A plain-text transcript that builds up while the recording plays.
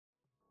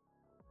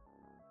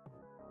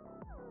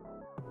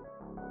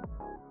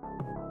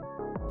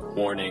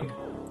Warning,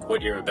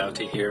 what you're about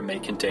to hear may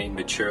contain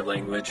mature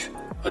language,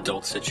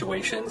 adult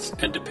situations,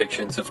 and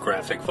depictions of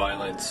graphic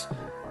violence.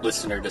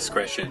 Listener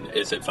discretion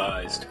is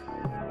advised.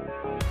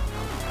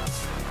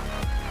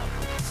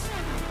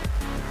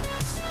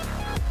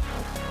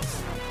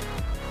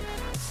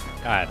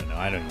 I don't know.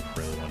 I don't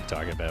really want to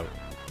talk about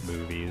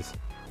movies.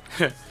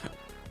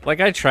 Like,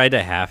 I tried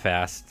to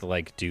half-ass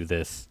do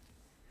this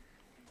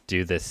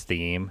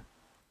theme,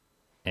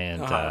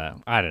 and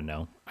I don't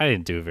know. I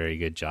didn't do a very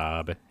good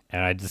job,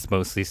 and I just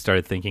mostly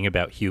started thinking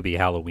about Hubie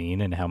Halloween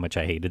and how much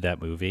I hated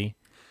that movie.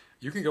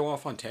 You can go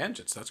off on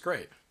tangents. That's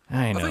great.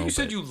 I know. I thought you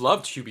said you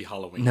loved Hubie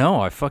Halloween.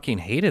 No, I fucking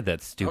hated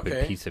that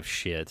stupid piece of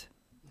shit.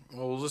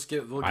 Well, we'll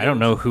get I don't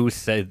know who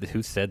said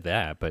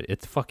that, but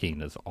it's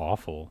fucking is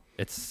awful.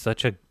 It's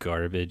such a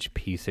garbage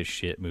piece of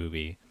shit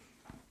movie.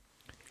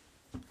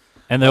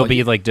 And there'll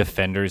be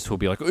defenders who'll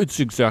be like, it's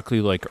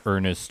exactly like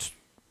Ernest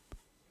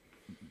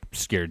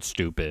Scared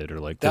Stupid, or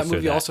like that this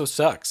movie or that. also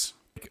sucks.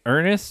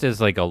 Ernest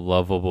is like a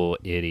lovable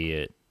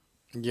idiot.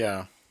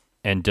 Yeah.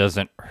 And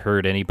doesn't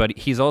hurt anybody.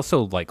 He's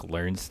also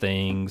learns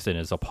things and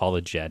is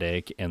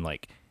apologetic and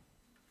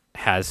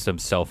has some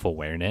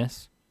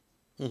self-awareness.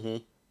 Mm-hmm.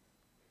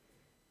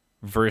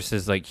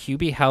 Versus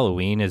Hubie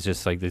Halloween is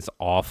just this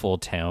awful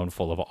town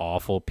full of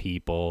awful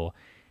people,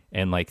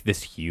 and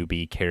this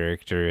Hubie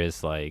character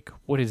is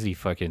what is he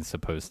fucking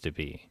supposed to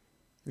be?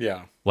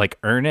 Yeah.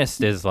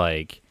 Ernest is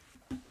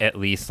at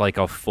least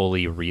a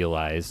fully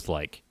realized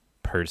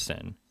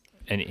person,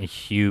 and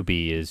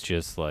Hubie is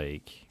just I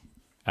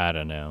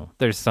don't know.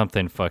 There's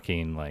something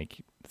fucking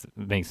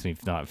makes me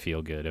not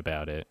feel good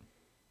about it.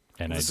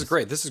 And this is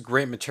great. This is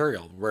great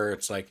material where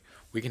it's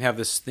we can have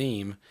this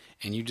theme,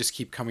 and you just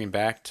keep coming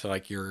back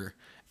to your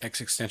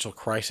existential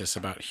crisis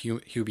about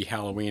Hubie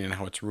Halloween and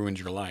how it's ruined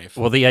your life.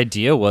 Well, the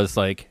idea was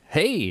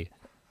hey,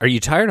 are you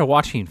tired of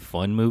watching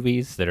fun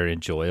movies that are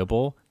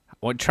enjoyable?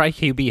 Well, try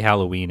Hubie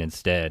Halloween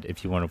instead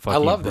if you want to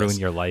fucking ruin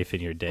your life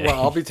and your day.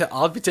 Well,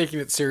 I'll be taking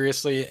it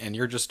seriously, and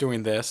you're just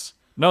doing this.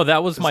 No,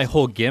 that was my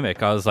whole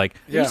gimmick. I was are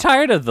you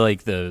tired of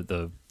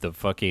the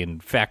fucking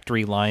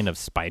factory line of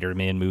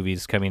Spider-Man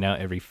movies coming out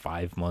every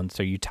 5 months?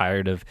 Are you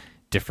tired of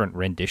different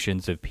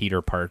renditions of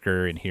Peter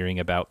Parker and hearing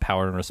about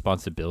Power and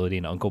Responsibility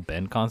and Uncle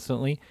Ben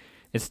constantly?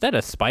 Instead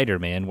of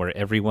Spider-Man, where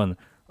everyone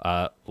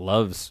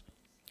loves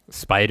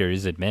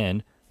spiders and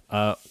men,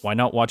 why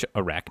not watch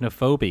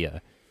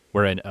Arachnophobia,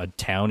 where a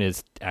town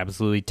is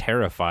absolutely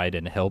terrified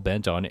and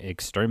hell-bent on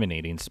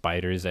exterminating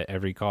spiders at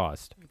every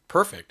cost?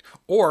 Perfect.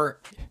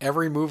 Or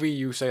every movie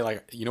you say,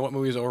 you know what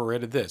movie is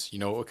overrated? This. You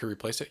know what could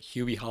replace it?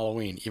 Hubie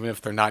Halloween, even if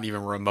they're not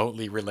even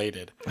remotely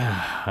related.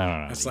 I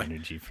don't have the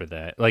energy for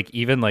that.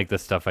 Even the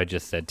stuff I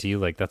just said to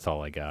you, that's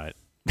all I got.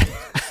 I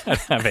don't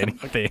have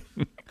anything.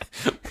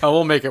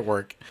 We'll make it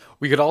work.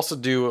 We could also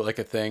do a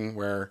thing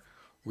where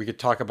we could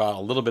talk about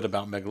a little bit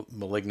about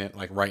Malignant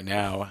right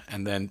now,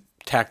 and then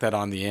tack that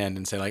on the end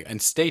and say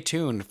and stay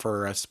tuned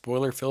for a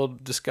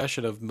spoiler-filled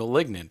discussion of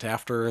Malignant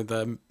after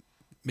the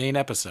main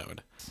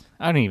episode.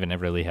 I don't even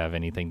really have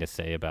anything to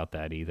say about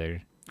that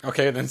either.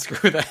 Okay, then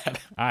screw that.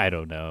 I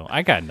don't know.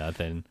 I got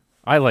nothing.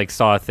 I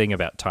saw a thing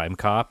about Time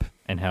Cop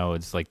and how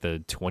it's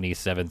the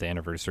 27th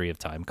anniversary of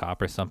Time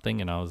Cop or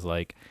something, and I was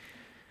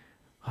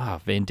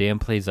Van Damme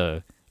plays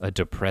a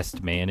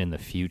depressed man in the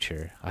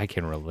future. I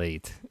can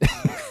relate.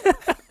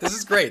 This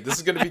is great. This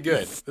is going to be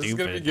good. This is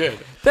going to be good.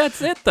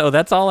 That's it, though.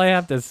 That's all I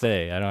have to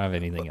say. I don't have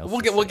anything else.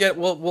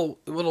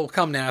 It'll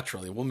come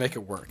naturally. We'll make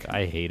it work.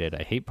 I hate it.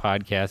 I hate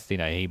podcasting.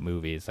 I hate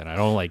movies, and I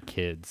don't like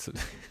kids.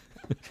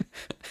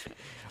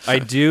 I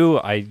do.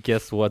 I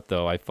guess what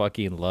though? I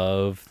fucking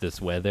love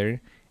this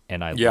weather,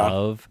 and I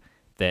love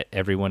that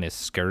everyone is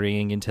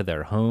scurrying into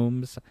their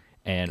homes.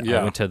 And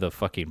I went to the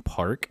fucking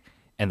park,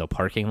 and the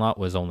parking lot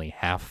was only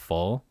half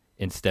full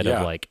instead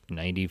of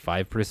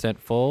 95%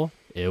 full.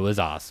 It was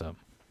awesome.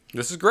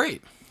 This is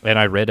great. And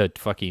I read a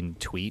fucking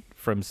tweet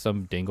from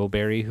some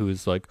dingleberry who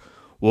was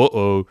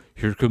uh-oh,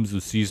 here comes the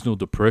seasonal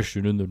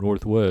depression in the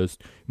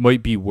Northwest.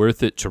 Might be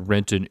worth it to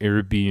rent an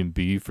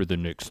Airbnb for the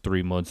next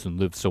 3 months and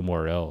live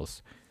somewhere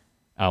else.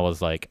 I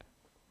was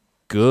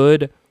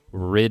good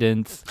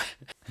riddance.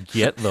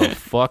 Get the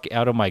fuck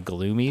out of my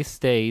gloomy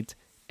state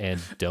and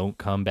don't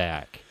come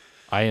back.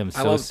 I am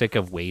so sick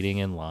of waiting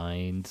in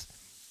lines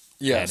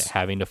and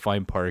having to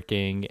find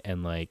parking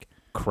and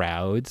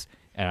crowds.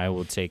 And I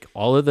will take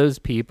all of those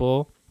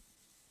people.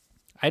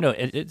 I know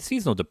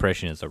seasonal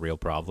depression is a real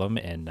problem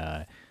and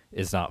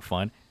is not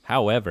fun.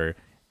 However,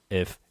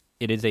 if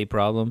it is a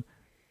problem,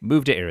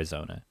 move to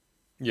Arizona.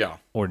 Yeah.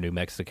 Or New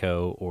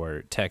Mexico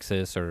or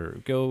Texas,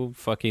 or go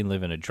fucking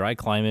live in a dry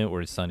climate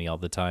where it's sunny all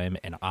the time.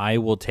 And I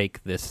will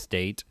take this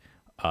state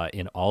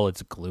in all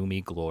its gloomy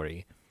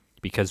glory.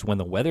 Because when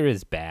the weather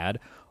is bad,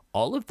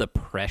 all of the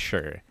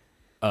pressure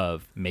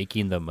of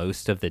making the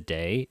most of the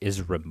day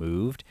is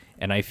removed,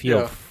 and I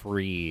feel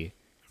free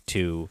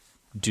to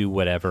do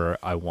whatever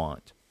I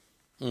want.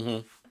 Mm-hmm.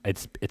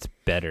 It's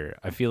better.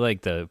 I feel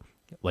the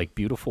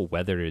beautiful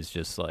weather is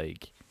just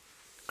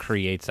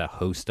creates a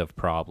host of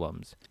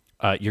problems.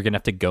 You're gonna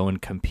have to go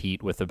and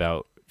compete with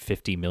about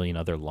 50 million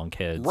other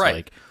lunkheads. Right.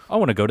 Like, I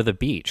want to go to the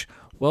beach.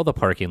 Well, the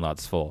parking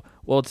lot's full.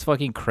 Well, it's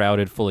fucking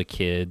crowded full of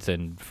kids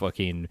and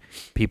fucking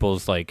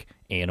people's like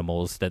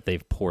animals that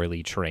they've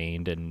poorly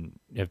trained and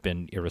have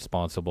been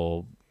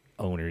irresponsible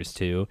owners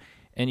to.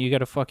 And you got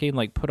to fucking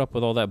like put up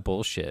with all that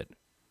bullshit.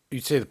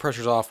 You'd say the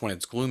pressure's off when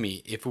it's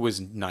gloomy. If it was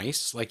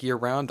nice, like year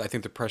round, I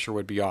think the pressure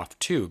would be off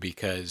too,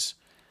 because,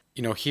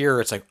 here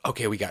it's like,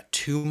 okay, we got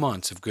 2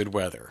 months of good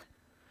weather.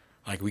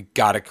 Like, we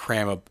got to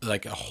cram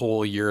a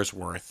whole year's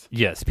worth.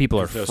 Yes,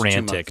 people are Those 2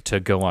 frantic months. to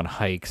go on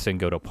hikes and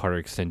go to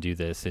parks and do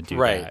this and do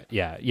Right. that.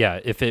 Yeah, yeah.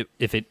 If it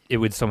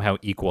would somehow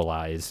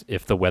equalize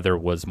if the weather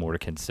was more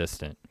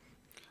consistent.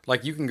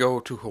 Like, you can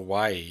go to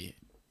Hawaii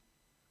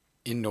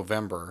in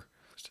November,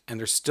 and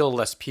there's still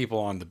less people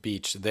on the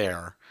beach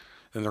there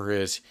than there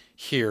is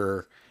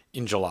here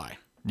in July.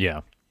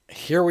 Yeah,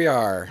 Here we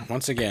are,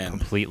 once again.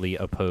 completely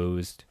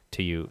opposed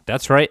to you.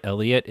 That's right,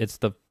 Elliot. It's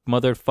the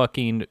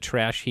motherfucking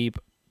Trash Heap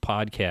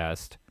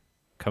podcast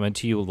coming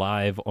to you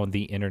live on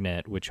the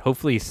internet, which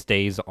hopefully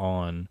stays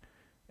on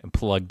and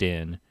plugged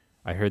in.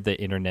 I heard the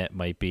internet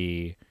might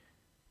be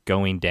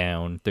going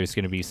down. There's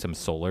going to be some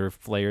solar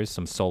flares,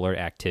 some solar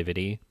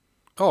activity,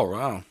 Oh,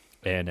 wow.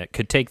 and it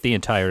could take the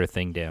entire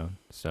thing down.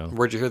 So,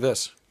 Where'd you hear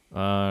this?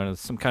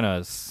 some kind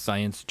of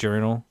science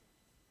journal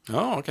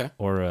Oh, okay.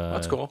 or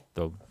That's cool.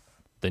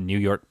 the New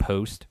York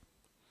Post.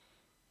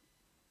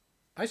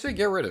 I say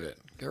get rid of it.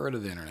 Get rid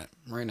of the internet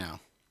right now.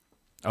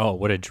 Oh,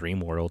 what a dream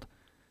world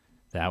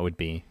that would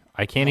be.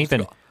 I can't Let's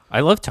even. go. I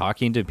love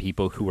talking to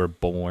people who were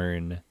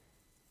born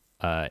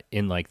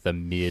in like the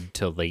mid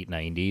to late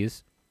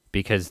 90s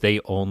because they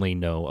only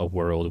know a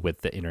world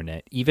with the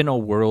internet, even a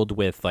world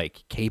with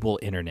like cable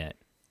internet,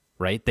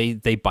 right?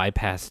 They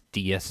bypass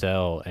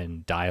DSL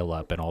and dial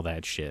up and all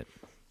that shit.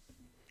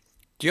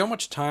 Do you know how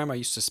much time I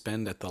used to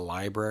spend at the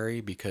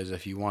library? Because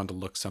if you wanted to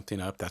look something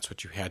up, that's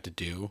what you had to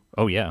do.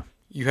 Oh yeah.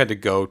 You had to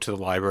go to the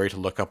library to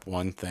look up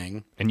one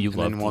thing. And you then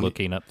loved one-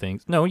 looking up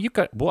things. No, you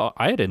got. Well,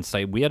 I had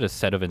we had a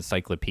set of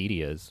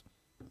encyclopedias,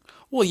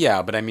 Well,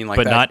 yeah, but I mean, like,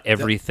 but that, not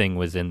everything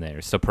was in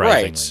there.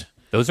 Surprisingly, Right.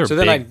 those are So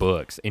then big I-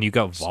 books, and you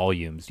got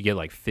volumes. You get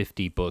like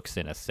 50 books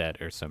in a set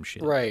or some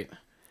shit. Right.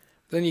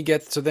 Then you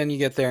get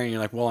there and you're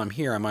like, well, I'm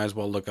here. I might as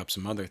well look up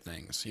some other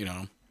things.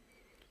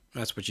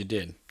 That's what you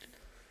did.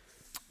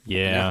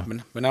 Yeah,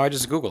 But now I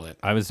just Google it.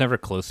 I was never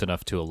close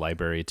enough to a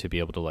library to be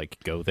able to like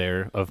go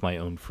there of my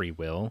own free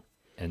will,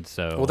 and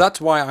so Well,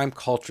 that's why I'm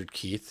cultured,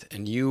 Keith,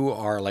 and you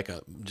are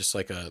just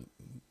like a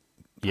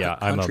yeah,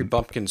 I'm country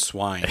bumpkin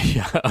swine.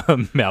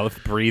 a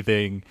mouth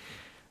breathing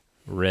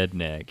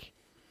redneck.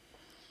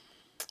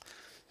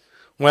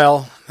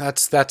 Well,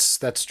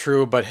 that's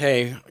true, but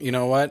hey, you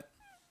know what?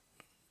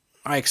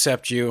 I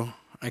accept you.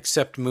 I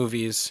accept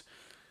movies.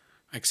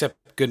 I accept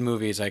good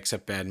movies. I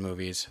accept bad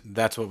movies.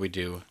 That's what we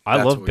do. I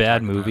That's love what we bad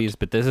talk about. movies,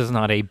 but this is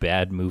not a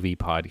bad movie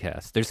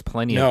podcast. There's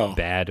plenty No. of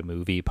bad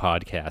movie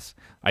podcasts.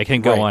 I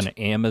can go Right. on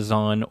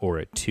Amazon or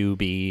a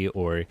Tubi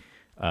or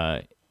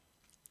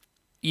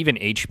even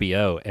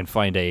HBO and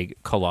find a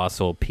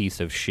colossal piece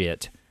of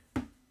shit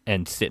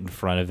and sit in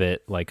front of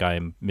it like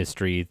I'm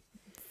Mystery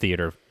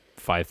Theater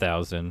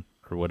 5000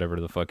 or whatever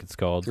the fuck it's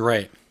called,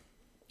 Right.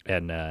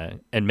 and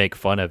make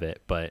fun of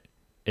it. But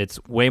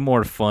it's way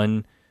more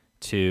fun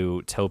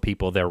to tell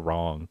people they're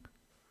wrong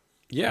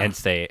Yeah. and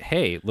say,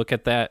 "Hey, look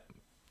at that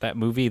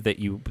movie that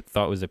you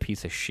thought was a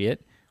piece of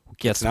shit. Well,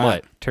 guess It's not.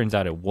 what? Turns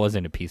out it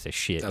wasn't a piece of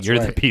shit. That's You're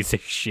the right. piece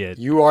of shit."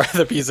 You are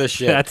the piece of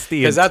shit. That's the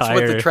Because that's what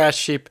the entire- trash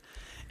sheep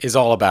is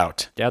all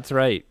about. That's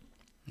right.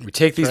 We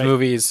take these right.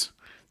 movies,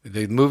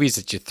 the movies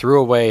that you threw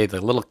away,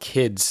 the little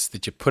kids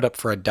that you put up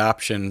for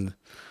adoption,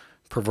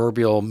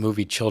 proverbial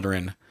movie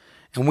children,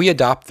 and we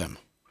adopt them.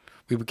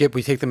 We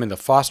take them into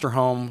foster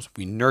homes.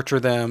 We nurture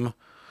them.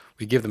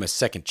 We give them a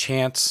second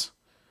chance.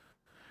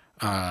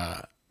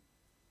 And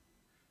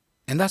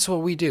that's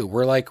what we do.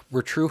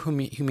 We're true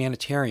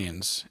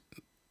humanitarians.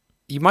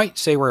 You might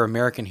say we're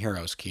American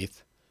heroes,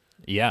 Keith.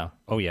 Yeah.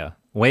 Oh yeah.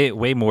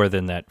 Way more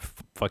than that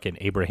fucking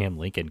Abraham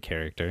Lincoln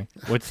character.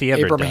 What's he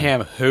ever done?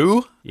 Abraham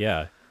who?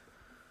 Yeah.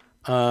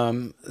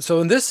 So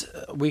in this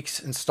week's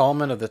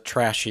installment of the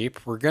Trash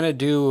Heap, we're gonna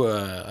do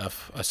a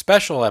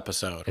special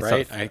episode, It's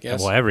right? a- I guess.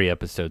 Well, every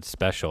episode's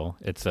special.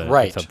 It's a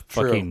Right, It's a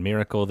true. fucking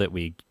miracle that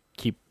we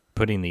keep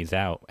putting these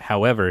out.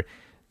 However,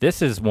 this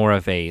is more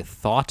of a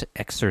thought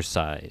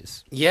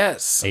exercise,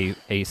 Yes.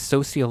 a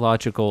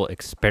sociological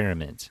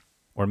experiment,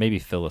 or maybe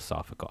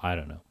philosophical. I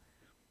don't know.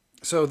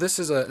 So this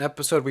is an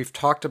episode we've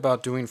talked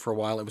about doing for a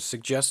while. It was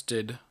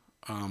suggested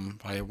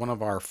by one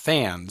of our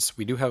fans.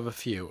 We do have a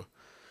few.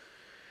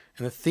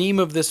 And the theme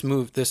of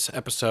this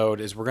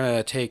episode is we're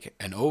gonna take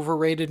an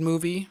overrated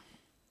movie.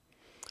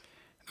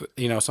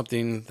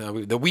 Something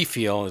that we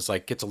feel is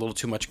like gets a little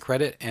too much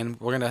credit, and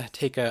we're gonna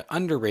take an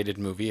underrated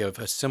movie of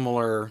a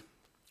similar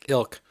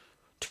ilk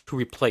to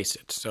replace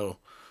it. So,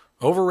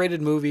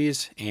 overrated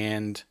movies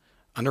and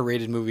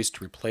underrated movies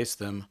to replace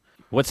them.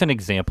 What's an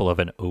example of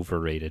an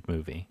overrated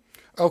movie?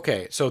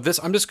 Okay, so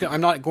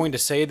I'm not going to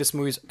say this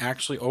movie's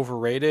actually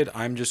overrated.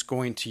 I'm just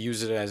going to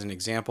use it as an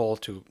example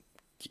to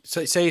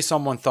say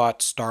someone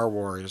thought Star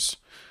Wars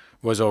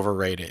was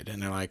overrated,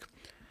 and they're like,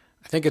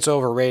 I think it's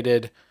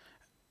overrated,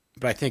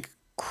 but I think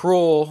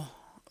Cruel,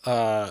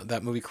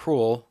 that movie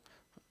Cruel,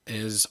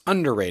 is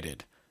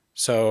underrated.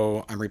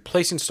 So I'm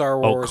replacing Star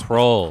Wars.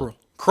 Krull.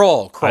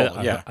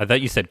 Krull, yeah. I thought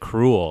you said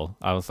cruel.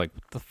 I was like,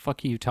 what the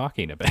fuck are you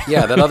talking about?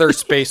 Yeah, that other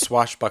space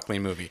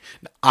swashbuckling movie.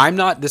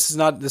 This is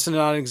not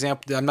an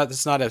example. This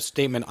is not a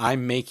statement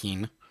I'm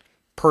making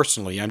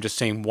personally. I'm just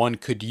saying, one,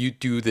 could you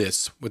do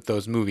this with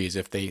those movies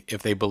if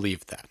they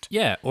believe that?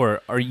 Yeah,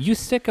 or are you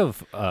sick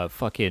of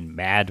fucking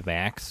Mad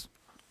Max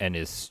and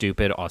his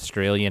stupid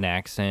Australian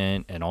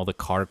accent and all the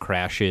car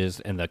crashes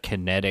and the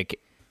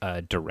kinetic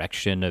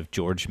direction of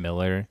George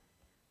Miller?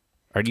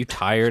 Are you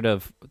tired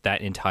of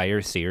that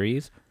entire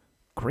series?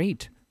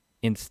 Great.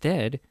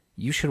 Instead,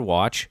 you should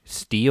watch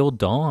Steel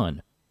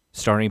Dawn,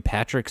 starring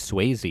Patrick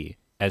Swayze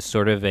as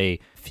sort of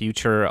a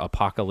future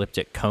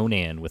apocalyptic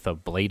Conan with a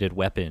bladed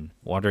weapon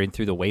wandering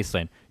through the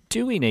wasteland,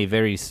 doing a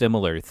very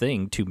similar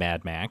thing to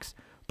Mad Max,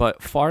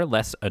 but far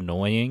less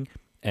annoying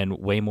and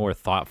way more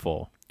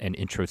thoughtful and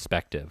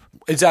introspective.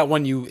 Is that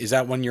one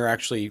you're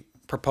actually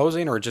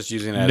proposing, or just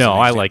using it as No, an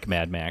I example? like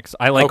Mad Max.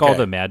 I like all Okay.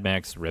 the Mad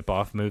Max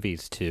ripoff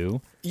movies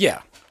too.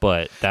 Yeah.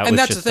 But that And was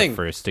that's just the thing. the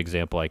first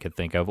example I could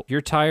think of.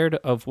 You're tired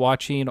of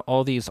watching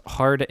all these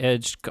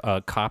hard-edged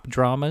cop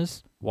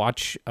dramas?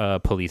 Watch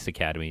Police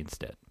Academy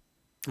instead.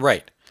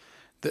 Right.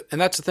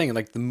 And that's the thing.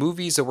 Like the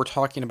movies that we're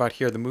talking about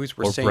here, the movies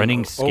we're Or saying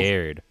Running are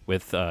Scared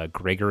with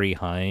Gregory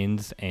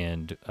Hines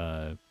and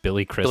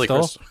Billy Crystal. Billy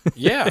Crystal.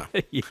 Yeah.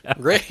 Yeah.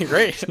 Great.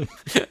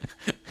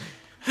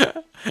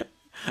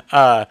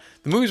 The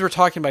movies we're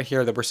talking about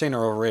here that we're saying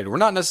are overrated. We're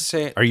not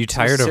necessarily. Are you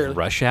tired necessarily- of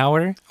Rush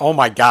Hour? Oh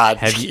my God.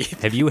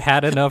 Have you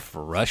had enough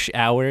Rush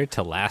Hour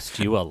to last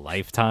you a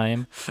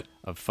lifetime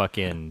of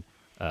fucking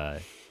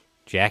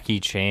Jackie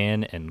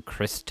Chan and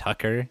Chris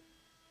Tucker?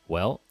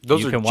 Well,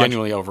 Those you are can watch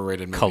genuinely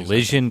overrated movies.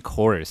 Collision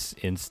Course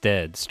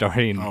instead,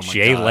 starring Oh my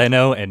Jay God.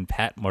 Leno and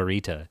Pat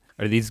Morita.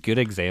 Are these good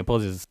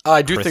examples? Is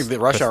I do think that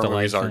Rush Hour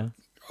movies crystallized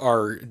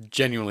are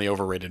genuinely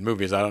overrated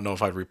movies. I don't know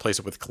if I'd replace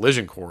it with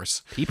Collision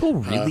Course. People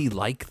really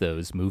like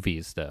those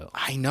movies, though.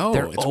 I know.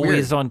 They're it's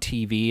always weird. on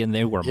TV, and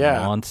they were Yeah.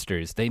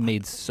 monsters. They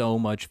made so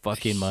much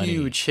fucking money.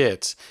 Huge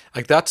hits.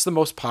 Like that's the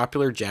most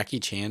popular Jackie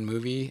Chan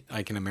movie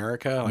like in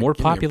America. Like, More give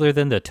me a- popular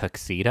than The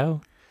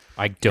Tuxedo?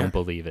 I don't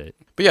believe it.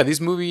 But yeah,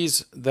 these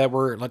movies that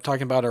we're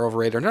talking about are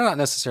overrated. They're not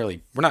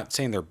necessarily. We're not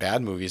saying they're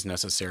bad movies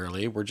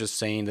necessarily. We're just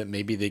saying that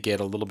maybe they get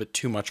a little bit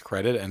too much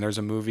credit. And there's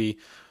a movie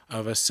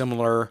of a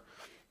similar.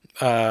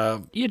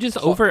 You just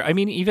over. I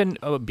mean, even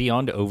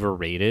beyond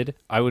overrated,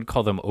 I would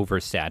call them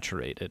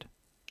oversaturated.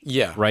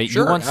 Yeah. Right?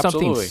 Sure, You want something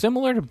absolutely.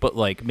 similar, but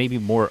like maybe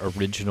more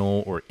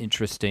original or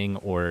interesting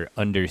or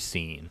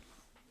underseen.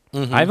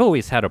 Mm-hmm. I've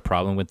always had a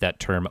problem with that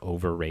term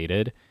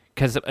overrated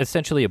because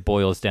essentially it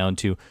boils down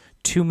to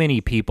too many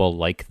people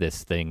like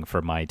this thing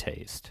for my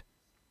taste.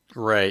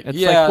 Right. It's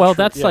yeah. like, well,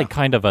 true, that's yeah. like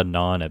kind of a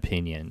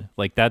non-opinion.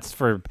 Like that's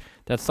for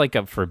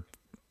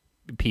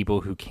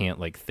people who can't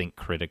like think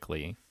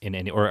critically in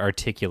any or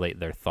articulate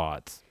their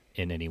thoughts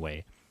in any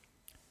way.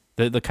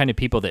 The kind of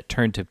people that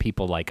turn to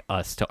people like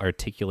us to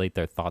articulate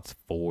their thoughts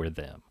for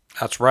them.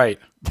 That's right.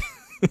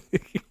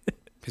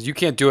 Because you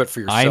can't do it for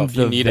yourself. I'm you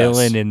the need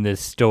villain us. in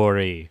this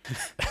story.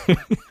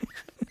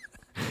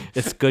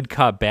 It's good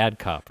cop, bad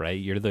cop, right?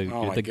 You're the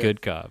Oh my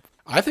good God. cop.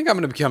 I think I'm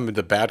going to become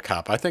the bad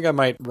cop. I think I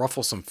might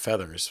ruffle some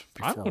feathers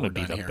before I'm gonna we're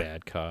be done the here.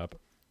 bad cop.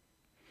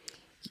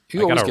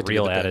 You I always got a get to be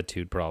real the bad-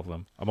 attitude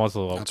problem. I'm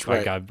also That's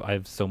like right. I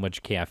have so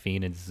much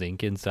caffeine and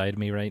zinc inside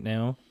me right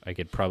now. I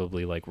could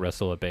probably like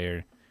wrestle a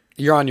bear.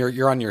 You're on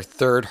your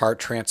third heart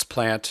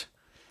transplant.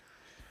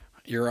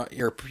 You're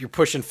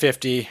pushing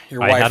 50. Your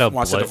wife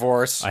wants a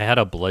divorce. I had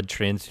a blood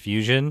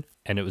transfusion,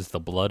 and it was the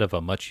blood of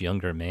a much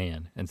younger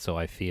man, and so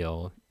I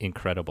feel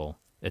incredible.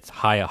 It's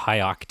high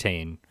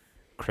octane,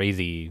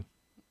 crazy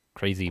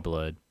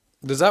blood.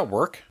 Does that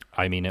work?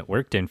 I mean, it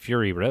worked in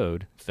Fury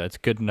Road, so that's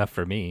good enough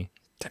for me.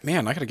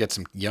 Man, I gotta get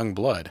some young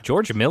blood.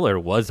 George Miller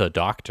was a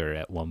doctor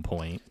at one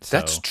point. So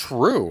That's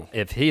true.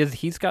 if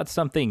he's got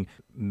something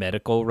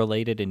medical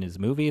related in his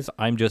movies,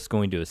 I'm just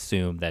going to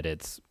assume that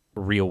it's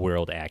real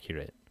world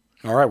accurate.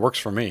 All right, works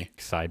for me.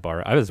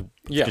 Sidebar. I was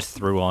Yeah. just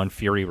threw on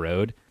Fury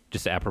Road,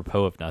 just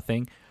apropos of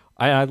nothing.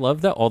 I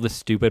love that all the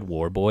stupid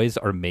war boys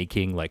are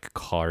making like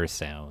car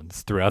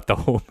sounds throughout the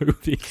whole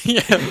movie.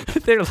 Yeah.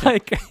 They're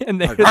like,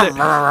 and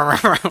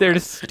they're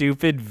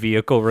stupid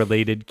vehicle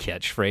related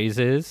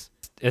catchphrases.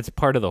 It's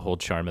part of the whole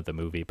charm of the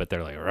movie, but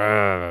they're like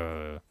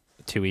 "Rrr,"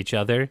 to each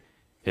other.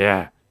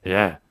 Yeah.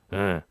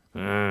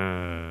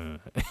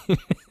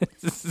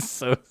 This is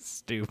so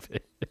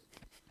stupid.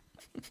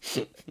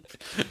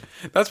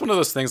 That's one of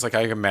those things like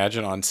I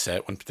imagine on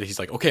set when he's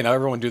like, okay, now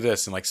everyone do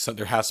this. And like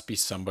there has to be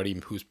somebody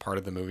who's part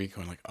of the movie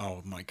going like,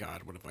 oh my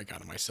God, what have I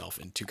gotten myself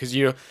into? Because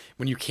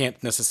when you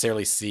can't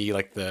necessarily see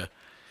like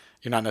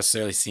you're not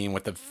necessarily seeing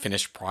what the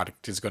finished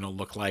product is going to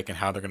look like and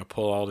how they're going to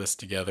pull all this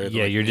together.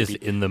 Yeah, Like, you're maybe-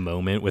 just in the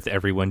moment with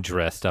everyone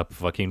dressed up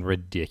fucking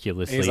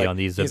ridiculously like- on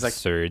these he's like-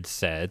 absurd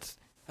sets.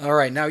 All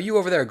right, now you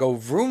over there go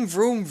vroom,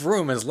 vroom,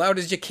 vroom as loud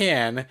as you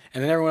can.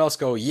 And then everyone else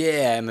go,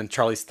 yeah. And then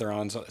Charlize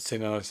Theron's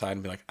sitting on the other side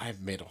and be like,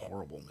 I've made a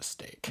horrible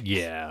mistake.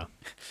 Yeah.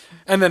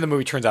 And then the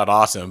movie turns out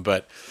awesome,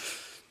 but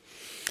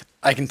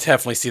I can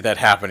definitely see that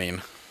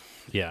happening.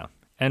 Yeah.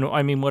 And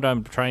I mean, what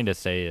I'm trying to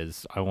say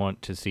is I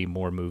want to see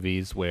more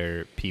movies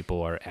where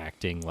people are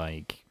acting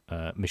like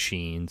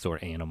machines or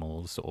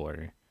animals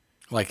or...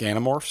 Like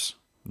Animorphs?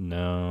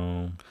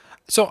 No.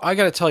 So I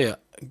got to tell you,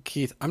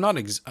 Keith, I'm not.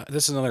 This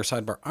is another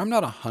sidebar. I'm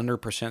not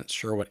 100%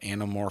 sure what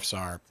Animorphs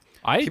are.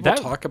 People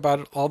talk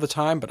about it all the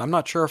time, but I'm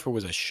not sure if it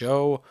was a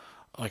show,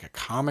 like a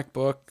comic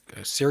book,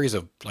 a series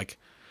of like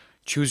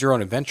choose your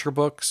own adventure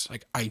books.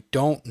 Like I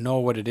don't know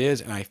what it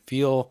is, and I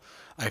feel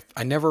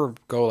I never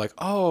go like,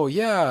 oh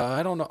yeah,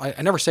 I don't know.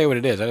 I never say what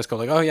it is. I just go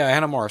like, oh yeah,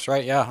 Animorphs,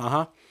 right?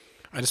 Yeah,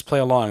 I just play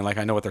along like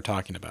I know what they're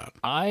talking about.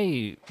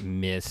 I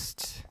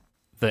missed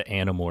the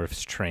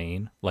Animorphs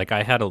train. Like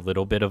I had a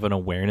little bit of an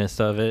awareness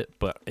of it,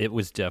 but it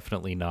was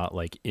definitely not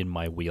like in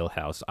my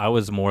wheelhouse. I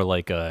was more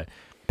like a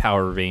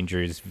Power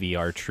Rangers,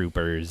 VR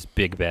Troopers,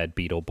 Big Bad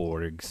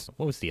Beetleborgs.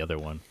 What was the other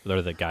one?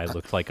 The guy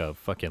looked like a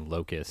fucking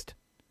locust.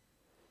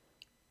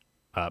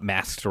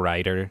 Masked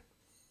Rider.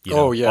 You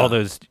know, oh yeah, all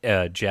those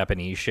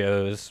Japanese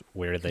shows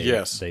where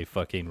they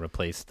fucking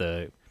replaced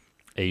the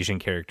Asian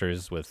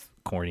characters with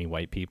corny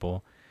white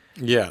people.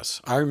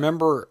 Yes, I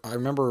remember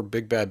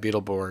Big Bad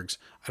Beetleborgs.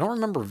 I don't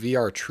remember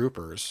VR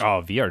Troopers.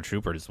 Oh, VR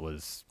Troopers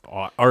was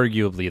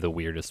arguably the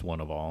weirdest one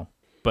of all.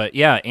 But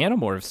yeah,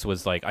 Animorphs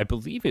was like, I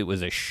believe it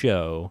was a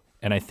show,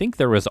 and I think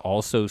there was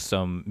also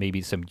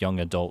maybe some young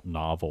adult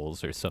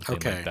novels or something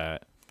like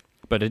that.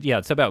 But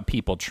it's about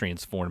people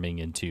transforming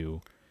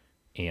into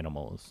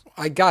animals.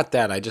 I got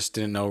that. I just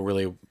didn't know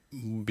really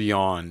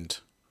beyond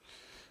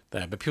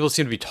that. But people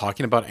seem to be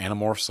talking about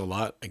Animorphs a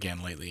lot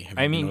again lately.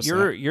 I mean,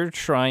 you're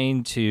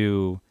trying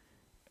to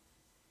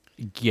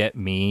get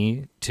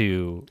me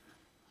to,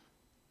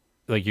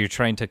 like, you're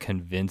trying to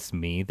convince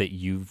me that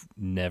you've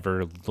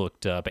never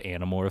looked up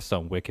Animorphs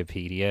on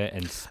Wikipedia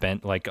and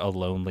spent like a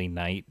lonely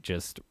night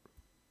just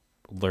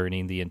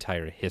learning the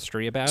entire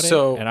history about it.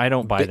 And I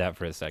don't buy that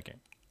for a second.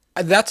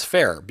 That's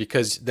fair,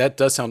 because that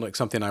does sound like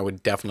something I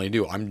would definitely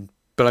do.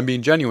 But I'm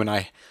being genuine.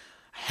 I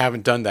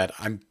haven't done that.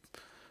 I'm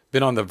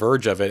been on the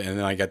verge of it, and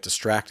then I got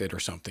distracted or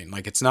something.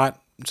 Like, it's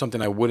not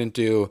something I wouldn't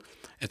do.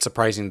 It's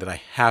surprising that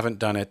I haven't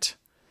done it.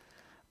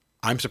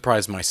 I'm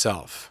surprised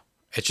myself.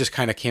 It just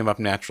kind of came up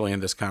naturally in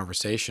this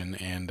conversation,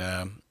 and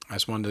I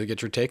just wanted to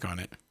get your take on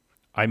it.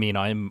 I mean,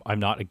 I'm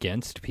not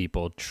against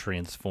people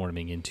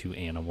transforming into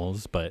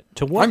animals, but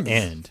to what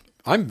end?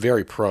 I'm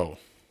very pro.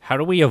 How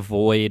do we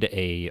avoid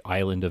a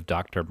Island of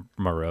Dr.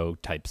 Moreau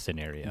type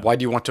scenario? Why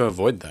do you want to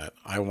avoid that?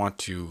 I want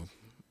to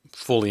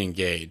fully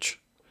engage.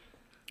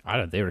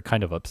 They were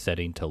kind of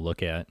upsetting to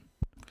look at.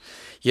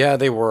 Yeah,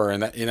 they were,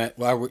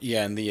 what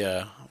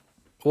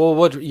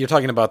you're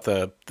talking about,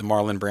 the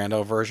Marlon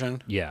Brando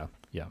version? Yeah.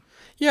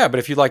 Yeah, but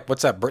if you like,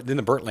 what's that? In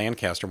the Burt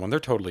Lancaster one, they're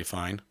totally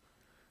fine.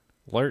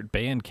 Burt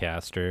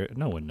Lancaster,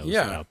 no one knows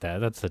about that.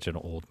 That's such an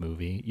old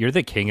movie. You're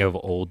the king of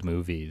old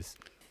movies.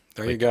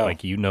 There you go.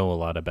 Like, you know a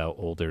lot about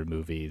older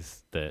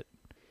movies that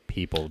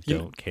people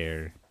don't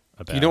care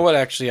about. You know what?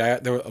 Actually,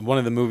 one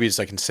of the movies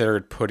I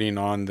considered putting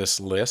on this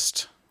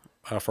list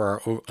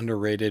for our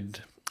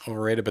overrated,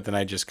 but then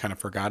I just kind of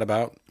forgot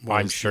about.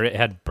 I'm sure it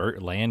had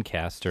Burt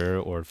Lancaster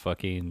or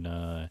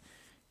fucking,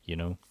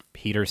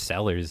 Peter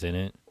Sellers in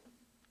it.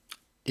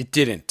 It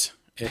didn't.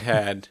 It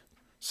had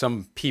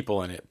some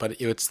people in it, but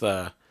it's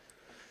from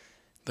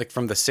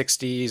the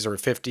 60s or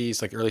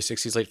 50s, like early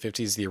 60s, late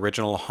 50s, the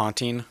original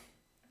Haunting.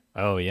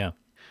 Oh, yeah.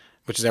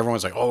 Which is,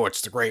 everyone's like, oh,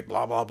 it's the great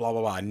blah, blah, blah,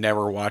 blah, blah. I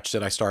never watched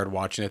it. I started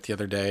watching it the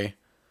other day,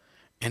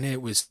 and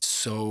it was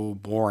so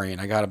boring.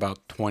 I got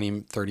about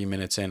 20, 30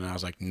 minutes in, and I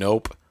was like,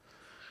 nope.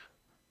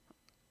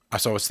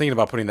 So I was thinking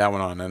about putting that one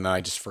on, and then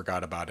I just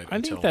forgot about it.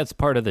 I think that's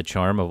part of the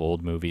charm of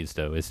old movies,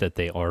 though, is that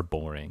they are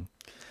boring.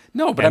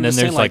 No, but and then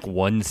there's like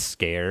one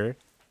scare.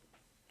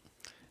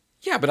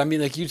 Yeah, but I mean,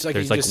 like there's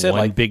you just said,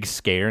 one big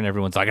scare, and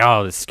everyone's like,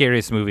 "Oh, the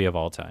scariest movie of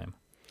all time."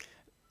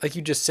 Like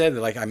you just said,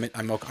 like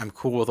I'm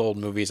cool with old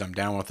movies. I'm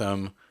down with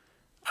them.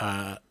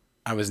 I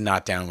was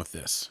not down with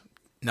this.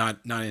 Not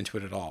into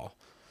it at all.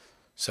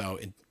 So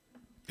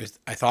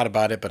I thought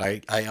about it, but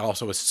I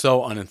also was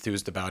so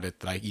unenthused about it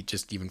that I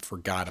just even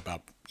forgot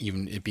about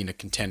even it being a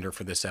contender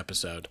for this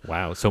episode.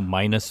 Wow. So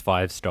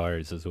 -5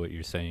 stars is what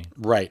you're saying.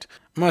 Right.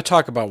 I'm going to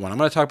talk about one. I'm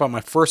going to talk about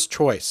my first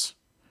choice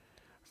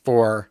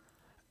for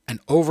an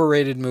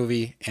overrated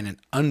movie and an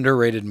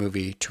underrated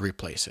movie to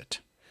replace it.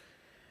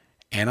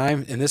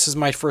 And this is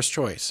my first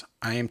choice.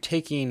 I am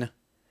taking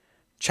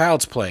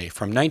Child's Play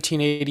from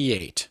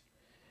 1988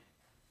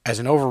 as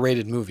an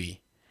overrated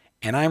movie,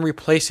 and I'm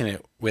replacing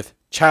it with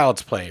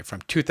Child's Play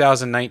from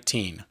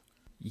 2019.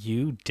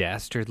 You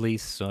dastardly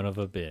son of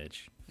a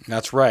bitch.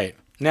 That's right.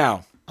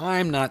 Now,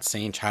 I'm not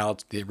saying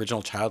the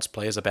original Child's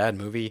Play is a bad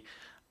movie.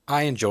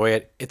 I enjoy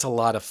it. It's a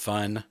lot of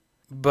fun,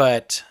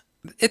 but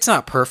it's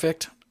not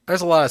perfect. There's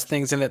a lot of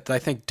things in it that I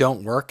think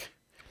don't work.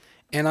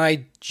 And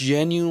I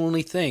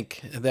genuinely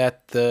think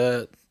that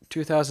the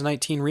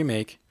 2019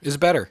 remake is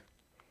better,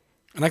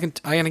 and I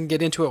can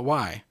get into it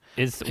why.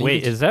 Is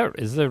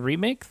the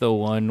remake the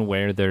one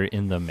where they're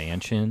in the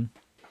mansion?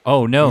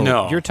 Oh no,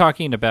 No. you're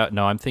talking about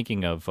I'm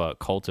thinking of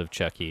Cult of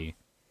Chucky.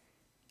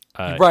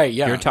 Right,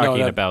 yeah. You're talking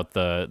No, about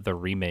the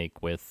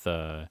remake with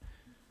where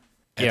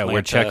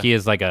Atlanta. Chucky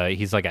is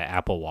he's like an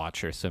Apple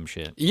Watch or some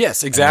shit.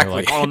 Yes, And they're exactly.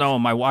 like, oh no,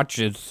 my watch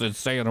is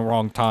saying the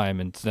wrong time,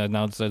 and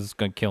now it says it's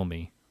gonna kill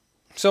me.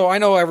 So I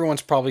know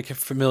everyone's probably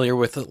familiar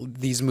with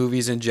these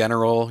movies in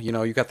general. You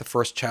know, you got the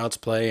first Child's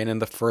Play, and in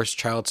the first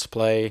Child's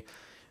Play,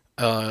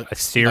 A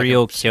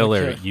serial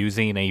killer killer.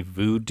 using a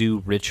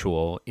voodoo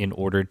ritual in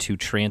order to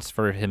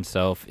transfer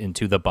himself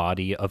into the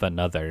body of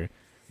another.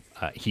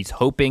 He's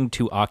hoping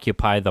to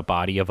occupy the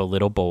body of a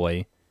little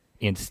boy.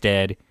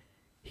 Instead,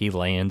 he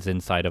lands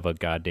inside of a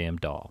goddamn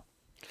doll.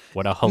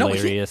 What a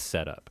hilarious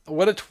setup.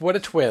 what a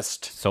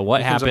twist. So what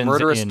Becomes a happens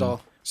murderous in...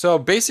 doll. So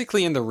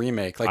basically, in the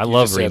remake, like I you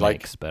love just said,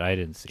 remakes, but I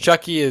didn't see it.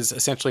 Chucky is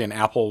essentially an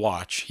Apple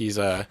Watch. He is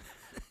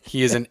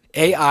an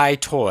AI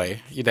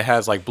toy that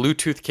has like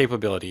Bluetooth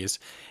capabilities,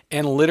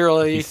 and He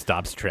literally,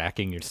 stops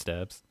tracking your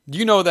steps.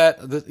 you know that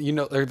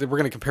we're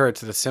going to compare it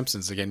to The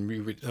Simpsons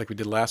again, like we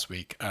did last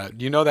week.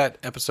 Do you know that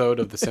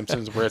episode of The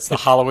Simpsons where it's the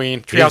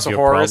Halloween Here's Treehouse of your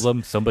Horrors?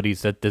 problem. Somebody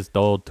set this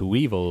doll to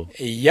evil.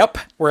 Yep,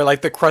 where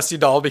like the crusty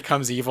doll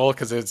becomes evil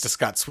because it's just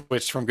got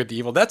switched from good to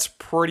evil. That's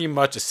pretty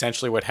much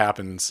essentially what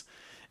happens.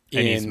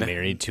 And he's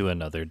married to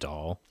another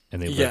doll,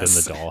 and they live in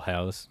Yes. the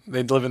dollhouse.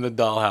 They live in the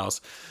dollhouse.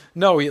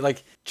 No,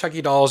 like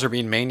Chucky dolls are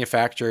being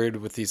manufactured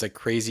with these like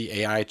crazy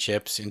AI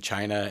chips in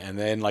China, and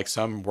then like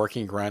some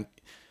working grunt,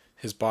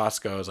 his boss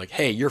goes like,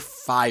 "Hey, you're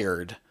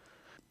fired.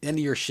 End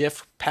of your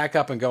shift, pack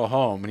up and go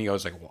home." And he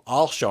goes like, "Well,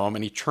 I'll show him."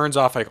 And he turns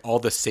off like all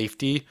the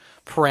safety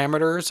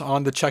parameters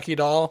on the Chucky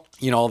doll.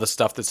 You know, all the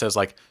stuff that says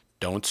like,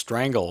 "Don't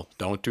strangle,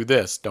 don't do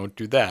this, don't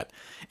do that."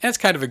 And it's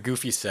kind of a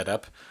goofy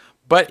setup,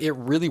 but it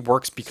really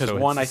works because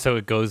So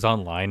it goes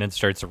online and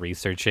starts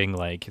researching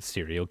like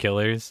serial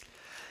killers.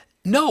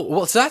 No,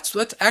 well, so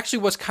that's actually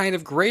what's kind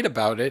of great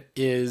about it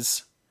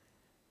is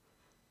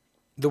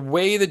the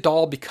way the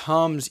doll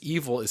becomes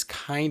evil is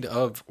kind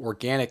of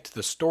organic to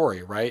the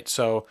story, right?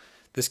 So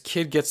this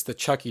kid gets the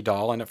Chucky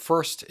doll, and at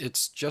first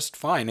it's just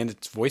fine, and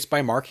it's voiced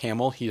by Mark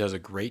Hamill. He does a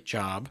great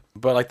job.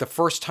 But like the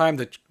first time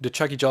that the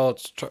Chucky doll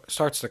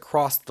starts to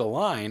cross the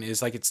line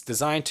is like it's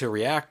designed to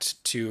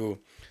react to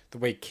the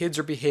way kids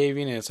are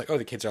behaving, and it's like, oh,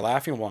 the kids are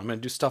laughing. Well, I'm going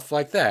to do stuff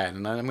like that,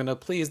 and I'm going to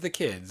please the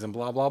kids, and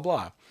blah blah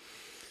blah.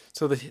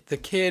 So the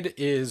kid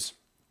is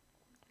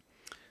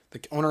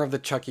the owner of the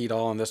Chucky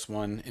doll in this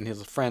one, and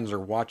his friends are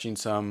watching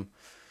some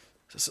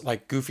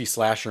like goofy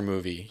slasher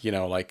movie, you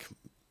know, like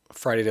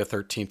Friday the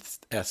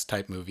 13th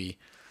type movie.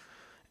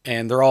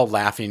 And they're all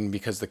laughing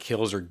because the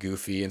kills are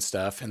goofy and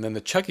stuff. And then the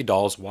Chucky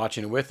doll is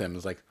watching it with him.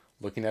 It's like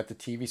looking at the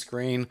TV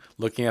screen,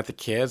 looking at the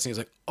kids. And he's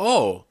like,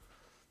 oh,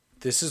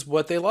 this is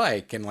what they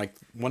like. And like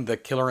one of the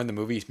killer in the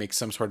movie makes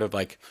some sort of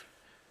like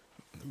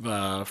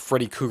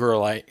Freddy Krueger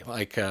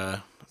like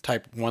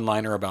type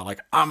one-liner about like,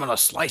 I'm gonna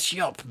slice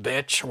you up,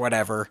 bitch, or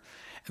whatever.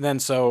 And then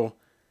so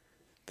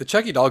the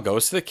Chucky doll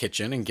goes to the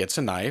kitchen and gets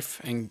a knife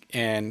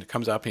and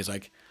comes up and he's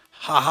like,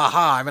 ha ha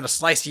ha, I'm gonna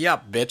slice you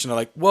up, bitch. And they're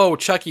like, whoa,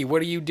 Chucky,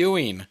 what are you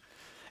doing?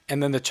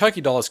 And then the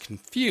Chucky doll is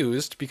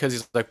confused because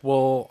he's like,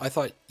 well, I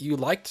thought you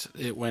liked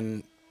it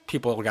when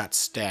people got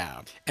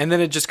stabbed. And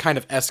then it just kind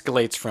of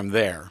escalates from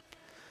there.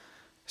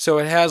 So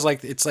it has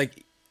like, it's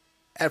like,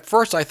 at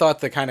first I thought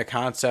the kind of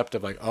concept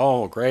of like,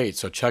 oh, great,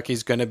 so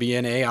Chucky's going to be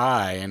an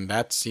AI and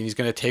he's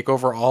going to take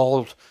over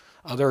all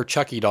other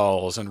Chucky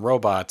dolls and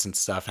robots and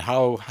stuff.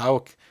 How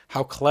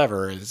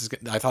clever.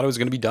 I thought it was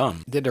going to be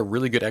dumb. Did a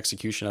really good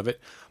execution of it.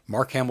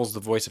 Mark Hamill's the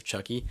voice of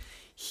Chucky.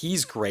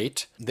 He's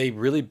great. They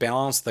really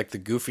balanced like the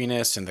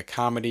goofiness and the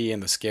comedy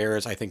and the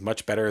scares, I think,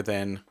 much better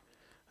than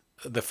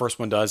the first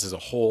one does as a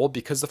whole,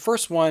 because the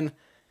first one's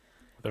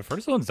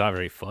not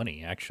very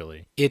funny,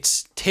 actually.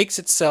 It takes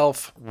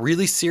itself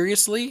really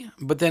seriously,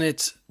 but then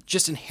it's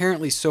just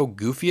inherently so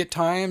goofy at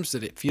times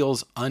that it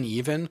feels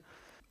uneven.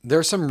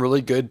 There's some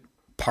really good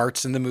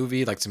parts in the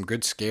movie, like some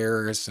good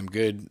scares, some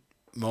good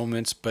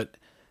moments, but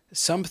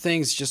some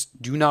things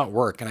just do not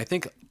work. And I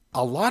think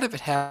a lot of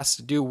it has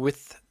to do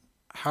with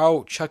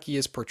how Chucky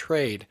is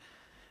portrayed,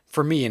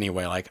 for me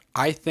anyway. Like,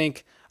 I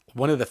think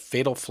one of the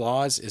fatal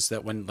flaws is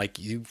that when like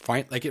you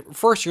find like at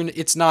first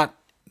it's not,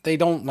 they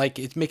don't like,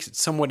 it makes it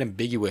somewhat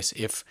ambiguous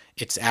if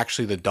it's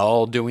actually the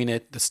doll doing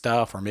the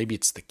stuff, or maybe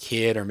it's the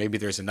kid, or maybe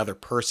there's another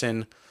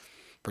person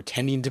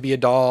pretending to be a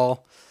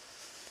doll,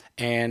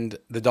 and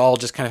the doll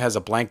just kind of has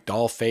a blank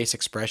doll face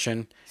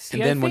expression.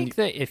 See, and then I think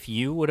that if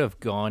you would have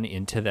gone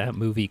into that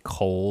movie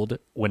cold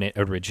when it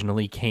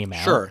originally came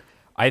out, Sure.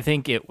 I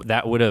think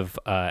that would have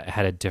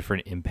had a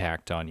different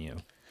impact on you.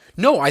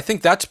 No, I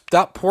think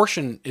that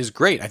portion is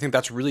great. I think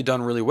that's really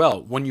done really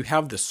well. When you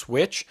have the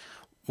switch,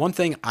 one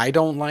thing I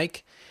don't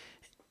like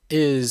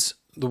is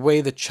the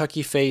way the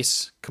Chucky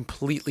face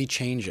completely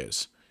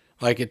changes.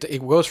 Like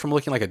it goes from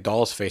looking like a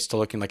doll's face to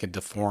looking like a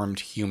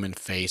deformed human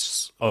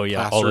face. Oh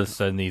yeah, all of a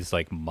sudden these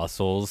like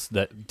muscles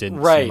that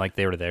didn't seem like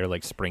they were there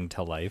like spring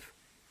to life.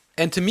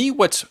 And to me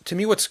what's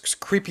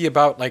creepy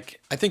about, like,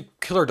 I think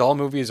killer doll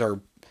movies are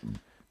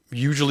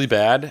usually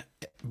bad,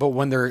 but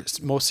when they're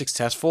most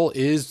successful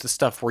is the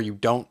stuff where you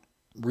don't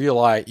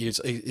realize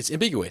it's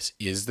ambiguous.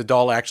 Is the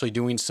doll actually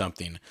doing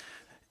something?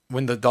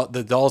 When the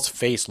doll's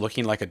face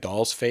looking like a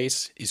doll's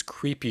face is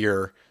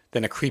creepier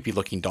than a creepy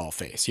looking doll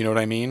face. You know what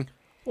I mean?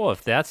 Well,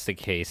 if that's the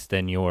case,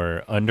 then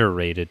your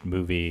underrated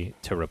movie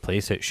to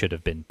replace it should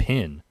have been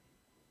Pin.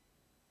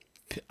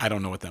 I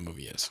don't know what that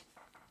movie is.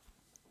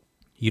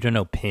 You don't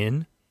know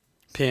Pin?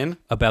 Pin?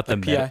 About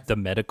Like PI? the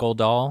medical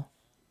doll?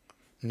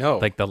 No.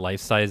 Like the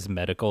life-size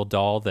medical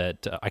doll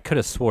that I could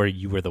have swore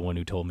you were the one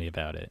who told me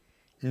about it.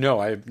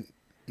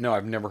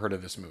 I've never heard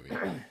of this movie.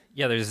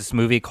 Yeah, there's this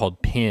movie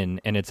called Pin,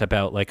 and it's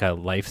about like a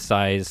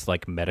life-size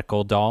like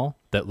medical doll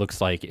that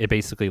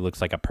basically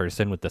looks like a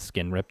person with the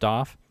skin ripped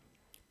off.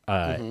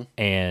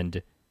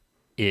 And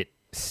it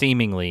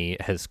seemingly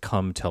has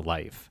come to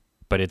life,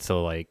 but it's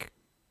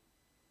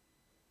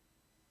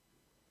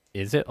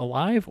is it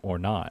alive or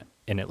not?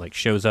 And it like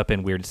shows up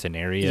in weird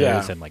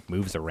scenarios and like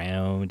moves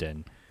around,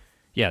 and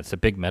yeah, it's a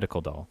big medical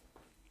doll.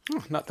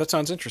 Oh, that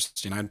sounds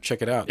interesting. I'd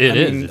check it out.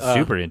 It's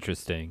super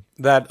interesting.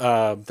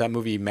 That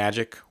movie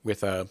Magic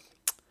with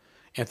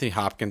Anthony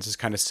Hopkins is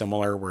kind of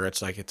similar, where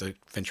it's like it's a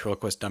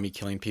ventriloquist dummy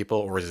killing people,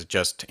 or is it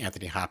just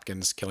Anthony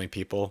Hopkins killing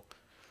people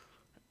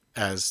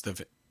and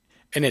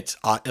it's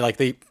like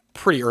they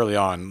pretty early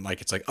on,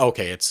 like it's like,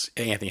 okay, it's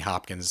Anthony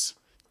Hopkins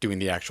doing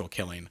the actual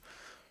killing,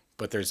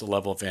 but there's a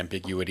level of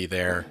ambiguity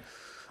there.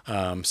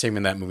 Same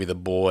in that movie The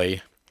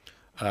Boy.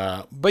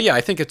 But yeah,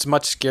 I think it's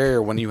much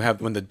scarier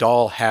when the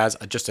doll has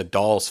just a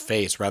doll's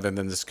face rather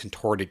than this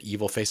contorted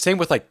evil face. Same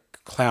with like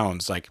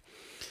clowns. Like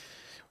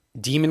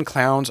demon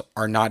clowns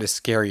are not as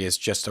scary as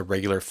just a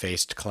regular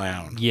faced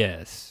clown.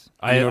 Yes,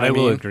 You know what I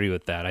will mean? agree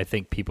with that. I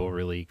think people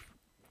really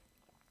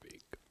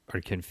are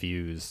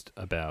confused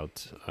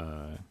about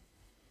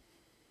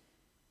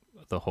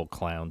the whole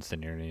clown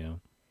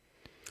scenario.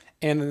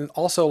 And then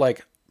also,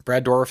 like,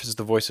 Brad Dourif is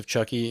the voice of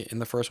Chucky in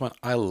the first one.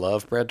 I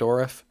love Brad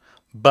Dourif,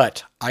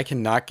 but I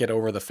cannot get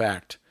over the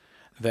fact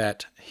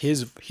that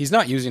he's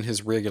not using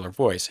his regular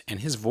voice,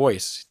 and his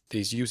voice that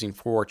he's using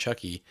for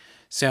Chucky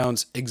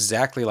sounds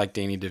exactly like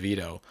Danny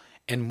DeVito.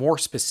 And more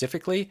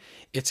specifically,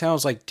 it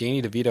sounds like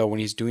Danny DeVito when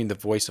he's doing the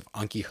voice of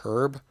Unky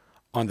Herb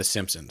on The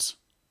Simpsons.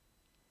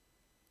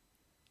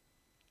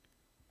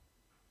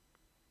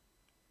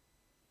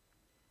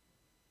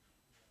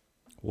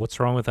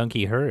 What's wrong with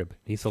Unky Herb?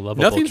 He's a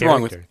lovable Nothing's character.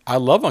 wrong with. I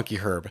love Unky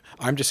Herb.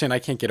 I'm just saying I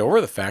can't get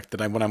over the fact that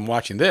when I'm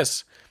watching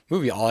this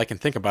movie, all I can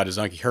think about is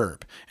Unky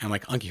Herb. And I'm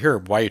like, Unky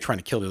Herb, why are you trying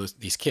to kill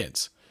these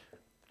kids?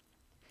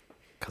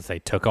 Because they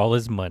took all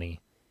his money.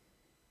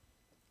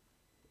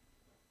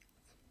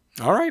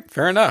 All right,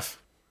 fair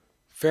enough.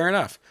 Fair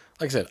enough.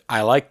 Like I said,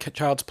 I like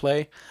Child's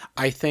Play.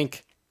 I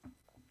think,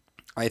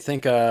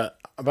 yeah,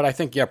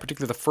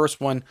 particularly the first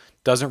one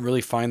doesn't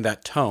really find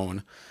that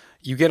tone.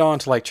 You get on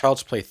to like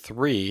Child's Play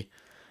 3,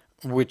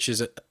 which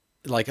is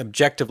like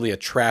objectively a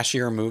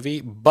trashier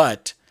movie,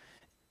 but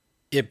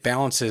it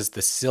balances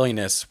the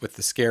silliness with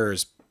the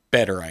scares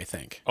better, I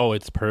think. Oh,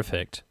 it's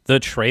perfect.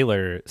 The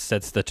trailer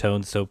sets the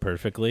tone so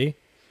perfectly.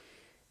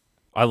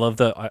 I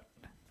love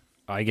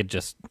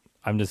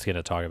I'm just going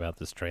to talk about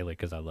this trailer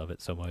because I love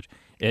it so much.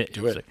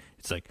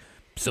 It's like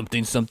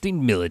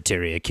something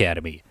military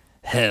academy.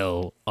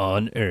 Hell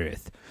on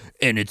Earth.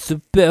 And it's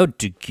about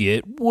to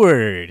get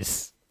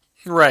worse.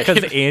 Right.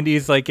 Because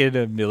Andy's like in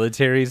a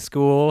military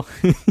school.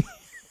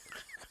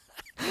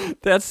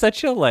 That's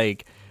such a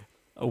like,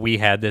 we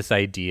had this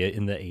idea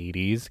in the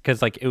 80s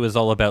because like it was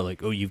all about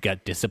like, oh, you've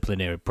got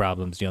disciplinary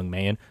problems, young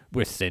man.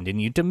 We're sending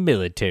you to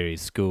military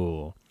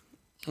school.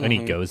 Mm-hmm. And he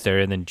goes there,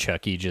 and then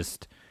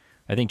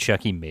I think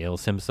Chucky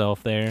mails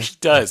himself there. He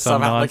does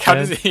somehow. Like, how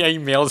does nonsense. he? Yeah, he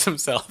mails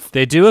himself.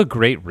 They do a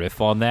great riff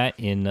on that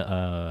in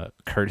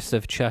Curse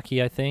of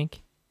Chucky, I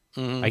think.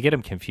 Mm-hmm. I get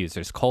them confused.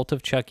 There's Cult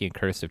of Chucky and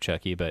Curse of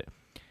Chucky, but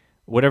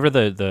whatever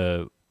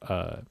the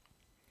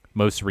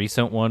most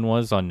recent one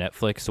was on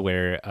Netflix,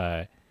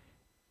 where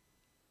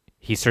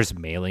he starts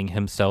mailing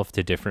himself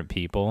to different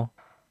people,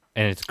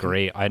 and it's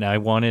great. And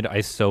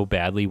I so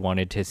badly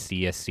wanted to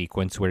see a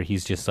sequence where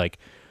he's just like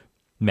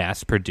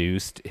mass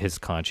produced his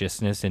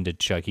consciousness into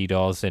Chucky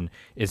dolls and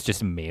is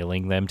just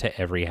mailing them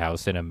to every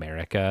house in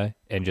America,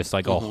 and just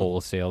like a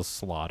wholesale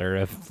slaughter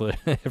of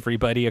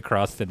everybody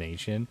across the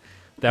nation.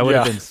 That would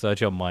have been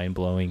such a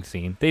mind-blowing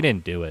scene. They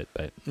didn't do it,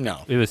 but No.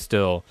 it was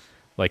still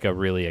like a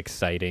really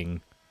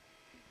exciting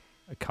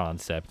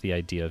concept, the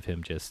idea of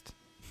him just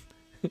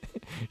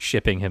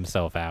shipping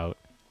himself out.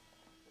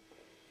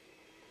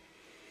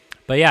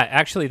 But yeah,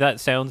 actually that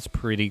sounds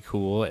pretty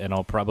cool, and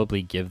I'll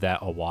probably give that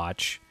a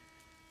watch.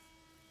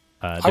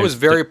 I was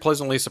very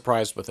pleasantly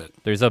surprised with it.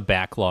 There's a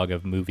backlog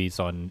of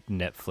movies on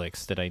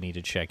Netflix that I need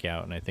to check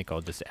out, and I think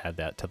I'll just add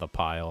that to the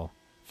pile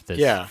for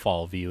this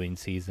fall viewing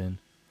season.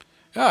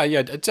 Yeah,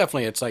 it's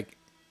definitely. It's like,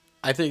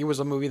 I think it was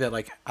a movie that,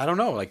 like, I don't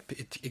know,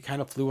 like it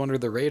kind of flew under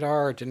the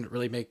radar. It didn't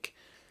really make.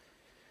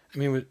 I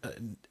mean,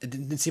 it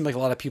didn't seem like a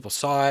lot of people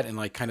saw it and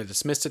like kind of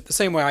dismissed it the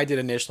same way I did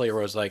initially,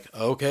 where I was like,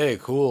 okay,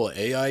 cool,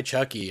 AI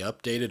Chucky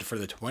updated for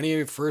the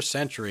 21st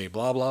century,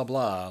 blah blah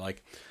blah.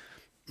 Like,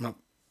 no,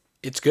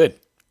 it's good,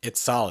 it's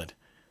solid.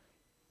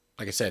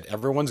 Like I said,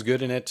 everyone's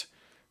good in it.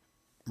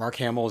 Mark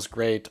Hamill is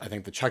great. I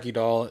think the Chucky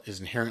doll is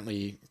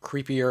inherently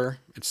creepier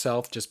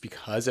itself just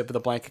because of the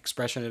blank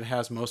expression it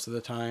has most of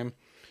the time.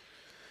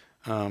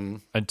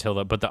 But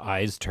the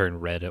eyes turn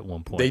red at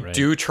one point. They right?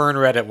 do turn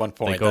red at one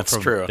point. That's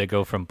true. They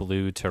go from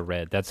blue to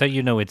red. That's how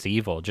you know it's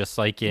evil. Just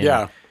like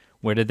in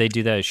where did they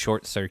do that?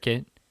 Short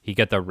Circuit. He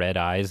got the red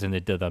eyes and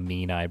the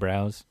mean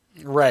eyebrows.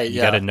 Right.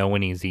 You got to know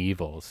when he's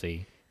evil.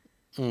 See.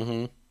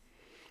 Mm-hmm.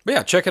 But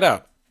yeah, check it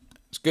out.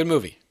 It's a good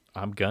movie.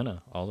 I'm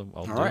gonna. I'll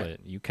do right.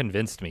 it. You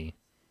convinced me.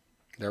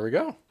 There we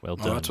go. Well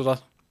done. That's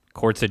what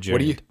Court's adjourned. What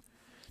do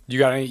you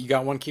got? You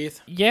got one,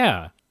 Keith?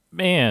 Yeah,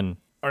 man.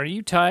 Are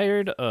you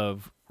tired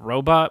of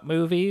robot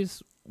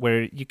movies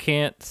where you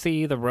can't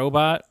see the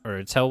robot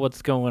or tell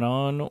what's going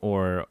on,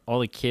 or all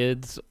the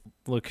kids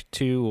look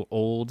too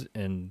old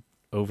and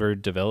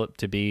overdeveloped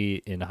to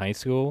be in high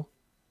school?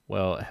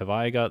 Well, have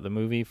I got the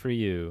movie for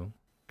you?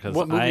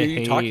 What movie are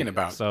you talking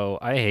about? So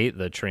I hate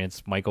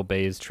the Michael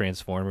Bay's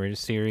Transformers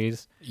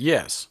series.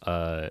 Yes.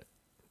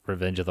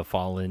 Revenge of the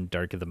Fallen,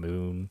 Dark of the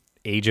Moon,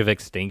 Age of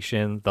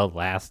Extinction, The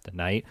Last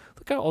Night.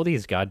 Look at all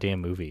these goddamn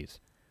movies.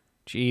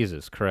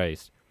 Jesus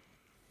Christ.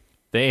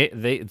 They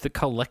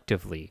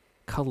collectively,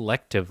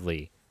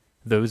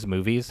 those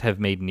movies have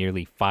made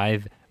nearly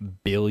 $5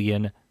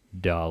 billion.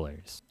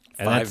 $5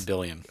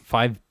 billion.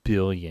 $5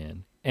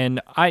 billion.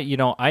 And I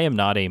am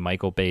not a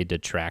Michael Bay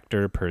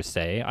detractor per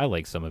se. I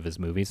like some of his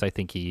movies. I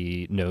think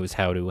he knows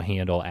how to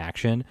handle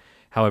action.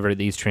 However,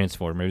 these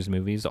Transformers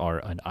movies are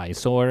an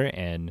eyesore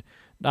and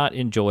not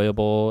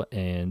enjoyable.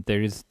 And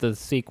there's the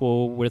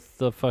sequel with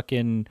the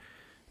fucking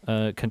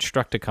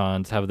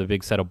Constructicons have the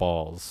big set of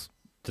balls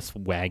just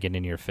wagging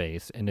in your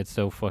face. And it's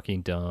so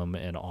fucking dumb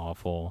and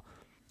awful.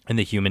 And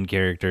the human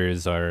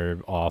characters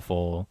are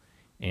awful.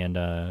 And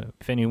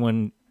if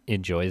anyone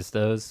enjoys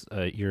those,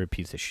 you're a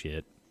piece of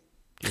shit.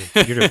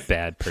 You're a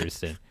bad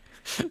person.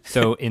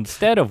 So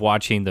instead of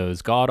watching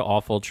those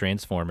god-awful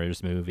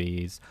Transformers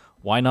movies,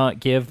 why not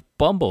give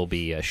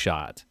Bumblebee a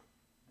shot?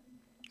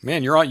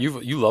 Man, you're on.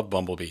 You love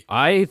Bumblebee.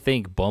 I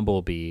think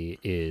Bumblebee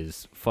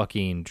is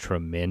fucking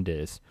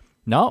tremendous.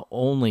 Not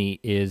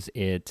only is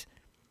it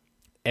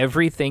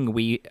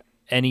everything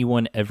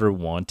anyone ever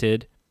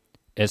wanted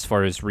as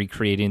far as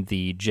recreating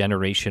the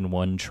Generation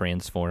 1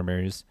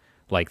 Transformers,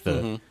 like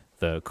the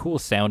cool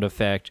sound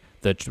effect,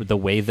 the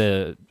way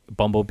the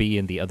Bumblebee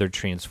and the other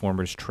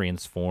Transformers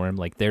transform,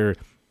 like their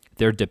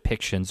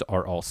depictions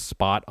are all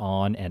spot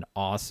on and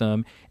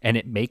awesome, and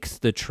it makes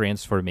the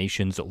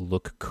transformations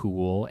look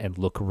cool and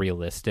look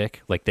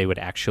realistic, like they would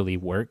actually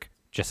work,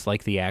 just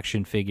like the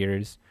action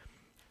figures.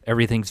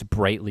 Everything's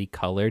brightly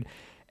colored,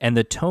 and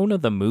the tone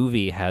of the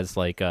movie has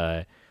like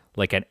an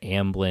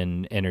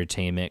Amblin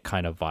Entertainment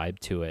kind of vibe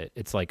to it.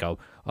 It's like a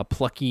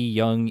plucky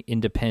young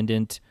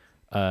independent.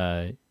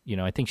 I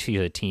think she's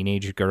a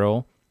teenage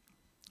girl.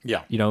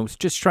 Yeah.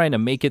 Just trying to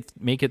make it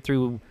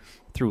through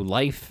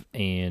life,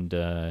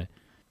 and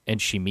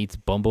she meets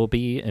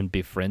Bumblebee and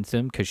befriends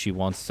him because she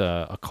wants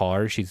a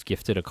car. She's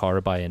gifted a car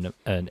by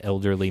an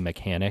elderly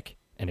mechanic,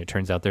 and it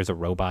turns out there's a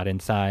robot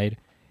inside.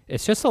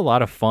 It's just a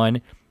lot of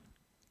fun.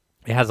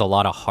 It has a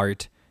lot of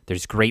heart.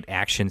 There's great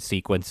action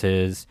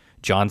sequences.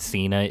 John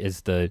Cena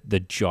is the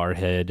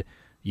jarhead,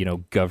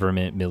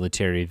 government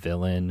military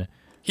villain.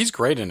 He's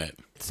great in it.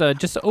 It's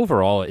just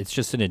overall, it's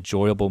just an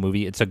enjoyable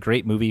movie. It's a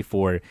great movie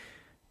for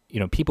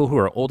people who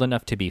are old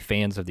enough to be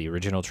fans of the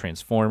original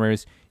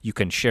Transformers. You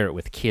can share it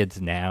with kids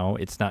now.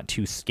 It's not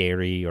too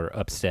scary or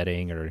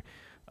upsetting or,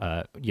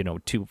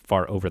 too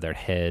far over their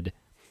head.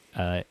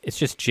 It's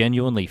just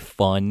genuinely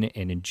fun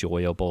and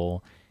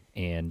enjoyable.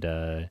 And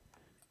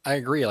I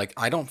agree. Like,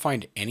 I don't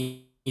find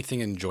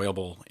anything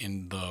enjoyable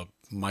in the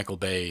Michael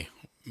Bay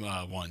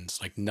ones.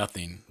 Like,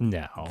 nothing.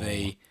 No.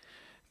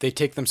 They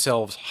take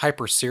themselves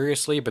hyper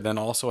seriously, but then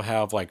also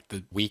have like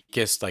the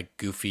weakest, like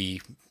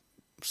goofy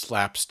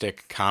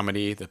slapstick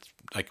comedy that's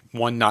like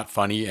not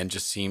funny and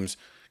just seems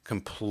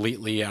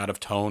completely out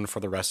of tone for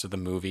the rest of the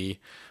movie.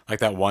 Like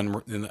that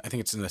one, I think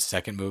it's in the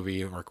second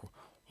movie, where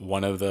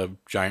one of the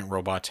giant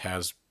robots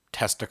has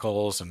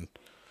testicles, and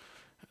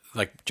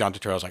like John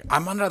Turturro's like,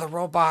 I'm under the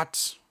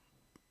robot's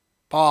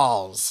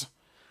balls.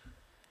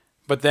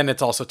 But then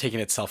it's also taking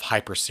itself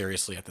hyper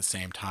seriously at the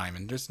same time,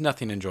 and there's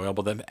nothing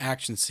enjoyable. The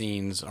action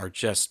scenes are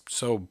just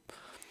so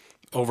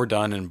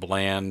overdone and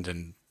bland,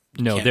 and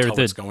can't tell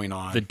what's going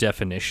on. The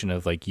definition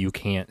of like you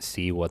can't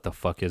see what the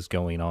fuck is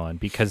going on,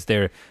 because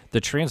the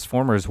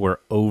Transformers were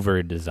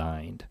over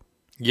designed.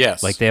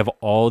 Yes, like they have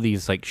all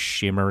these like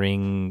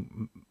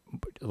shimmering,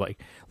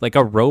 like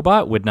a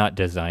robot would not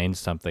design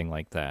something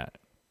like that.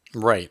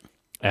 Right.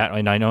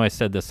 And I know I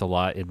said this a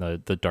lot in the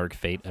Dark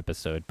Fate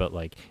episode, but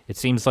like it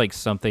seems like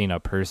something a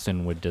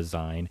person would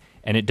design,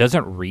 and it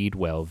doesn't read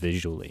well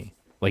visually.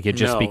 Like it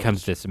just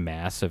becomes this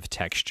mass of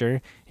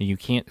texture, and you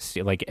can't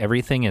see, like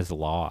everything is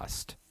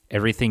lost.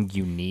 everything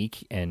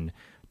unique and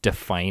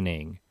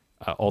defining,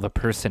 all the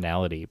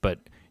personality. But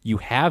you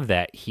have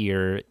that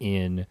here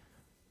in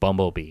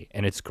Bumblebee,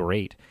 and it's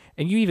great.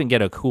 And you even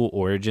get a cool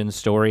origin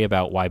story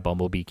about why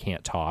Bumblebee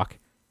can't talk.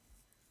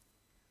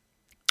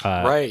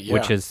 Right, yeah.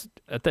 Which is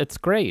that's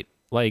great.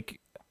 Like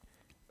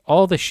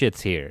all the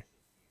shit's here,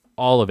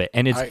 all of it,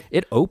 and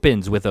it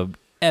opens with a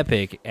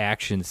epic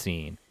action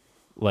scene.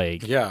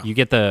 Like Yeah. you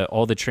get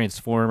all the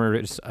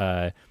Transformers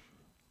are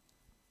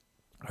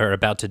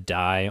about to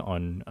die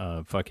on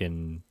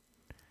fucking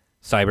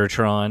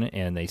Cybertron,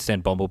 and they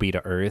send Bumblebee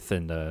to Earth,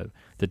 and the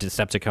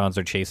Decepticons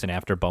are chasing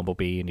after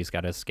Bumblebee, and he's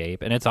got to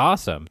escape, and it's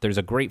awesome. There's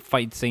a great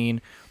fight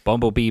scene.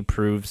 Bumblebee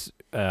proves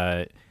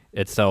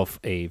itself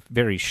a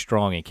very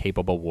strong and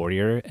capable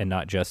warrior, and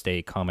not just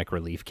a comic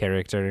relief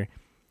character.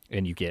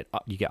 And you get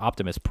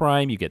Optimus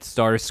Prime, you get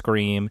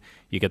Starscream,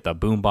 you get the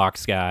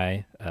Boombox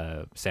guy,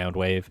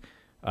 Soundwave.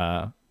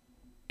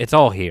 It's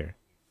all here.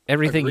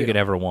 Everything you could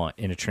ever want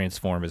in a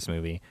Transformers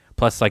movie.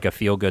 Plus, like a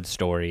feel-good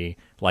story,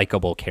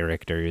 likable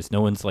characters.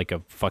 No one's like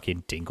a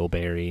fucking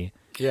dingleberry.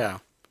 Yeah.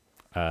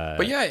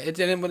 But yeah,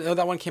 and when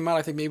that one came out,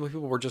 I think maybe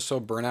people were just so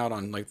burnt out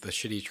on like the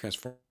shitty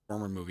Transformer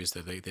movies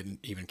that they didn't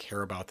even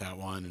care about that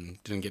one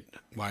and didn't get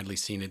widely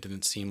seen. It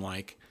didn't seem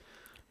like.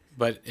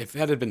 But if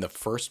that had been the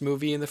first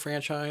movie in the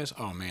franchise,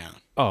 oh man.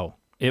 Oh,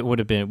 it would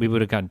have been. We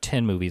would have gotten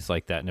 10 movies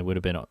like that, and it would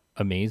have been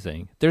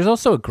amazing. There's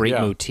also a great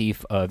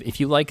motif of, if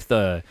you like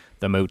the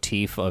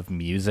motif of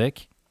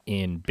music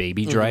in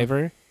Baby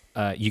Driver,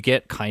 you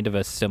get kind of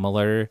a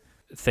similar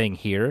thing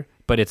here,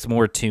 but it's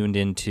more tuned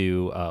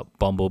into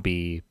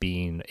Bumblebee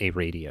being a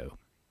radio.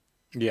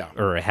 Yeah.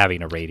 Or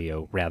having a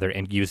radio rather,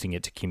 and using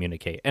it to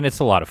communicate, and it's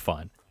a lot of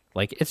fun.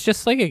 Like it's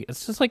just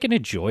like an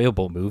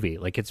enjoyable movie.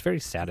 Like it's very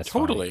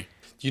satisfying. Totally.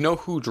 Do you know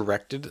who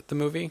directed the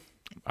movie?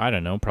 I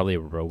don't know, probably a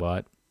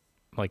robot,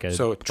 like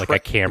a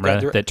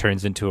camera that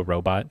turns into a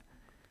robot.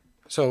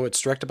 So it's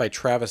directed by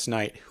Travis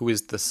Knight, who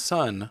is the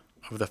son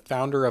of the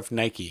founder of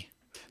Nike.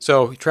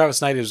 So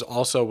Travis Knight was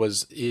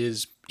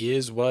the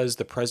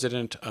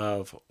president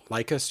of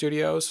Leica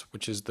Studios,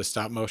 which is the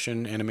stop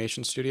motion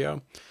animation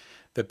studio.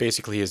 That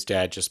basically his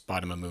dad just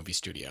bought him a movie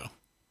studio.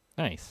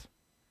 Nice.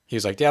 He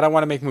was like, "Dad, I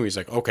want to make movies."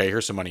 Like, "Okay,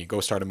 here's some money.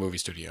 Go start a movie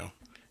studio."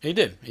 And he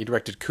did. He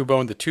directed Kubo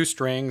and the Two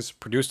Strings,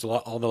 produced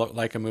all the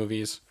Leica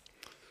movies.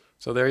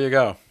 So there you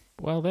go.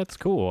 Well, that's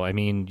cool. I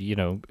mean,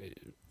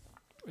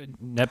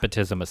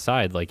 nepotism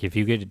aside, like if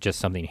you get just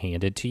something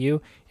handed to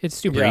you, it's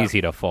super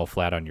easy to fall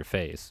flat on your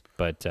face.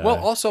 But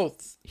also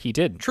he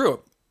did.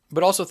 True.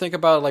 But also think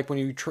about like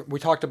when we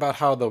talked about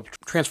how the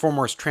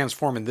Transformers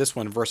transform in this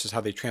one versus how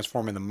they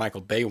transform in the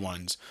Michael Bay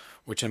ones,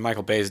 which in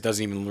Michael Bay's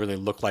doesn't even really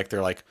look like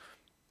they're like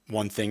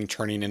one thing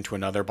turning into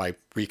another by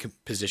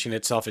repositioning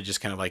itself. It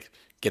just kind of like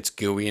gets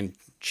gooey and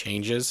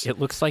changes. It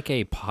looks like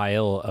a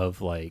pile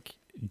of like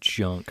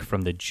junk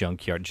from the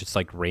junkyard, just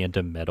like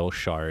random metal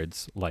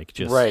shards, like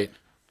just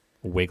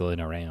wiggling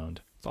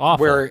around. It's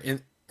awful. Where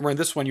in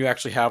this one you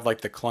actually have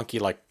like the clunky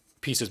like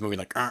pieces moving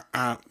like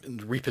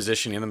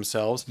repositioning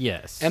themselves.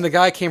 Yes. And the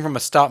guy came from a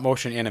stop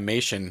motion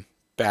animation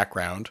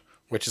background,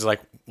 which is like,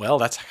 well,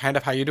 that's kind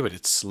of how you do it.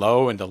 It's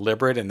slow and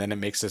deliberate, and then it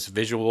makes this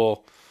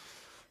visual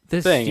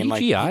thing.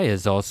 CGI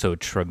is also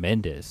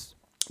tremendous.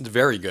 It's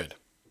very good.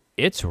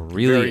 It's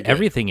really,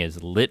 everything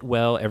is lit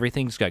well.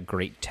 Everything's got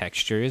great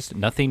textures.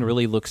 Nothing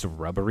really looks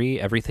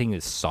rubbery. Everything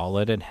is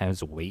solid and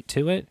has weight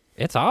to it.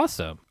 It's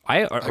awesome.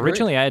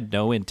 Originally I had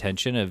no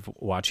intention of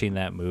watching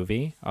that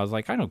movie. I was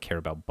like, I don't care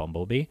about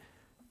Bumblebee.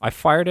 I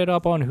fired it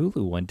up on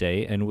Hulu one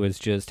day and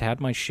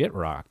had my shit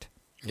rocked.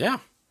 Yeah.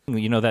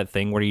 You know that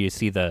thing where you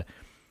see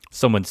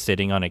someone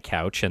sitting on a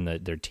couch and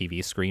their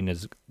TV screen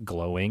is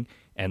glowing,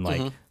 and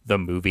like the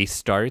movie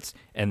starts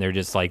and they're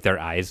just like, their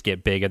eyes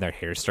get big and their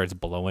hair starts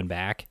blowing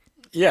back?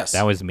 Yes.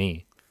 That was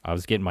me. I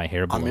was getting my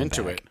hair blown back. I'm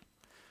into it.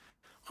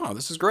 Oh,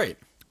 this is great.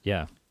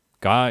 Yeah.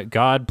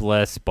 God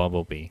bless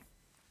Bumblebee.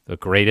 The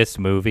greatest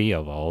movie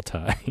of all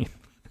time.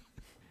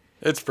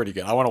 It's pretty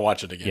good. I want to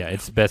watch it again. Yeah,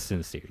 it's best in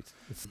the series.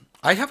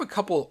 I have a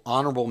couple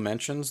honorable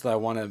mentions that I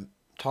want to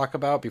talk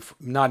about,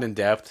 not in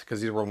depth,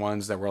 because these were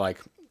ones that were like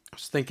I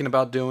was thinking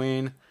about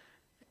doing,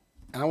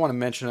 and I want to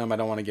mention them. I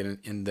don't want to get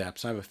in depth.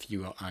 So I have a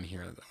few on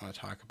here that I want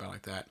to talk about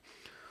like that.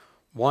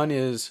 One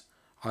is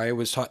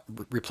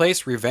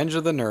replace Revenge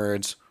of the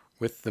Nerds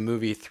with the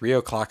movie 3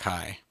 O'Clock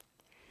High.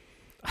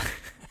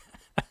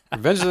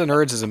 Revenge of the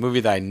Nerds is a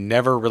movie that I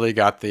never really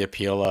got the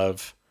appeal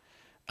of.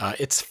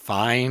 It's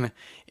fine.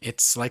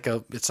 It's like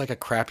a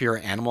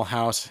crappier Animal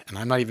House, and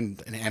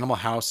an Animal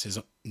House is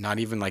not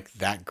even like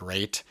that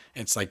great.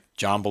 It's like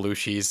John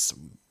Belushi's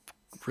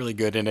really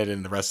good in it,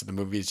 and the rest of the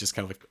movie is just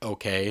kind of like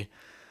okay.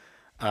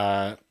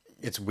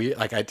 It's weird.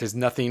 Like there's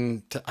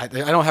nothing. I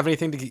don't have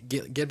anything to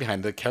get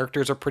behind. The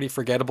characters are pretty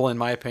forgettable in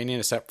my opinion,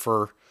 except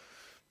for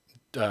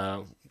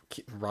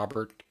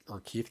Robert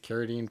or Keith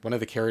Carradine, one of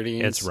the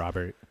Carradines. It's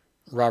Robert.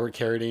 Robert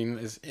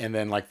Carradine and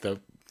then like the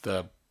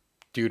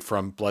dude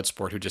from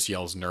Bloodsport who just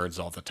yells nerds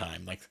all the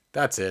time. Like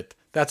that's it.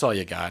 That's all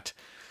you got.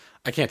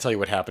 I can't tell you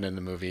what happened in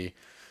the movie.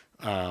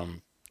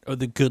 Oh,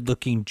 the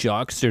good-looking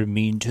jocks are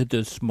mean to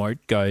the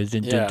smart guys,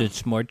 and Yeah. then the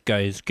smart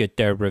guys get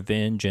their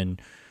revenge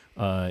and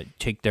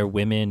take their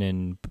women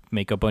and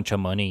make a bunch of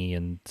money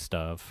and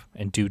stuff.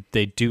 And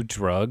they do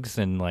drugs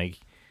and like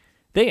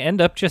they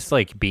end up just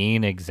like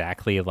being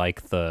exactly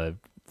like the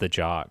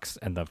jocks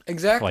and the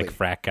Exactly. like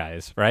frat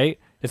guys, right?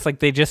 It's like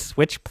they just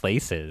switch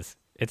places.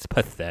 It's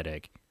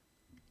pathetic.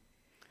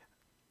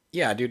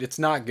 Yeah, dude, it's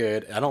not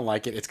good. I don't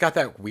like it. It's got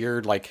that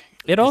weird like.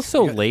 It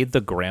also you got- laid the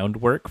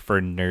groundwork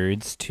for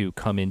nerds to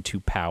come into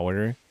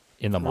power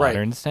in the Right.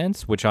 modern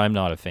sense, which I'm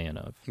not a fan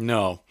of.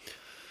 No.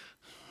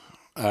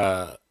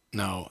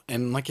 No.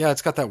 And like, yeah,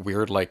 it's got that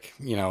weird like,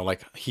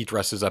 like he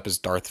dresses up as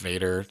Darth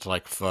Vader to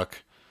like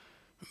fuck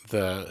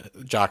the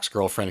jock's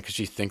girlfriend because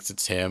she thinks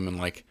it's him, and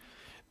like,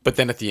 but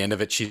then at the end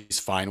of it, she's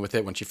fine with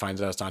it when she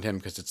finds out it's not him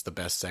because it's the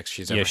best sex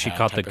she's ever Yeah, had. she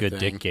caught the type of good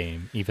thing. dick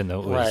game, even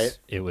though Right.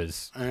 it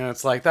was And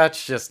it's like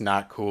that's just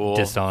not cool.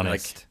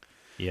 dishonest. Like,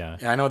 Yeah.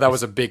 I know that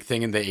was a big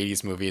thing in the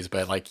 '80s movies,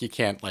 but like you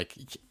can't like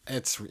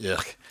it's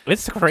ugh.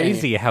 It's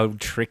crazy how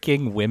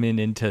tricking women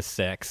into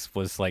sex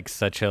was like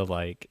such a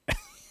like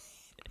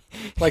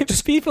Like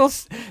just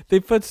they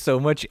put so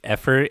much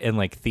effort and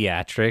like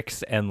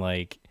theatrics and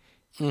like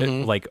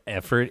like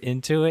effort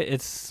into it.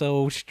 It's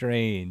so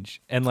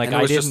strange. And like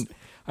And it was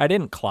I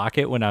didn't clock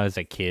it when I was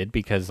a kid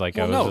because like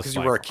I well, was no, just because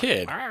like, you were a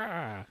kid.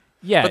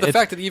 yeah, But the it's,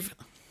 fact that even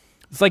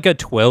it's like a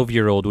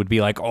 12-year-old would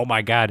be like, "Oh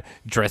my god,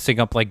 dressing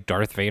up like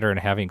Darth Vader and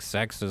having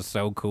sex is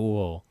so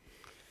cool."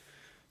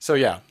 so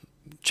yeah,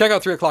 check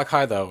out 3 O'clock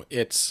High though.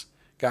 It's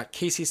got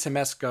Casey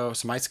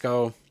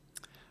Siemaszko.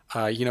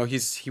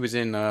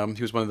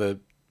 He was one of the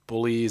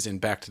bullies in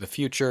Back to the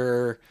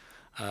Future.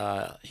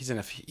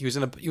 He was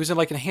in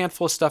like a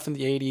handful of stuff in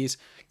the '80s.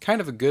 Kind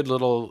of a good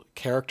little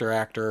character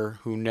actor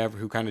who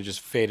kind of just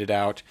faded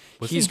out.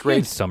 He's Isn't he in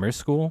great. Summer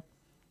School.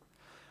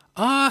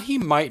 He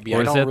might be. Or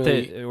I is don't that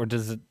really. or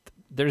does it?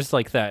 There's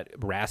like that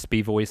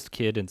raspy voiced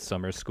kid in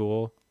Summer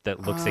School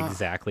that looks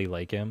exactly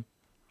like him.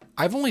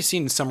 I've only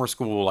seen Summer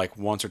School like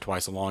once or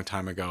twice a long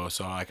time ago,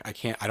 so I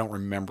can't. I don't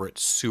remember it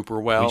super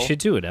well. We should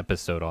do an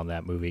episode on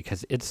that movie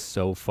because it's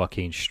so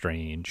fucking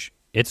strange.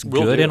 It's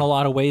Will good do. in a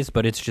lot of ways,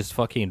 but it's just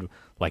fucking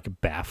like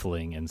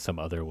baffling in some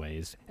other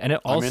ways. And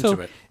I'm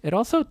into it. it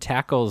also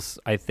tackles,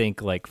 I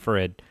think, like for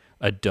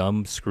a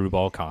dumb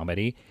screwball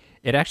comedy,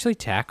 it actually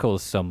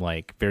tackles some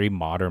like very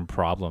modern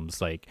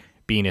problems, like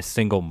being a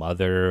single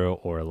mother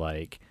or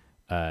like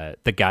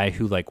the guy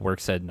who like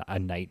works at a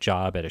night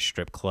job at a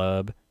strip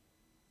club.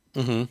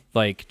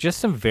 Like just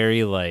some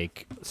very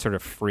like sort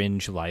of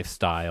fringe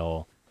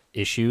lifestyle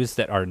issues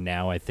that are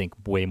now I think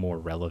way more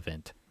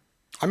relevant.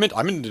 I'm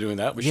into doing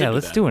that. We should Yeah, do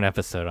let's that. do an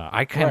episode on. I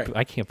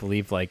Right. can't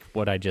believe like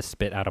what I just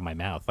spit out of my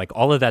mouth. Like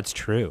all of that's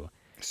true.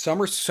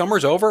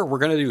 Summer's over. We're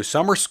gonna do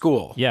summer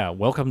school. Yeah,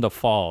 welcome to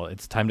fall.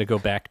 It's time to go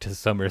back to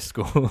summer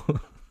school.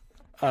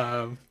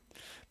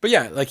 But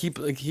yeah, like he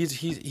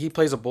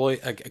plays a bully,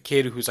 a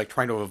kid who's like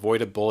trying to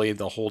avoid a bully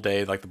the whole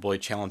day. Like the bully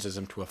challenges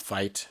him to a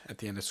fight at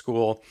the end of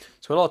school.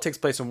 So it all takes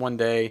place in one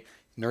day.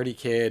 Nerdy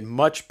kid,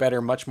 much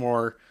better, much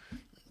more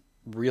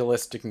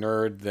realistic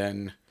nerd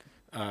than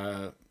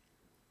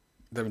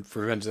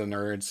Revenge of the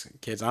Nerds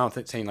kids. I don't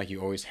think saying like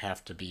you always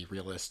have to be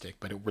realistic,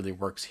 but it really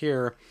works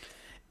here,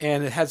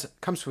 and it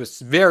comes to a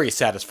very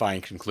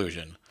satisfying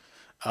conclusion.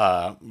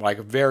 Like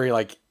very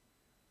like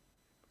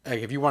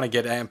if you want to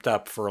get amped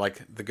up for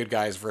like the good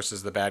guys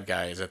versus the bad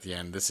guys at the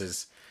end, this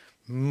is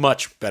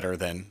much better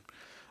than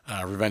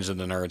Revenge of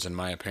the Nerds in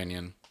my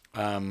opinion.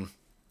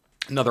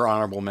 Another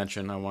honorable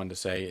mention I wanted to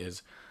say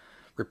is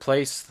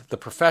replace The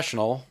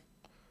Professional,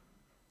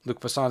 Luc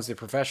Besson's The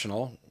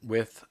Professional,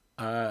 with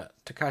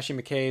Takashi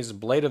Miike's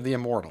Blade of the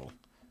Immortal.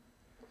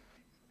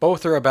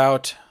 Both are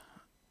about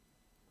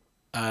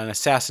an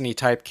assassin-y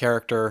type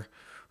character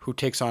who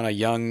takes on a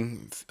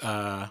young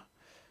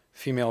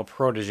female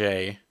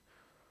protege.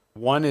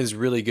 One is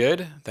really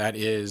good, that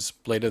is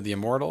Blade of the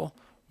Immortal.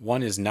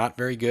 One is not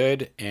very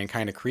good and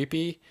kind of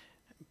creepy,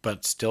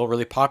 but still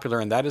really popular,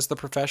 and that is The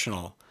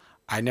Professional.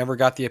 I never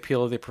got the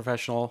appeal of The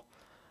Professional.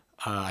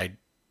 I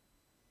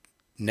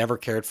never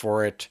cared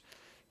for it.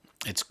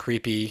 It's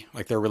creepy.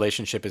 Like their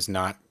relationship is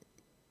not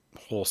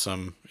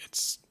wholesome.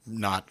 It's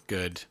not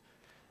good.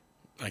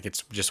 Like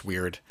it's just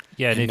weird.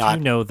 Yeah, and if not,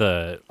 you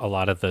know a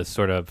lot of the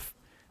sort of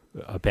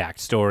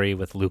backstory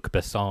with Luc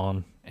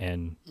Besson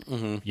and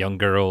young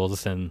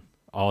girls and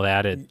all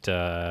that, it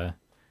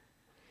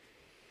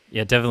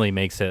definitely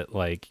makes it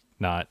like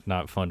not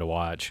fun to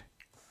watch.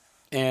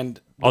 and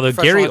The Although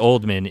Professional Gary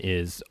Oldman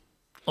is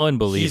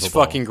unbelievable. he's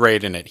fucking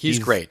great in it. He's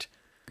great.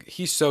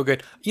 He's so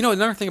good. You know,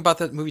 another thing about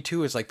that movie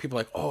too is like people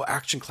are like, oh,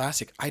 action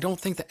classic. I don't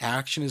think the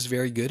action is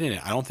very good in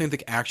it. I don't think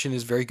the action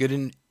is very good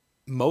in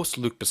most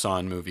Luc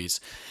Besson movies.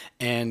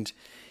 And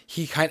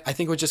I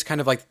think it was just kind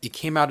of like it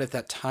came out at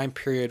that time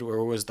period where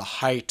it was the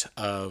height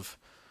of,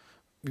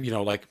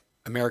 like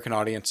American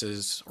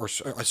audiences or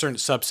a certain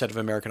subset of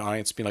American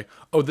audience being like,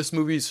 oh, this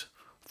movie's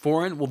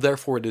foreign, well,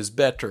 therefore it is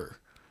better.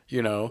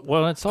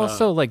 Well, it's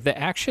also like the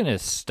action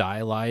is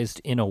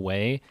stylized in a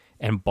way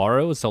and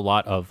borrows a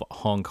lot of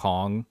Hong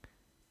Kong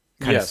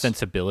kind of Yes.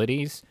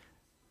 sensibilities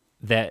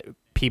that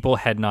people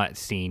had not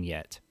seen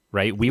yet,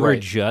 right? We were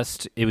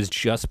Right. it was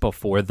just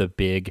before the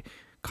big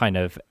kind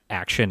of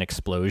action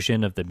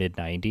explosion of the mid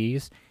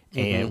 90s.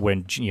 And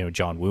when,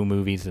 John Woo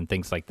movies and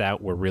things like that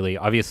were really,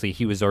 obviously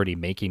he was already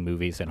making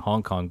movies in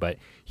Hong Kong, but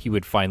he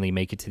would finally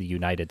make it to the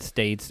United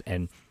States.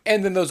 And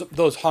And then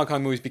those Hong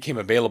Kong movies became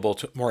available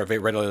to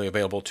readily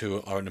available to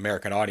an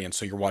American audience.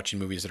 So you're watching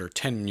movies that are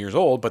 10 years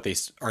old, but they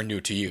are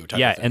new to you. Type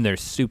yeah, of thing. and they're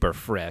super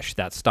fresh.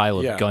 That style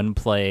of Yeah.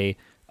 gunplay,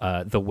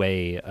 the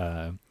way,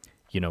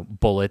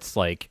 bullets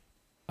like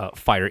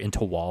fire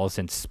into walls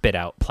and spit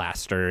out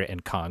plaster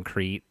and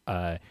concrete.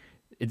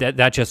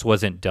 That just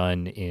wasn't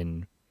done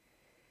in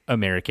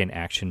American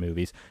action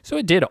movies. So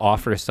it did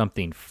offer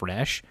something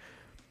fresh,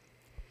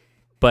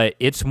 but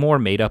it's more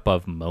made up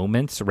of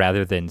moments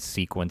rather than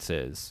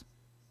sequences.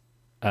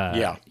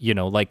 Yeah.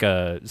 Like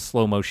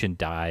slow motion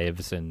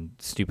dives and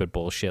stupid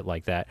bullshit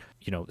like that.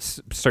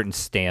 Certain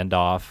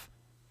standoff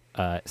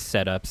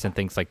setups and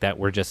things like that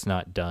were just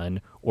not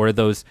done. Or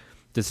this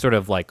sort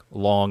of like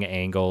long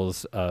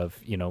angles of,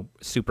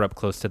 super up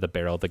close to the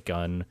barrel of the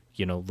gun,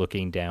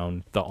 looking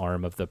down the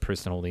arm of the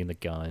person holding the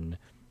gun.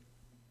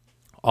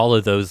 All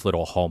of those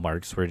little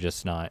hallmarks were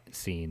just not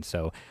seen.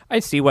 So I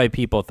see why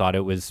people thought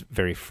it was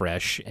very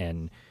fresh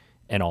and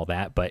all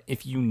that. But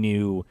if you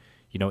knew,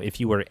 if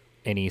you were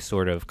any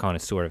sort of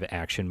connoisseur of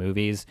action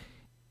movies,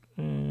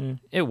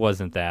 it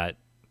wasn't that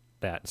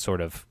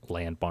sort of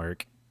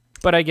landmark.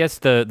 But I guess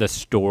the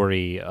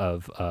story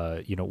of,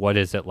 what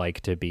is it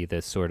like to be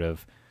this sort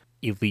of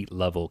elite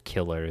level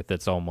killer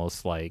that's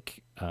almost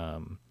like,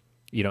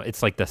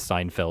 it's like the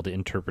Seinfeld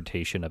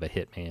interpretation of a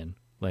hitman.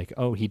 Like,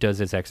 oh, he does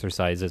his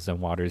exercises and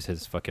waters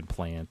his fucking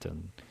plant.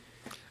 And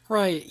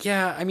Right.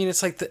 Yeah. I mean,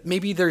 it's like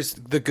maybe there's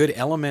the good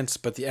elements,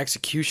 but the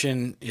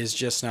execution is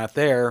just not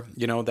there.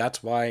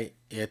 That's why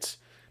it's,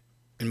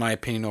 in my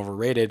opinion,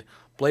 overrated.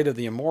 Blade of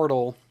the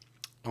Immortal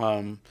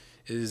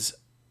is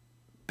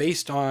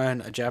based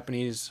on a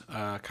Japanese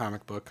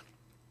comic book,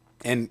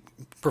 and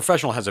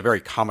Professional has a very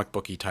comic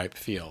booky type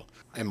feel.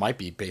 It might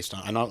be based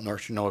on, I don't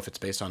know if it's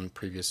based on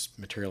previous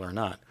material or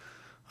not.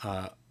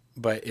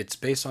 But it's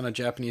based on a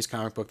Japanese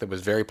comic book that was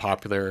very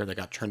popular, that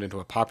got turned into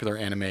a popular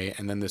anime,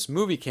 and then this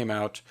movie came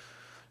out,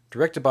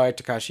 directed by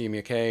Takashi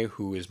Miike,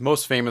 who is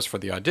most famous for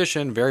The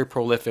Audition, very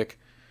prolific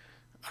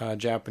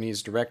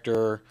Japanese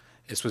director.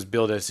 This was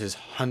billed as his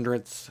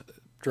 100th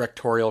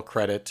directorial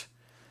credit,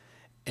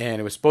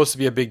 and it was supposed to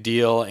be a big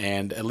deal,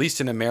 and at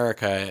least in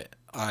America,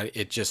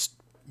 it just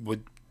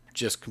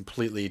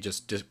completely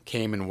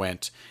came and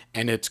went,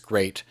 and it's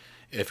great.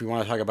 If we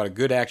want to talk about a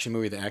good action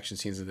movie, the action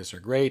scenes of this are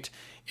great.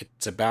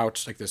 It's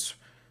about like this.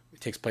 It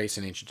takes place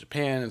in ancient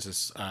Japan. It's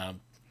this about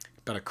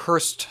a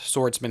cursed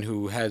swordsman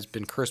who has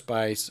been cursed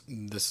by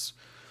this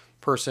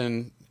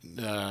person,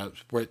 to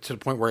the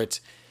point where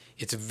it's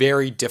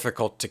very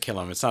difficult to kill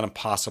him. It's not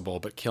impossible,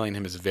 but killing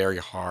him is very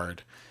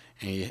hard.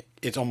 And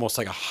it's almost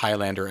like a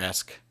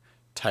Highlander-esque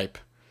type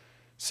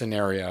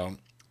scenario.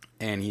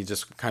 And he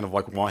just kind of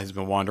like has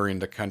been wandering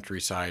the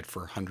countryside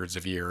for hundreds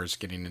of years,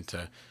 getting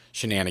into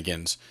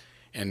shenanigans.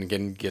 And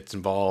again, gets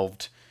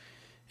involved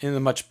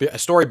in a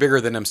story bigger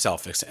than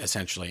himself,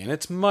 essentially. And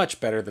it's much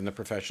better than The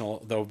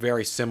Professional, though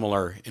very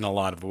similar in a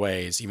lot of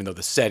ways, even though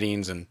the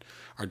settings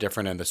are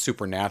different and the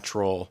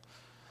supernatural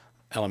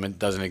element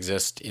doesn't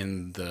exist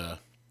in the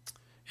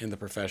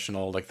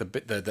Professional. Like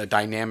the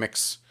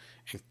dynamics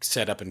and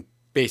setup and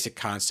basic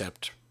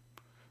concept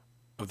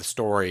of the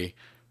story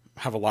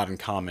have a lot in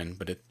common,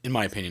 but in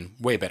my opinion,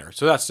 way better.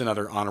 So that's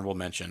another honorable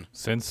mention.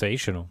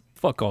 sensational.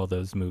 Fuck all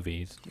those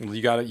movies.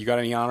 You got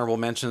any honorable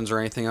mentions or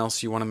anything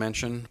else you want to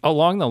mention?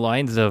 Along the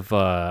lines of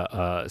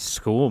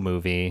school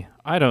movie,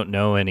 I don't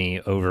know any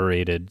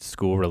overrated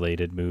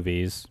school-related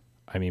movies.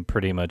 I mean,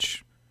 pretty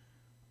much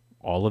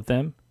all of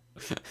them.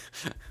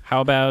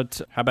 How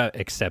about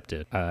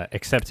Accepted?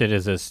 Accepted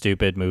is a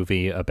stupid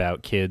movie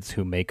about kids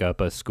who make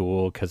up a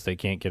school because they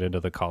can't get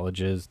into the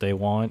colleges they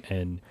want,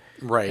 and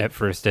Right. at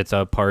first it's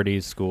a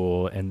party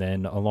school, and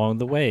then along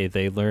the way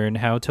they learn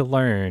how to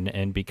learn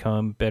and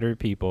become better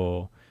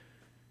people,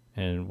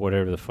 and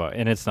whatever the fuck.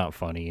 And it's not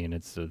funny, and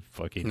it's a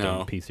fucking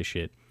dumb piece of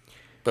shit.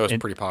 That was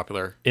pretty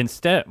popular.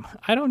 Instead,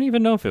 I don't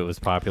even know if it was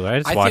popular.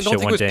 I just watched don't it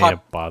think one it was day and it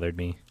bothered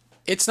me.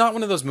 It's not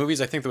one of those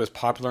movies I think that was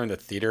popular in the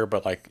theater,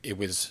 but like it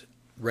was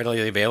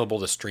readily available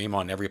to stream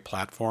on every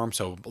platform.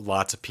 So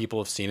lots of people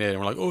have seen it and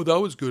were like, "Oh, that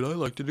was good. I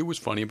liked it. It was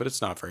funny, but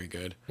it's not very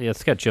good." Yeah,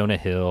 it's got Jonah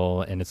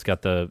Hill, and it's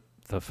got the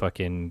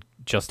fucking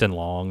Justin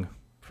Long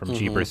from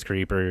Jeepers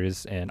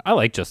Creepers, and I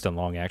like Justin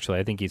Long actually.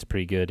 I think he's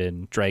pretty good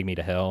in Drag Me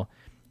to Hell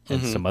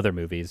and some other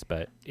movies,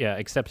 but yeah,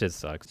 Accepted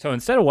sucks. So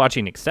instead of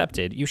watching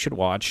Accepted, you should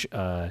watch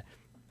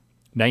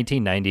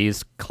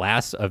 1990's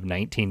Class of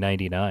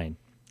 1999.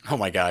 Oh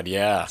my God,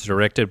 yeah. It's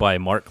directed by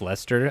Mark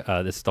Lester.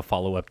 This is the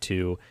follow-up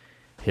to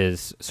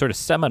his sort of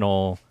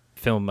seminal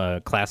film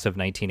Class of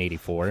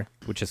 1984,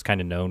 which is kind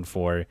of known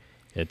for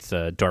its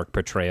dark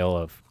portrayal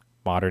of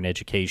modern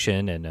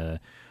education and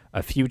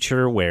a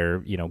future where,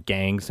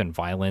 gangs and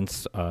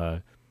violence,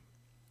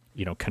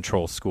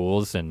 control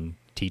schools and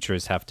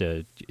teachers have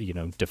to,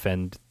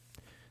 defend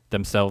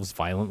themselves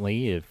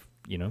violently if,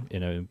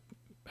 in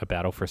a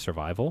battle for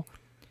survival.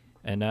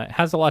 And it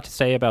has a lot to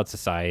say about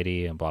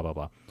society and blah, blah,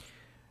 blah.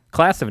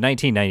 Class of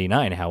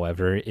 1999,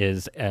 however,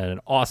 is an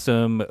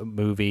awesome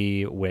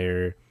movie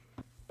where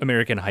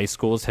American high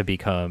schools have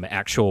become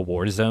actual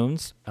war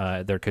zones.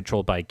 They're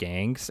controlled by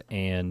gangs,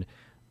 and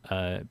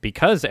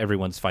because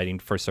everyone's fighting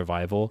for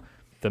survival,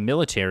 the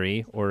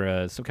military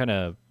or some kind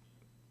of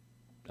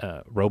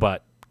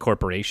robot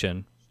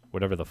corporation,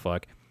 whatever the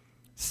fuck,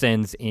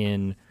 sends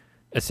in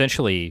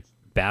essentially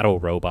battle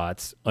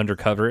robots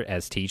undercover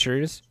as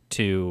teachers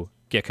to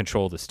get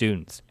control of the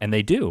students. And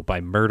they do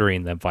by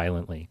murdering them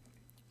violently.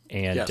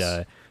 And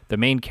Yes. The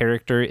main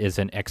character is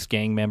an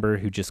ex-gang member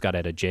who just got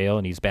out of jail,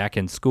 and he's back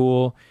in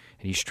school,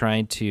 and he's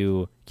trying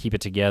to keep it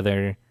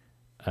together,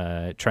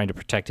 trying to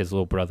protect his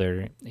little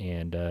brother,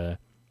 and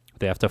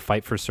they have to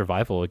fight for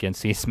survival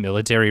against these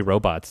military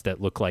robots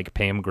that look like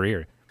Pam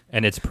Grier.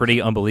 And it's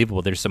pretty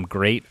unbelievable. There's some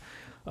great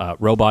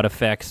robot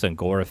effects and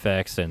gore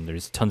effects, and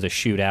there's tons of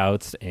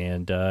shootouts,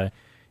 and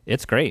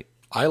it's great.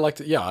 I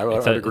liked it. Yeah, I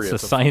would agree.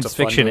 It's a science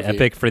fun fiction movie.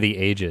 epic for the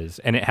ages,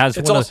 and it has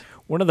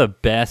one of the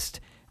best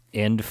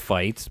end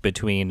fights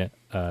between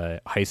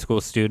high school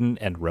student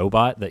and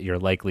robot that you're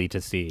likely to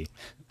see.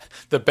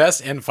 The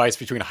best end fights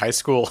between a high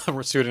school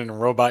student and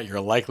robot you're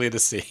likely to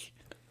see,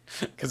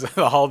 because of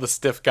all the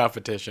stiff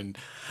competition.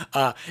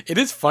 It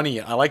is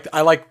funny. I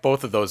like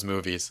both of those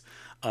movies,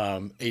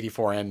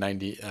 84 and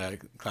 90,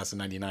 Class of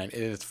 99. It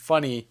is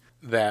funny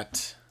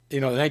that the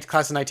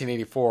Class of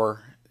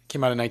 1984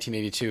 came out in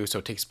 1982, so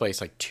it takes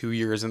place like 2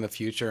 years in the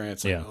future, and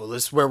it's like, Yeah. oh,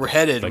 this is where we're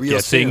headed. Like, real yeah,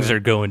 soon. things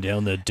are going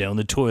down the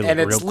toilet, And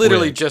it's real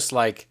literally quick. just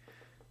like,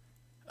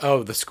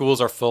 oh, the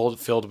schools are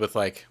filled with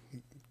like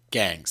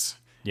gangs,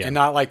 Yeah. and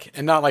not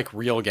like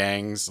real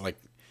gangs, like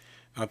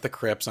not the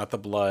Crips, not the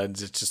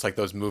Bloods. It's just like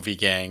those movie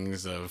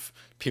gangs of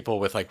people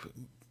with like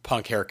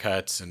punk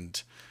haircuts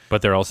and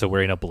But they're also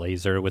wearing a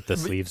blazer with the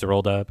sleeves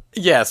rolled up,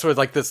 yeah, so it's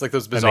like this, like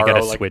those and they got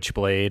bizarro a like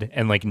switchblade,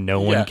 and like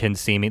no Yeah. one can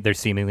see me. They're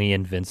seemingly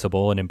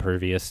invincible and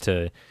impervious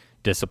to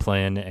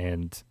discipline,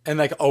 and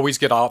like always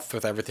get off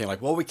with everything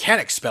like, well, we can't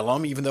expel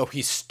him even though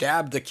he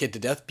stabbed the kid to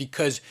death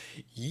because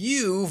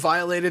you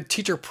violated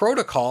teacher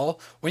protocol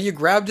when you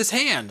grabbed his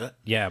hand.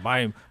 yeah,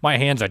 my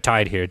hands are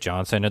tied here,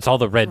 Johnson. It's all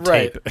the red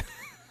Right. tape.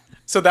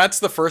 So that's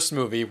the first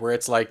movie where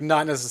it's like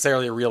not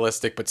necessarily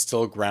realistic, but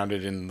still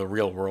grounded in the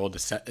real world,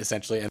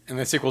 essentially. And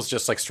the sequel's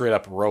just like straight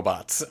up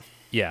robots.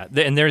 Yeah,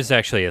 and there's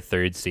actually a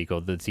third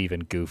sequel that's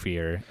even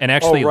goofier and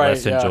actually right,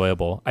 less yeah.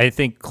 enjoyable. I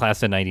think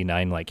Class of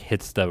 99 like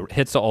hits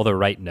all the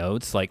right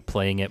notes, like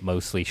playing it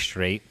mostly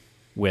straight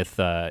with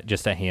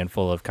just a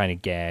handful of kind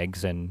of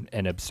gags and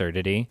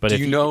absurdity. But Do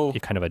you know-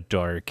 kind of a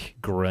dark,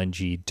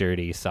 grungy,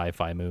 dirty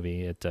sci-fi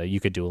movie,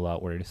 you could do a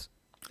lot worse.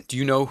 Do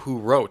you know who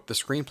wrote the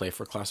screenplay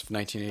for Class of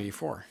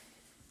 1984?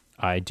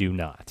 I do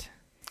not.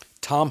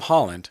 Tom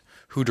Holland,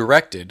 who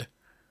directed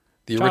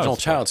the original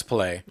Child's Child's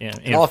Play. Yeah, It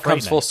and all Fright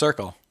comes full Night.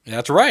 circle. Yeah,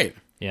 that's right.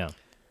 Yeah.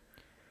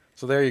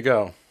 So there you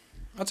go.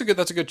 That's a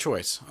good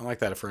choice. I like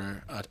that for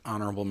an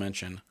honorable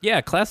mention.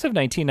 Yeah, Class of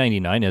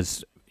 1999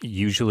 is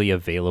usually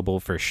available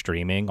for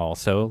streaming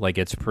also. Like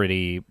it's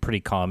pretty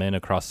common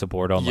across the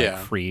board on like Yeah.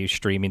 free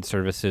streaming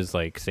services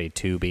like say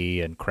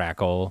Tubi and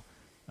Crackle.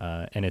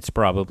 And it's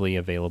probably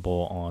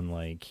available on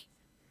like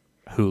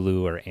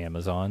Hulu or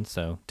Amazon.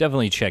 So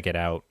definitely check it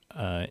out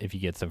if you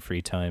get some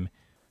free time.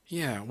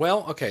 Yeah,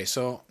 well, okay,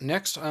 so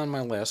next on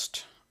my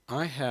list,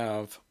 I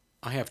have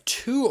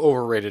two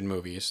overrated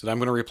movies that I'm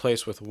going to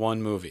replace with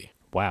one movie.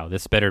 Wow,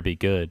 this better be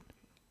good.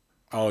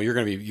 Oh, you're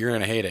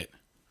gonna hate it.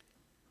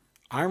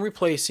 I'm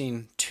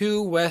replacing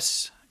two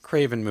Wes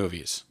Craven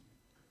movies.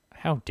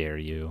 How dare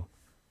you?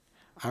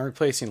 I'm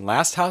replacing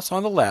Last House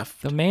on the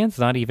Left. The man's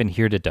not even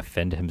here to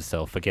defend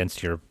himself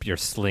against your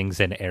slings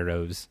and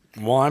arrows.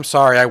 Well, I'm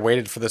sorry, I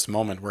waited for this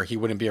moment where he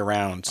wouldn't be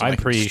around. So I I'm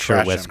could pretty just sure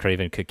trash Wes him.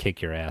 Craven could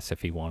kick your ass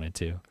if he wanted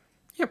to.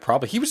 Yeah,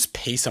 probably. He would just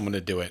pay someone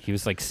to do it. He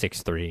was like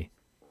 6'3".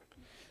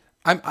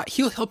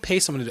 He'll pay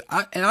someone to do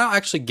it. And I'll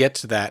actually get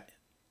to that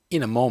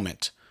in a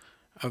moment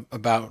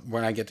about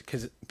when I get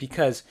to,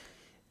 because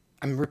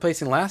I'm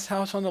replacing Last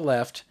House on the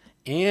Left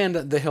and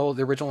the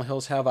original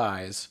Hills Have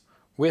Eyes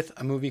with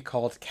a movie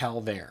called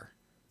Calvaire.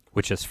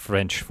 Which is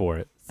French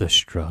for the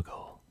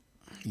struggle.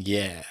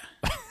 Yeah.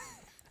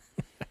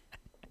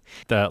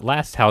 The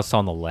Last House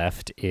on the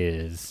Left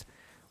is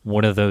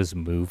one of those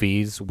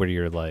movies where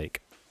you're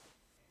like,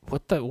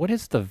 what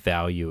is the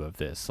value of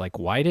this? Like,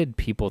 why did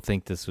people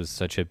think this was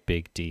such a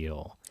big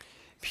deal?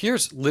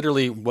 Here's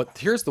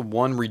the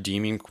one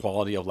redeeming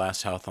quality of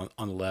Last House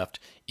on the Left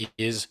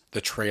is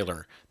the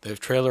trailer. The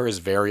trailer is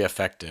very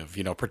effective,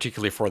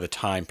 particularly for the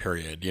time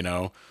period,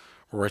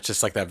 where it's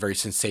just like that very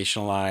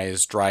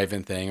sensationalized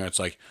drive-in thing. Where it's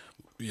like,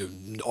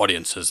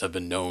 audiences have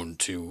been known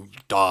to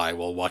die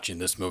while watching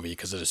this movie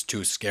because it is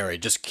too scary.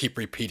 Just keep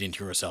repeating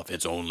to yourself,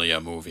 it's only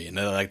a movie. And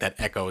then like that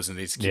echoes and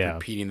they just keep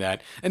repeating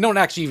that and don't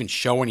actually even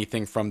show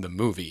anything from the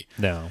movie.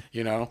 No.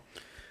 You know?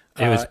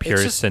 It was It's pure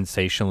just-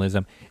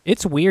 sensationalism.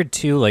 It's weird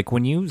too, like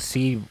when you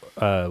see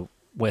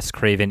Wes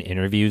Craven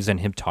interviews and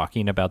him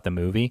talking about the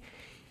movie,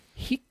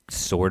 he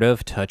sort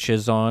of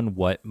touches on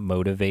what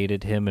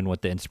motivated him and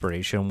what the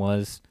inspiration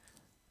was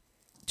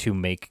to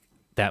make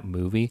that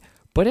movie,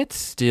 but it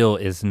still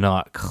is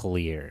not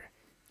clear.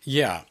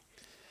 Yeah.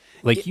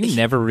 Like, you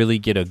never really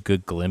get a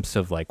good glimpse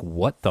of like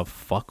what the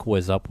fuck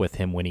was up with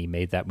him when he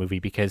made that movie,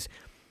 because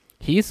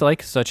he's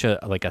like such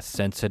a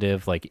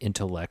sensitive, like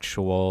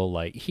intellectual,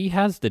 like he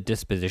has the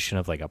disposition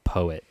of like a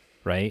poet,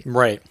 right?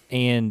 Right.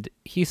 And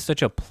he's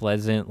such a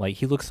pleasant, like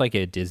he looks like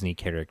a Disney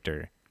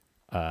character,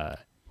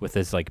 with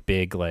his like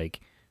big,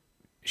 like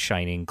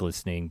shining,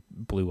 glistening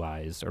blue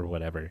eyes or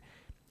whatever.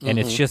 And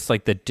it's just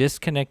like the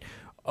disconnect.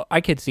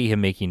 I could see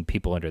him making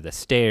People Under the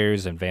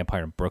Stairs and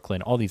Vampire in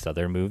Brooklyn, all these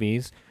other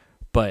movies,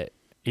 but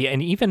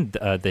and even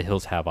The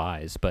Hills Have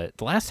Eyes. But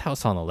The Last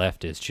House on the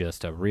Left is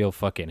just a real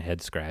fucking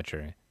head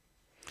scratcher.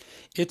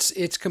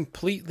 It's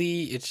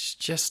completely,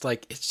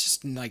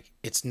 it's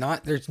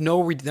not, there's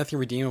nothing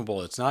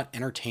redeemable. It's not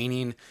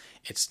entertaining.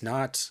 It's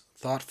not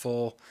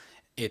thoughtful.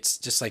 It's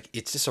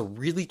just a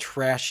really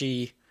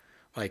trashy,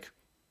 like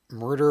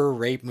murder,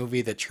 rape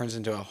movie that turns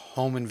into a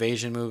home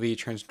invasion movie,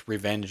 turns into a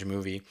revenge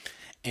movie.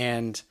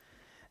 And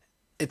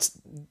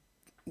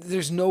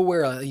there's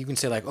nowhere you can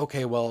say like,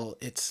 okay, well,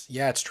 it's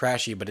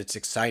trashy, but it's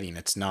exciting.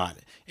 It's not.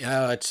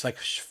 It's like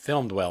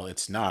filmed well.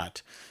 It's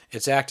not.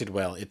 It's acted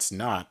well. It's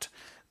not.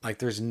 Like,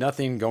 there's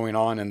nothing going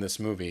on in this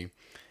movie.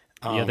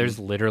 Yeah, there's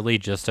literally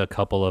just a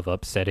couple of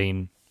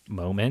upsetting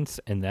moments,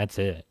 and that's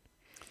it.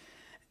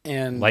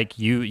 And like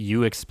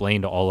you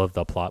explained all of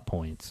the plot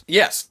points.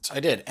 Yes, I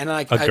did. And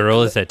a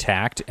girl is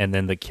attacked, and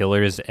then the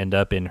killers end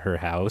up in her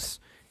house,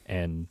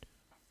 and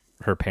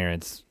her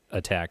parents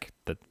attack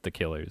the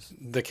killers.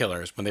 The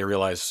killers, when they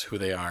realize who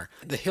they are.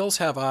 The Hills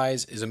Have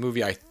Eyes is a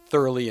movie I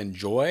thoroughly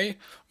enjoy,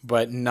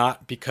 but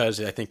not because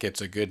I think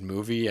it's a good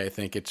movie. I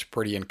think it's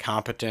pretty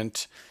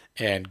incompetent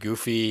and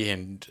goofy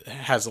and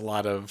has a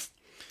lot of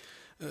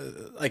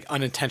like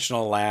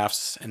unintentional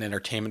laughs and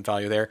entertainment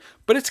value there.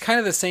 But it's kind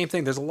of the same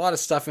thing. There's a lot of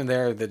stuff in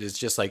there that is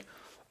just like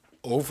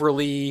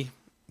overly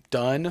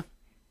done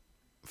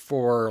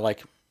for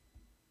like,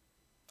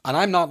 and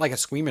I'm not like a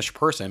squeamish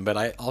person, but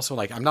I also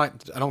like, I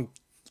don't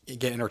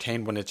get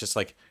entertained when it's just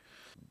like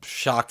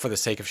shock for the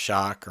sake of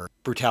shock or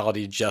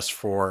brutality just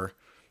for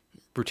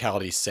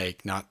brutality's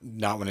sake, not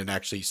when it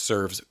actually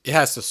serves, it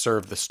has to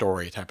serve the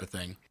story type of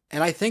thing.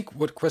 And I think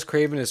what Wes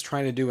Craven is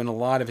trying to do in a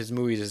lot of his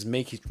movies is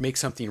make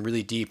something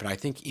really deep. And I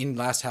think in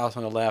Last House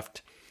on the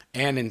Left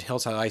and in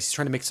Hills Have Eyes, he's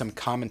trying to make some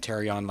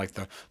commentary on like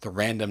the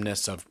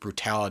randomness of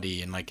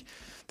brutality, and like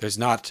it's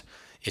not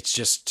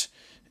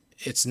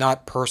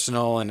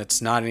personal, and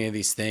it's not any of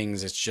these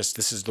things. It's just,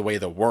 this is the way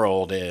the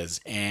world is.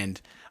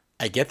 And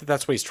I get that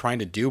that's what he's trying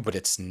to do, but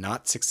it's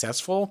not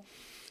successful.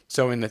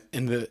 So in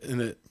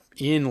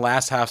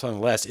Last House on the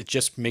Left, it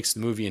just makes the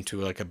movie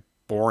into like a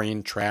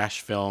boring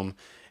trash film.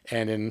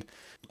 And in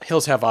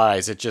Hills Have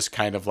Eyes, it just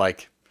kind of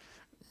like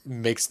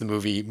makes the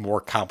movie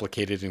more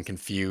complicated and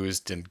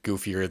confused and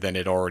goofier than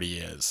it already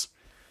is.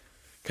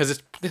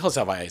 Because The Hills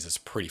Have Eyes is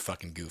pretty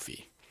fucking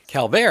goofy.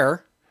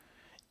 Calvaire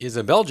is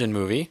a Belgian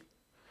movie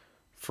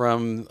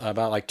from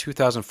about like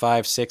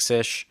 2005,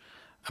 6-ish,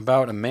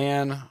 about a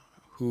man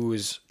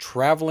who's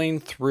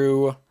traveling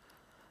through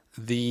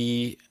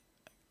the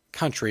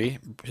country.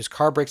 His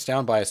car breaks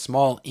down by a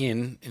small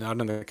inn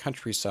out in the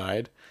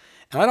countryside.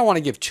 And I don't want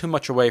to give too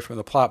much away from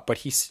the plot, but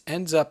he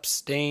ends up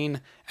staying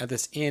at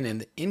this inn,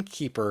 and the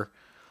innkeeper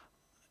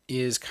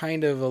is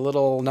kind of a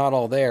little not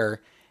all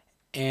there,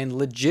 and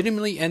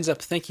legitimately ends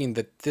up thinking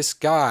that this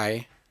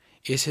guy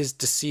is his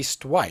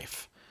deceased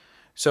wife.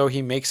 So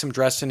he makes him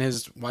dress in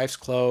his wife's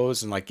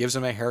clothes and like gives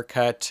him a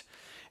haircut.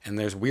 And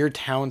there's weird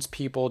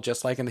townspeople,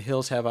 just like in The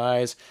Hills Have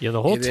Eyes. Yeah,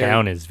 the whole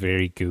town is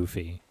very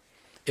goofy.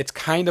 It's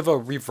kind of a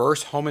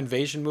reverse home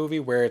invasion movie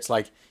where it's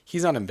like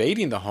he's not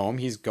invading the home.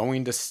 He's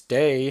going to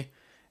stay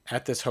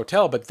at this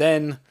hotel, but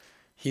then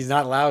he's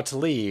not allowed to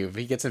leave.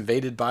 He gets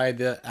invaded by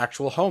the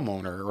actual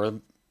homeowner or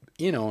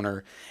inn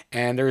owner.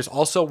 And there's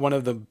also one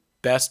of the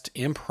best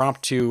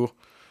impromptu,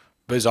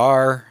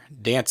 bizarre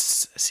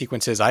dance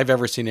sequences I've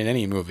ever seen in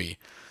any movie.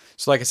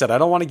 So like I said, I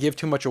don't want to give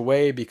too much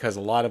away because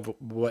a lot of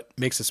what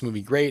makes this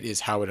movie great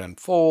is how it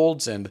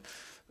unfolds and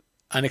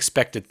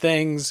unexpected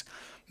things.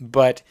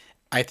 But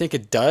I think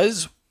it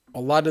does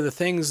a lot of the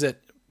things that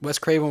Wes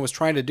Craven was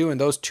trying to do in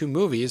those two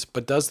movies,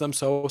 but does them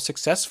so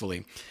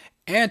successfully.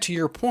 And to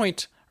your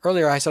point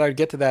earlier, I said I'd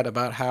get to that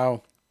about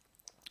how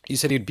you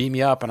said he'd beat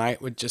me up, and I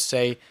would just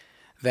say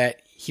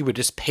that he would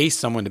just pay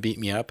someone to beat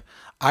me up.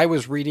 I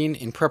was reading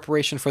in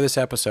preparation for this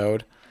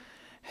episode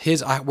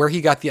where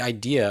he got the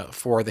idea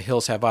for The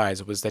Hills Have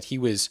Eyes was that he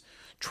was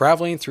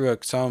traveling through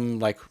some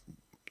like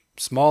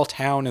small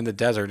town in the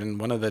desert, and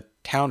one of the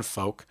town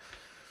folk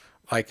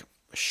like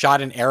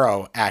shot an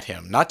arrow at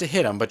him, not to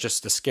hit him, but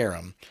just to scare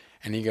him.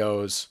 And he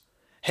goes,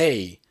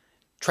 "Hey,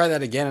 try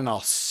that again and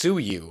I'll sue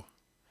you."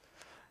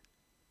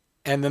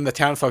 And then the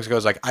town folks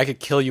goes like, "I could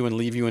kill you and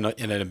leave you in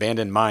an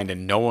abandoned mine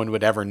and no one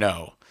would ever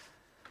know."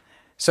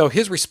 So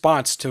his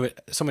response to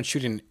someone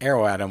shooting an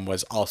arrow at him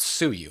was, "I'll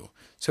sue you."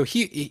 So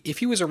if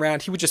he was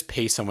around, he would just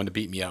pay someone to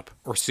beat me up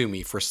or sue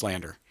me for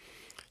slander.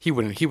 He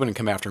wouldn't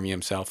come after me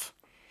himself.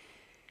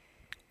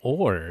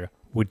 Or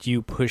would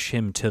you push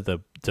him to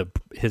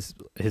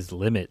his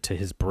limit, to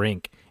his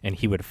brink, and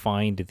he would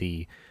find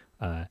the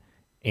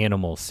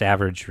animal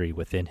savagery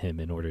within him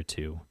in order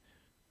to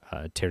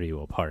tear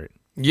you apart?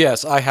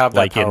 Yes, I have that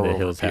Like power in The over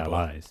Hills Have people.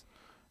 Eyes.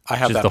 I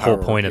have Which that is the whole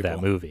power over point of that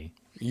people. movie.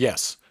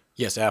 Yes,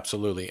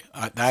 absolutely.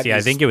 I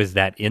think it was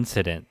that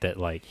incident that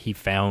like he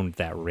found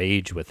that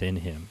rage within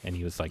him, and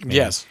he was like, man,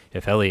 Yes.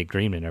 if Elliot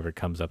Greenman ever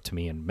comes up to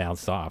me and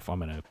mouths off, I'm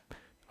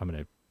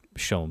gonna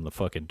show him the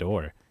fucking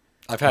door.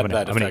 I've had I'm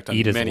that gonna effect on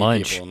eat his many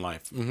lunch. people in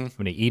life. Hmm. I'm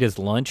gonna eat his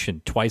lunch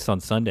and twice on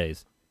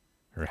Sundays,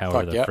 or however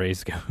Fuck the yeah.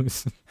 phrase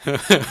goes.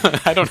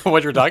 I don't know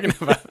what you're talking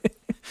about.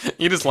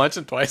 Eat his lunch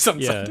and twice on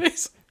Yeah.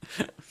 Sundays.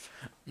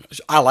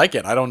 I like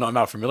it. I don't know. I'm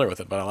not familiar with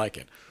it, but I like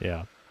it.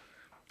 Yeah.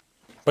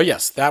 But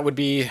yes, that would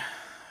be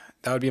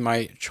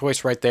my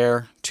choice right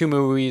there. 2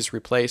 movies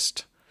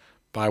replaced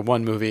by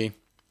 1 movie.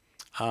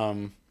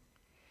 I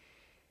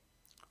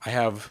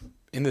have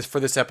for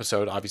this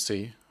episode,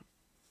 obviously,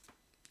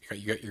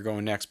 you're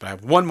going next, but I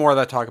have 1 more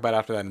that I talk about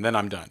after that, and then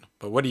I'm done.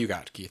 But what do you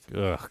got, Keith?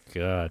 Oh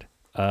God.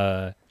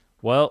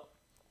 Well,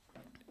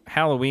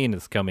 Halloween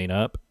is coming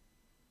up.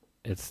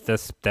 It's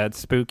that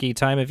spooky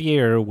time of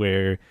year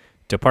where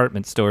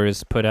department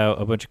stores put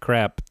out a bunch of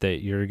crap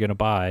that you're gonna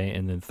buy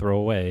and then throw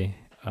away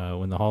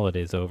when the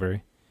holiday's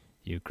over.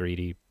 You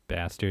greedy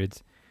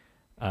bastards.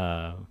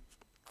 So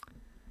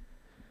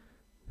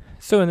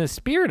in the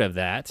spirit of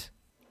that,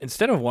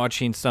 instead of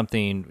watching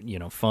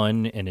something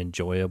fun and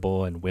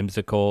enjoyable and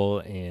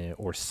whimsical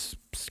or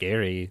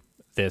scary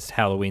this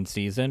Halloween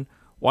season,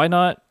 why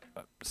not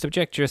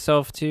subject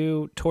yourself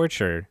to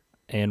torture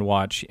and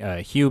watch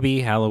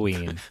Hubie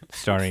Halloween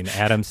starring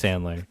Adam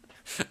Sandler?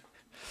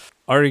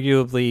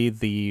 Arguably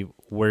the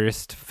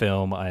worst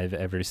film I've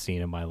ever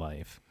seen in my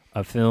life.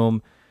 A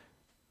film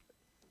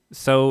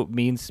so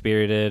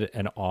mean-spirited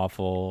and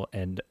awful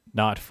and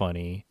not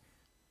funny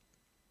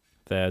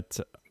that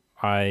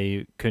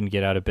I couldn't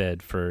get out of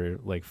bed for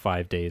like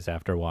 5 days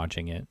after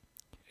watching it.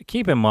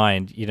 Keep in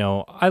mind,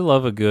 I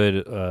love a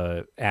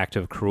good act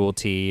of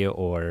cruelty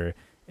or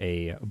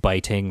a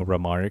biting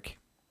remark.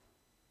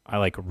 I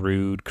like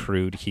rude,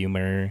 crude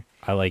humor.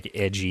 I like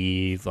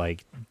edgy,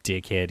 like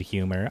dickhead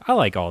humor. I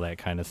like all that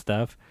kind of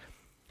stuff.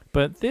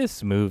 But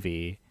this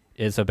movie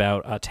is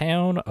about a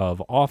town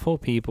of awful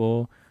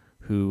people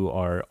who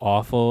are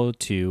awful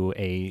to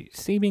a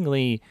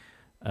seemingly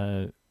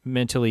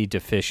mentally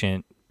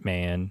deficient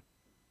man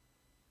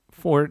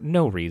for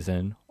no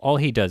reason. All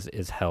he does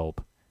is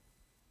help.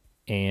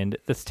 And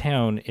this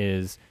town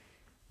is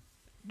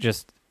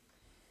just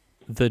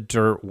the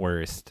dirt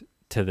worst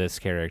to this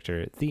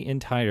character the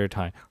entire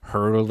time,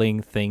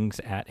 hurling things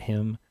at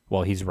him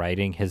while he's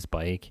riding his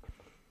bike.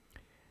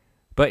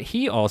 But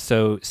he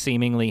also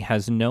seemingly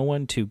has no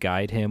one to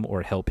guide him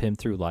or help him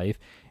through life,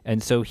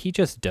 and so he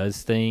just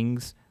does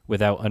things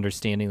without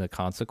understanding the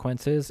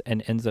consequences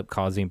and ends up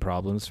causing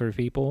problems for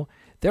people.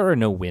 There are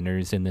no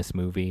winners in this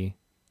movie.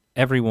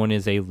 Everyone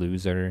is a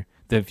loser.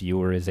 The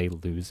viewer is a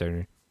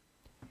loser.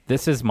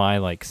 This is my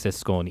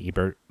Siskel and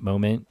Ebert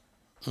moment.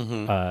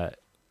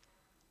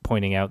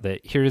 Pointing out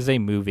that here's a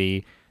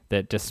movie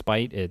that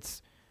despite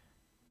its,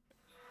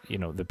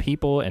 the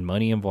people and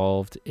money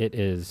involved, it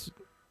is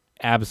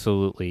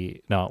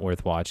absolutely not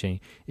worth watching.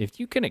 If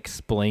you can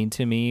explain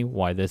to me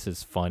why this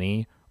is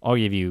funny, I'll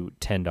give you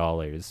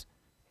 $10.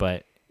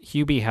 But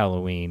Hubie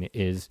Halloween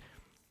is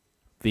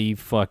the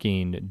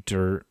fucking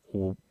dirt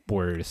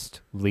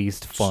worst,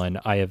 least fun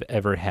I have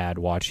ever had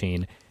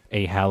watching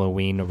a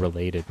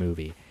Halloween-related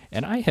movie.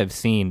 And I have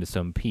seen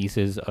some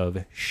pieces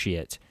of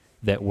shit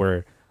that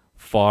were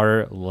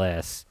far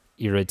less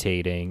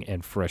irritating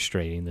and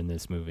frustrating than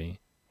this movie.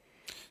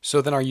 So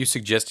then are you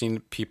suggesting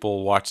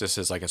people watch this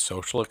as like a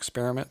social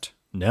experiment?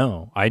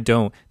 No, I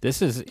don't.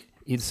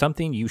 It's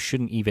something you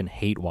shouldn't even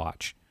hate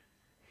watch.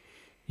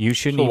 You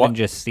shouldn't even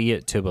just see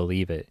it to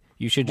believe it.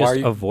 You should just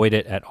avoid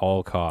it at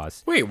all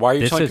costs. Wait, why are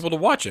you telling people to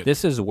watch it?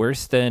 This is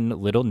worse than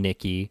Little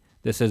Nicky.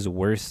 This is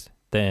worse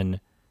than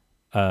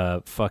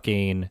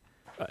fucking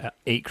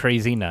 8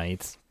 Crazy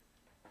Nights.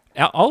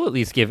 I'll at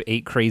least give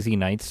 8 Crazy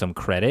Nights some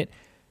credit.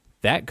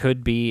 That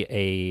could be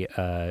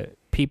a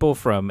people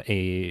from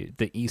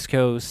the East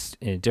Coast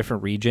in a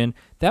different region.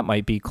 That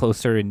might be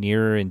closer and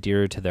nearer and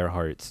dearer to their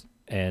hearts.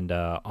 And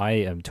I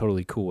am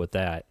totally cool with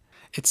that.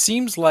 It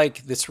seems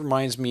like this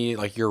reminds me,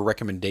 like your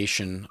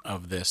recommendation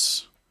of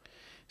this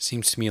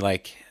seems to me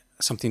like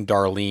something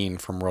Darlene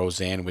from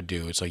Roseanne would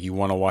do. It's like, you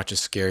want to watch a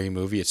scary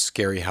movie? It's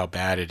scary how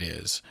bad it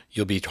is.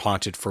 You'll be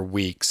haunted for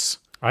weeks.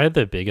 I had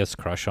the biggest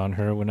crush on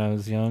her when I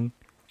was young.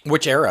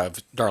 Which era of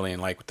Darlene?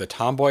 Like the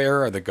tomboy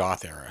era or the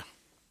goth era?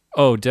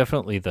 Oh,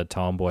 definitely the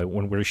tomboy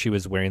one where she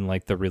was wearing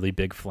like the really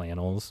big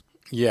flannels.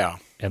 Yeah.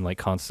 And like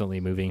constantly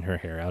moving her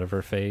hair out of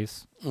her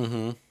face.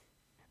 Mm-hmm.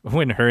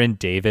 When her and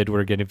David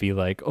were going to be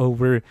like, oh,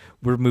 we're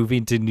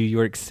moving to New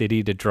York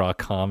City to draw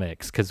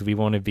comics because we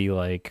want to be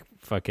like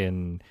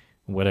fucking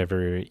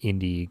whatever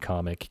indie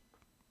comic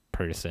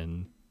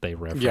person. they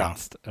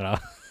referenced. And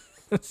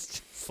it's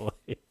just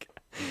like,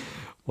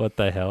 what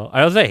the hell?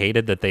 I also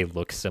hated that they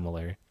look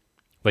similar.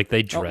 Like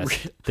they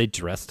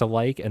dressed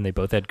alike, and they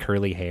both had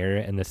curly hair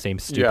and the same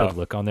stupid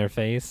look on their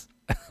face.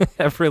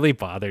 That really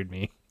bothered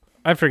me.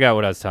 I forgot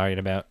what I was talking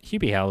about.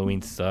 Hubie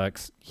Halloween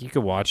sucks. You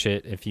could watch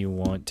it if you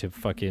want to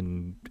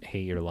fucking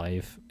hate your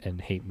life and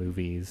hate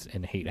movies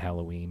and hate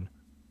Halloween.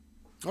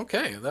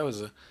 Okay,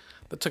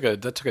 that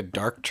took a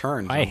dark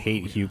turn. I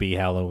hate Hubie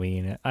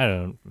Halloween. I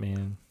don't,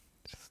 man.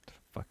 Just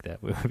fuck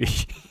that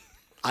movie.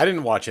 I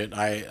didn't watch it.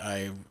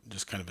 I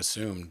just kind of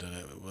assumed that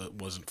it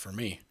wasn't for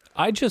me.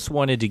 I just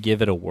wanted to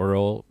give it a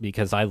whirl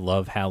because I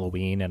love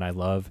Halloween and I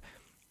love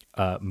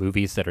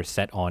movies that are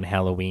set on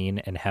Halloween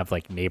and have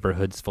like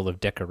neighborhoods full of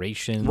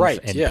decorations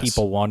and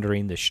people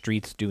wandering the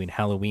streets doing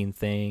Halloween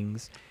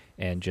things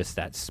and just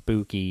that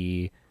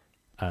spooky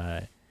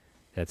time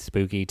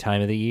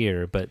of the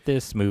year. But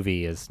this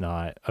movie is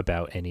not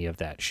about any of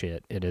that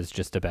shit. It is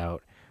just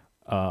about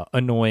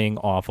annoying,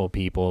 awful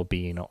people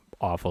being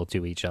awful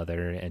to each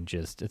other, and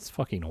just it's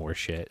fucking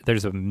horseshit.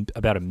 There's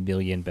about a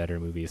million better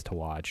movies to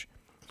watch.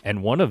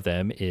 And one of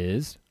them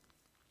is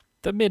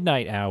The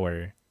Midnight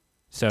Hour.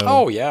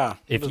 So,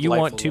 if you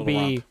want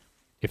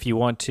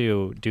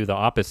to do the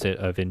opposite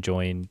of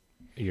enjoying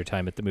your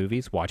time at the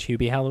movies, watch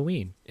Hubie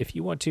Halloween. If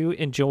you want to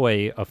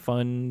enjoy a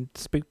fun,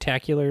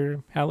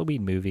 spooktacular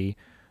Halloween movie,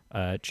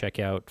 check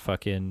out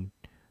fucking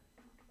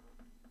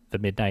The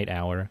Midnight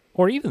Hour,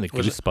 or even the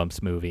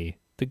Goosebumps movie.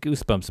 The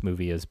Goosebumps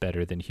movie is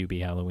better than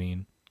Hubie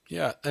Halloween.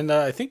 Yeah, and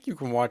I think you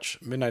can watch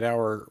Midnight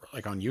Hour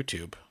like on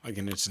YouTube, like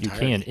in its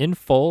entirety. You can in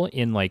full,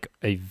 in like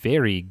a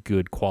very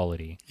good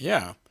quality.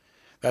 Yeah,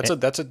 that's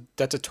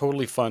a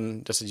totally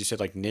fun, just as you said,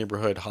 like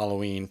neighborhood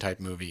Halloween type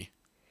movie.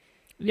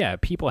 Yeah,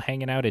 people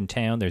hanging out in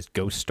town. There's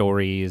ghost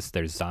stories.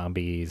 There's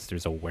zombies.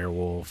 There's a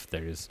werewolf.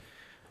 There's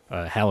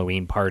a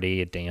Halloween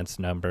party, a dance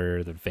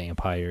number, the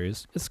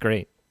vampires. It's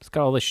great. It's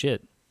got all the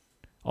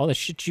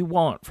shit you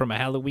want from a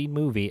Halloween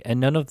movie, and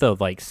none of the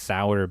like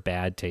sour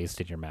bad taste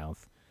in your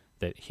mouth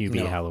that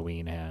Hubie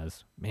Halloween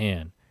has.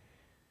 Man,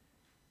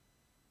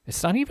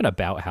 it's not even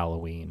about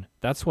Halloween.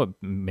 That's what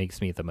makes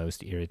me the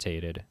most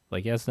irritated.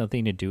 Like, it has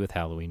nothing to do with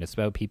Halloween. It's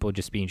about people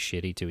just being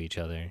shitty to each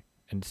other,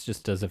 and it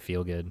just doesn't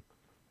feel good.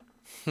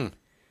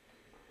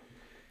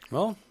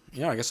 Well,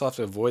 yeah, I guess I'll have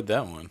to avoid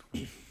that one.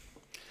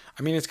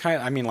 I mean, it's kind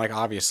of, like,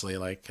 obviously,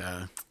 like,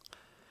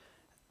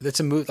 it's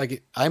a movie,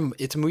 like,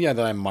 it's a movie that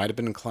I might have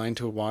been inclined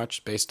to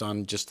watch based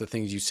on just the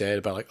things you said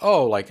about, like,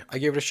 oh, like, I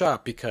gave it a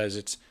shot because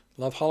it's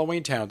love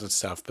Halloween Towns and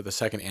stuff, but the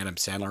second Adam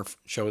Sandler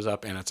shows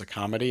up and it's a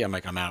comedy, I'm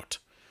like, I'm out.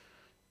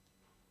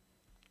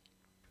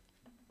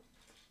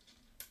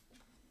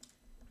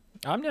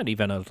 I'm not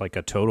even a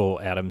total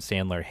Adam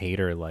Sandler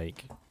hater.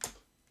 Like,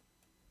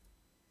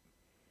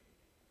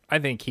 I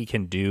think he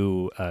can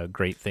do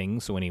great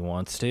things when he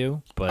wants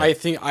to, but I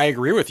think I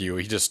agree with you.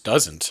 He just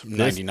doesn't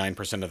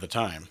 99% of the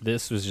time.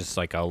 This was just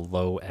like a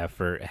low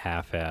effort,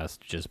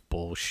 half-assed, just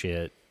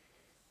bullshit,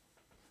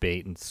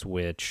 bait and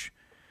switch,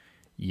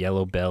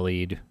 yellow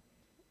bellied,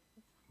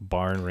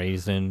 barn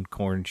raising,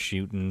 corn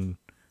shooting,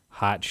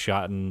 hot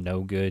shotting,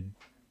 no good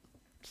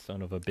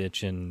son of a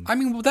bitch. And I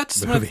mean, well,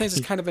 that's one of the things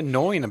that's kind of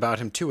annoying about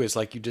him too. Is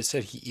like you just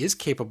said, he is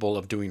capable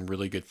of doing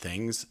really good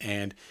things,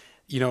 and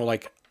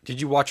like. Did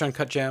you watch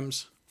Uncut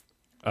Gems?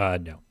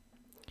 No.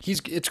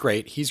 It's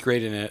great. He's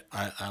great in it.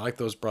 I like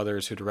those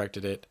brothers who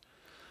directed it.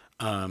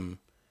 But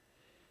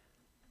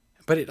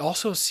it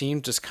also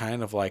seemed just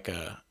kind of like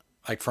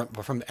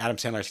from Adam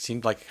Sandler, it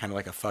seemed like kind of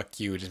like a fuck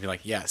you, just be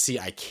like, yeah, see,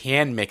 I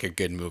can make a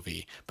good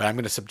movie, but I'm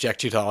going to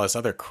subject you to all this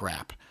other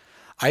crap.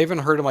 I even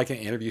heard him like in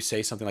an interview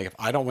say something like, if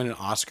I don't win an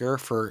Oscar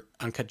for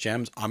Uncut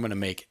Gems, I'm going to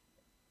make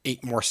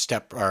 8 more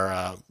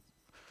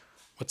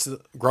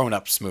Grown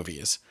Ups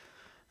movies.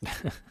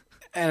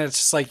 And it's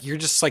just like, you're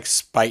just like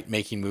spite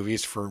making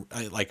movies for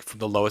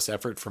the lowest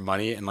effort for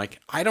money. And like,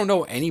 I don't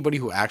know anybody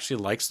who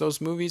actually likes those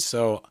movies.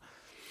 So,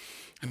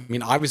 I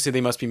mean, obviously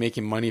they must be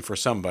making money for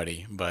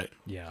somebody, but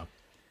yeah,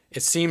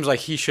 it seems like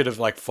he should have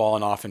like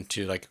fallen off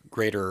into like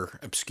greater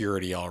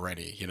obscurity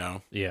already,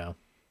 Yeah.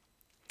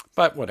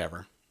 But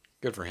whatever.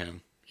 Good for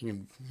him. He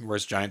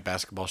wears giant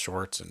basketball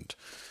shorts and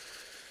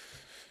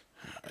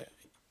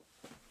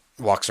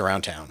walks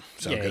around town.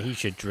 So yeah, he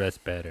should dress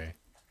better.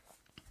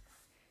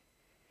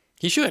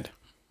 He should.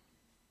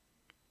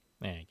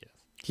 Yeah, I guess.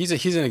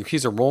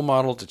 He's a role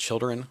model to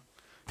children.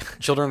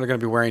 Children are going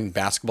to be wearing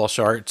basketball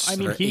shorts. I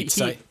mean, he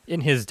in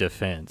his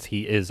defense,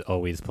 he is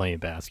always playing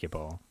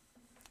basketball.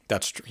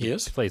 That's true. He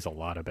is. He plays a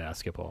lot of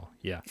basketball.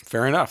 Yeah.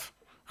 Fair enough.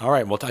 All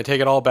right. Well, I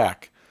take it all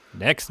back.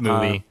 Next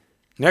movie.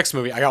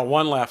 I got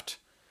one left.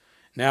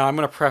 Now I'm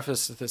going to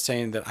preface this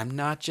saying that I'm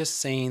not just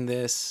saying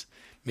this,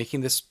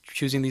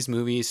 choosing these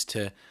movies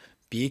to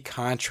be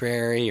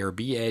contrary or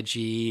be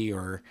edgy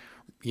or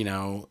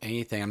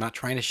anything. I'm not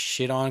trying to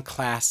shit on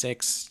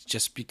classics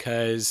just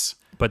because.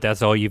 But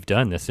that's all you've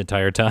done this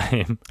entire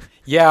time.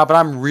 Yeah, but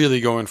I'm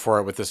really going for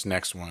it with this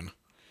next one.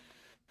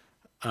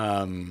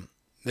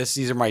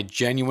 These are my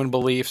genuine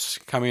beliefs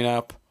coming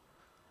up.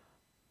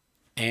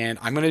 And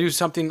I'm going to do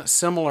something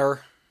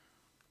similar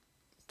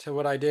to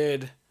what I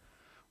did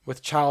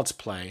with Child's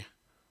Play,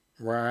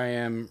 where I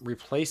am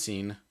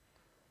replacing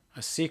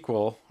a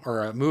sequel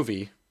or a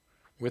movie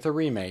with a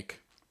remake.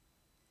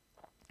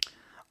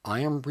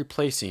 I am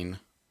replacing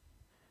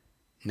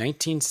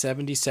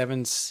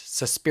 1977's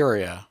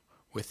Suspiria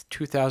with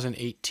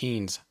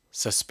 2018's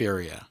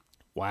Suspiria.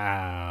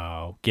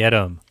 Wow. Get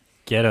 'em.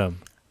 Get 'em.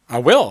 I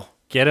will.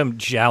 Get 'em,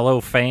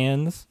 Giallo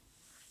fans.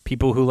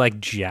 People who like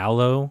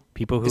Giallo.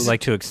 People who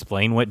like to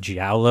explain what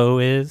Giallo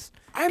is.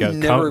 I've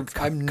never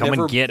come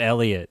and get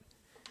Elliot.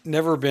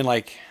 Never been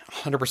like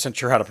 100%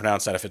 sure how to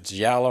pronounce that. If it's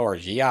Giallo or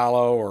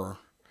Giallo or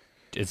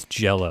It's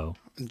Jello.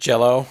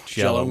 Jello.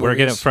 We're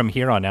gonna from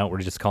here on out. We're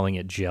just calling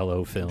it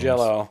Jello films.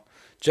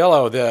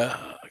 Jello, the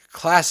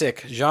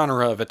classic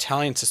genre of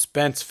Italian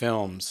suspense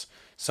films.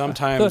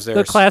 Sometimes the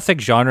there's classic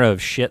genre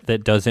of shit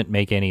that doesn't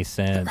make any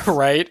sense.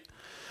 right.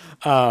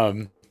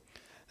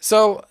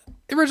 So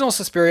original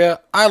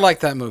Suspiria, I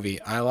like that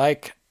movie. I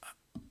like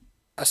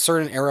a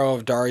certain era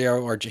of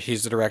Dario, or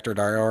he's the director,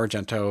 Dario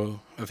Argento,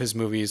 of his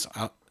movies,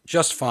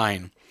 just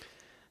fine.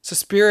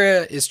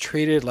 Suspiria is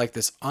treated like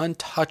this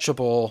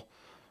untouchable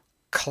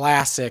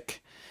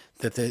classic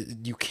that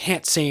you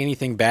can't say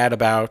anything bad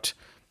about.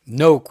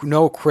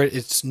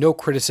 It's no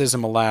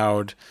criticism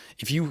allowed.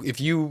 If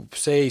you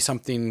say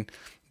something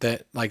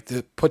that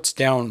that puts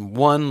down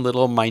one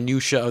little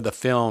minutia of the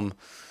film,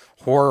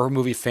 horror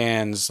movie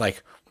fans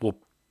will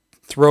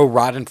throw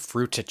rotten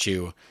fruit at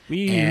you.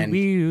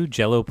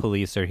 Jello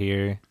police are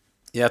here.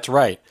 Yeah, that's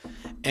right.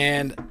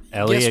 And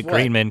Elliot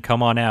Greenman,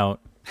 come on out.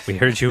 We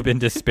heard you've been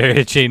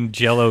disparaging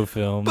Jello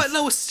films. But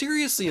no,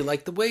 seriously,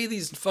 the way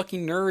these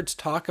fucking nerds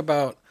talk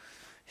about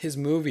his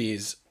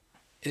movies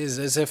is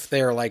as if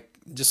they're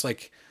just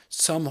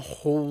some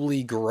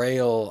holy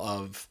grail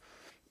of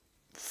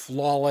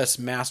flawless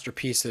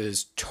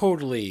masterpieces,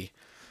 totally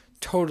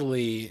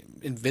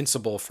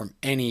invincible from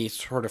any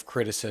sort of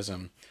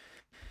criticism.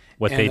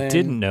 What they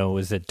didn't know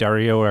was that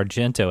Dario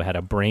Argento had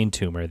a brain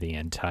tumor the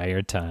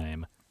entire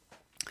time.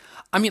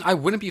 I mean, I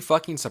wouldn't be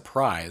fucking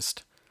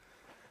surprised.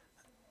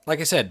 Like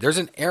I said, there's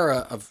an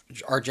era of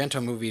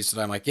Argento movies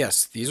that I'm like,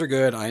 yes, these are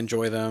good, I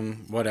enjoy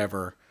them,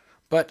 whatever.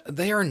 But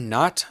they are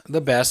not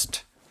the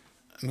best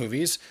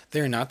movies.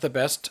 They're not the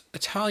best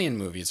Italian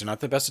movies. They're not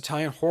the best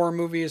Italian horror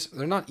movies.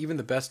 They're not even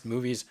the best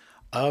movies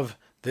of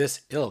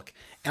this ilk.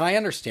 And I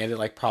understand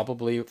it,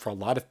 probably for a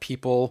lot of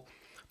people,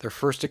 their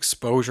first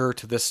exposure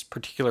to this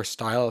particular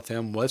style of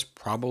film was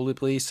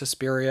probably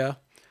Suspiria,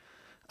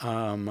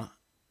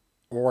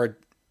 or a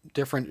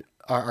different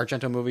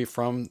Argento movie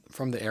from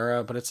the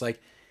era. But it's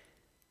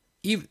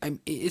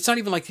it's not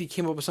even like he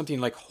came up with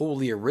something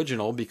wholly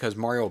original, because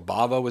Mario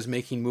Bava was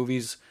making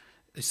movies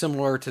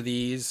similar to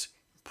these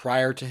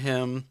prior to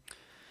him,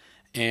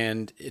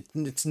 and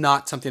it's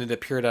not something that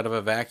appeared out of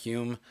a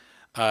vacuum.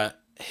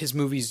 His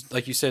movies,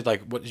 like you said,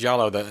 what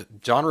Giallo, the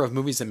genre of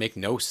movies that make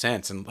no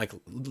sense, and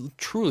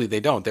truly they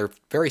don't. They're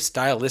very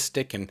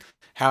stylistic and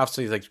have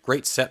some these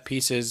great set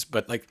pieces,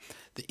 but the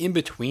in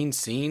between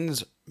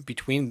scenes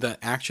between the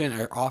action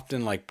are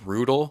often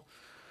brutal,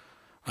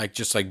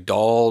 just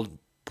dull,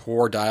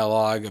 poor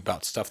dialogue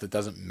about stuff that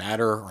doesn't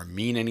matter or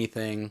mean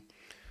anything,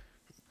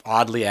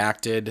 oddly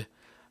acted.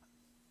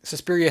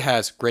 Suspiria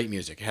has great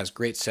music, it has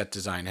great set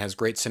design, it has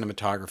great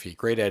cinematography,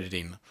 great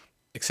editing,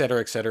 etc.,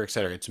 etc.,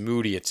 etc. It's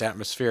moody, it's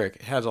atmospheric,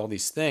 it has all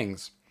these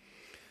things.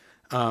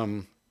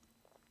 But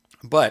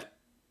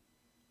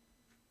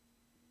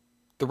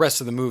the rest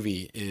of the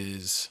movie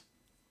is,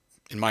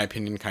 in my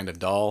opinion, kind of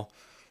dull.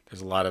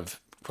 There's a lot of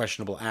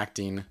questionable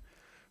acting,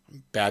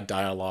 bad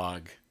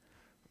dialogue,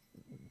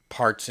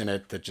 parts in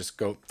it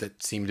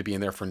that seem to be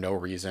in there for no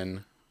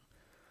reason.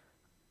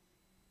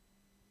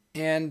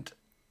 And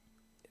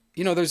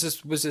there's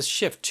this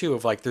shift too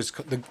of there's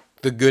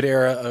the good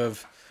era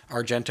of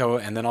Argento,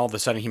 and then all of a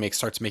sudden he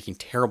starts making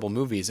terrible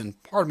movies.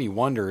 And part of me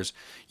wonders,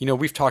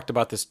 we've talked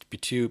about this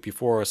too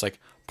before. It's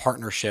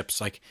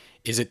partnerships.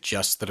 Is it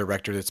just the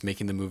director that's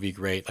making the movie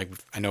great?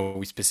 I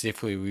know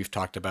we've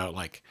talked about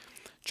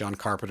John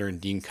Carpenter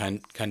and Dean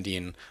Cundey,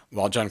 and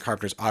while John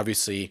Carpenter's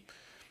obviously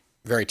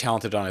very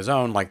talented on his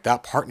own,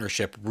 that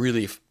partnership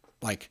really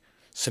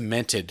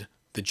cemented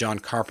the John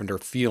Carpenter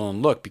feel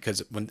and look,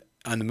 because when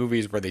on the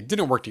movies where they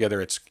didn't work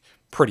together, it's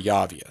pretty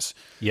obvious.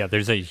 Yeah,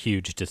 there's a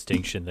huge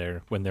distinction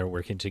there when they're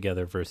working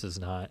together versus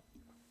not.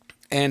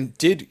 And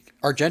did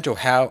Argento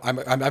have,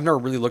 I've never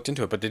really looked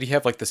into it, but did he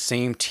have the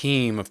same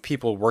team of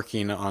people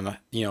working on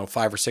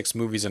 5 or 6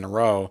 movies in a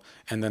row,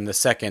 and then the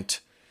second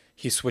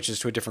he switches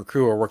to a different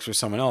crew or works with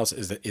someone else,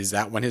 is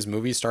that when his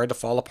movies started to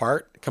fall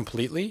apart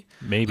completely?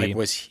 Maybe.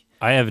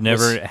 I have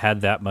never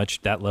had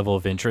that level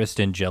of interest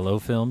in Jello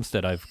films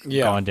that I've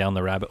gone down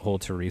the rabbit hole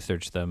to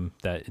research them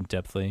that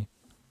in-depthly.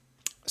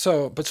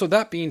 So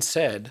that being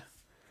said,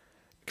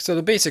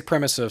 the basic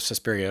premise of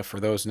Suspiria, for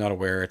those not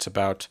aware, it's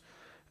about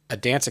a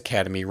dance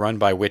academy run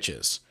by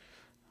witches,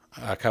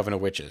 a coven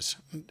of witches.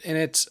 And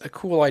it's a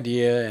cool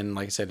idea, and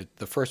like I said,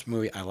 the first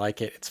movie, I like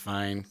it, it's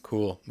fine,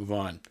 cool, move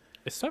on.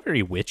 It's not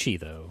very witchy,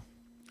 though.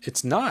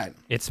 It's not.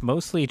 It's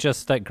mostly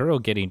just that girl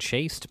getting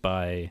chased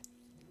by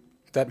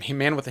that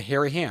man with the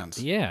hairy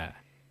hands. Yeah.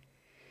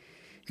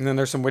 And then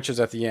there's some witches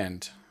at the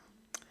end.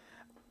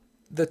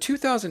 The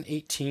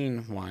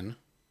 2018 one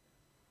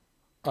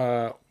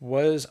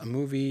was a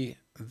movie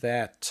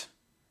that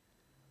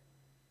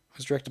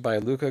was directed by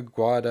Luca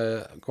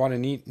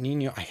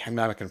Guadagnino. I'm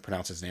not going to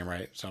pronounce his name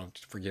right, so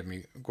forgive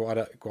me.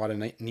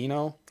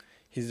 Guadagnino.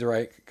 He's the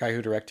right guy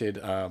who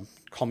directed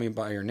Call Me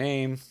by Your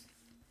Name.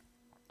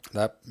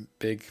 That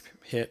big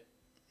hit,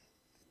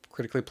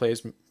 critically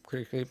praised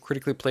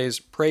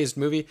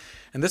movie,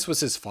 and this was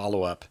his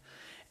follow-up.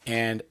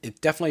 And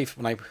it definitely,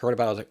 when I heard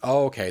about it, I was like,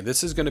 oh, okay,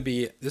 this is gonna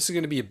be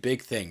a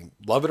big thing.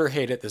 Love it or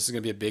hate it, this is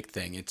gonna be a big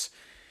thing. It's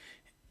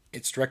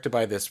directed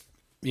by this,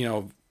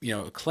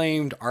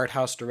 acclaimed art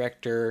house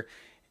director.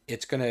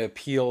 It's gonna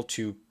appeal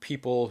to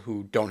people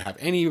who don't have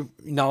any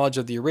knowledge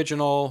of the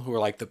original, who are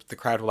like the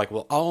crowd who are like,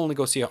 well, I'll only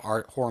go see a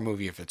horror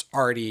movie if it's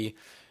arty.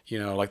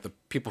 Like the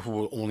people who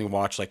will only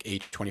watch like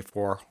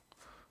A24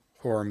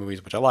 horror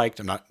movies, which I liked.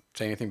 I'm not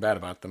saying anything bad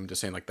about them. I'm just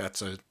saying like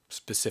that's a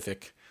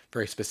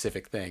very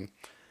specific thing.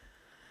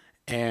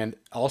 And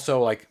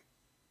also, like,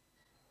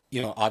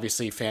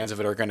 obviously fans of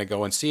it are going to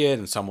go and see it,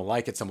 and some will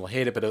like it, some will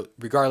hate it, but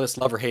regardless,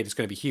 love or hate, it's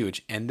going to be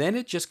huge. And then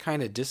it just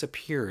kind of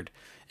disappeared.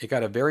 It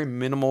got a very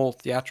minimal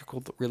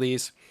theatrical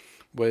release,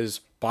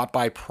 was bought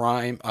by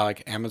Prime,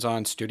 like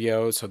Amazon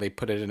Studios, so they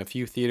put it in a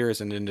few theaters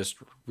and then just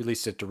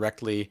released it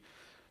directly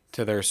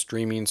to their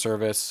streaming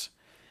service.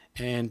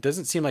 And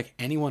doesn't seem like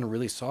anyone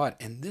really saw it.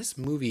 And this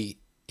movie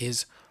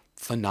is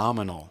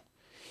phenomenal.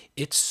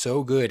 It's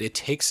so good. It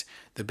takes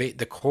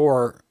the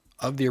core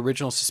of the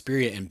original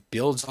Suspiria and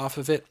builds off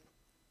of it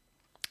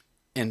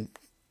and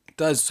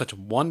does such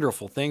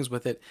wonderful things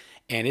with it.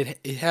 And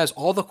it has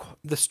all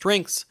the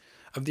strengths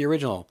of the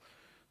original.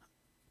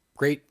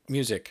 Great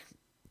music,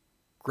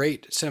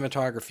 great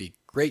cinematography,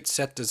 great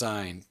set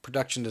design,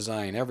 production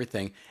design,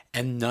 everything,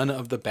 and none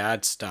of the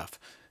bad stuff.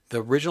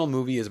 The original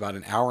movie is about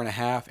an hour and a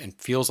half and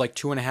feels like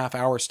 2.5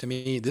 hours to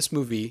me. This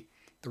movie,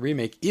 the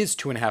remake, is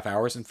 2.5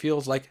 hours and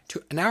feels like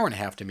an hour and a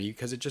half to me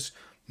because it just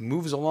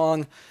moves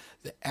along.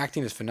 The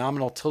acting is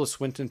phenomenal. Tilda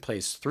Swinton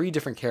plays 3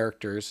 different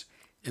characters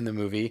in the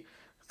movie,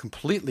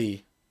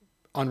 completely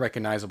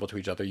unrecognizable to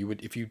each other.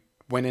 If you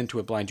went into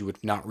it blind, you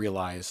would not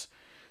realize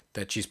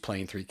that she's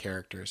playing 3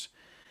 characters.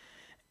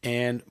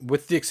 And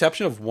with the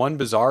exception of one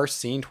bizarre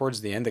scene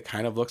towards the end that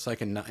kind of looks like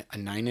a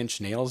Nine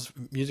Inch Nails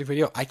music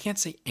video, I can't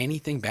say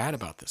anything bad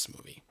about this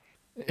movie.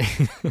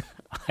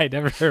 I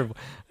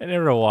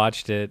never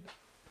watched it.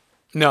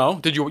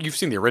 No, you've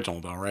seen the original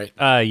though, right?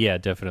 Yeah,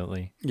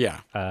 definitely. Yeah.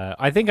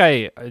 I think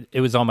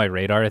it was on my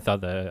radar. I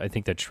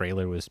think the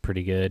trailer was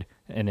pretty good,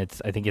 and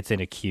I think it's in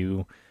a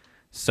queue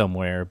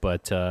somewhere,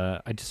 but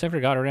I just never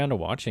got around to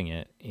watching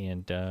it.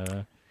 And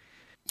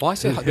well, I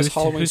said this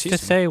Halloween who's season.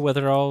 to say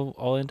whether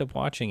I'll end up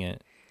watching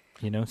it?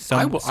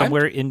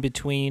 Somewhere in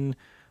between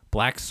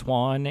Black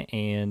Swan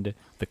and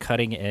The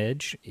Cutting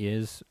Edge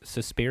is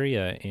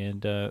Suspiria,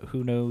 and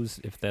who knows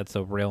if that's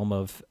a realm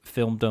of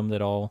filmdom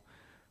that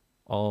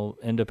I'll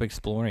end up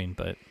exploring,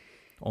 but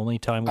only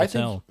time will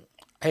tell.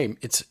 Hey,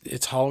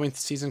 it's Halloween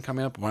season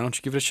coming up. Why don't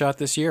you give it a shot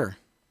this year?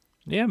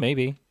 Yeah,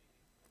 maybe.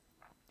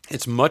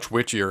 It's much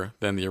witchier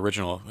than the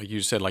original. Like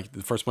you said, like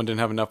the first one didn't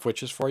have enough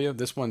witches for you.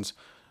 This one's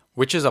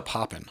witches a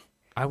poppin'.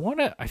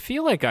 I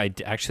feel like I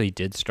actually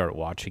did start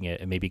watching it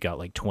and maybe got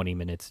like 20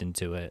 minutes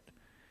into it,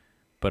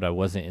 but I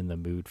wasn't in the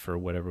mood for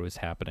whatever was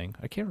happening.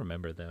 I can't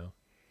remember though.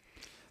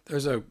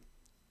 There's a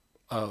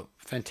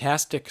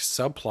fantastic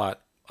subplot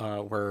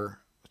where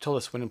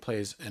Tilda Swinton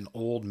plays an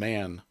old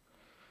man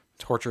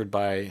tortured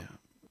by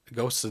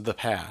ghosts of the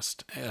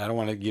past. I don't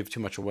want to give too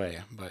much away,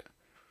 but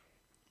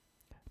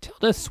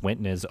Tilda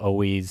Swinton is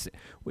always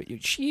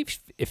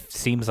it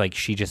seems like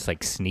she just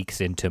like sneaks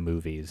into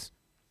movies.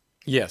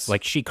 yes,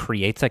 Like she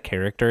creates a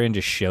character and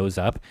just shows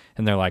up,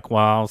 and they're like,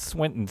 "Well,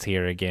 Swinton's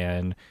here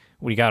again.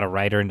 We got to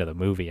write her into the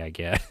movie, I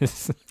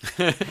guess."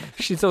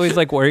 She's always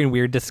like wearing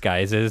weird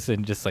disguises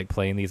and just like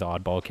playing these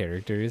oddball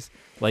characters,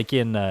 like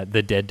in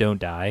The Dead Don't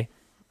Die.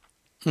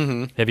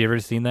 Mm-hmm. Have you ever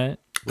seen that?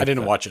 I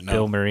didn't watch it. No.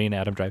 Bill Murray and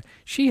Adam Driver.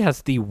 She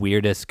has the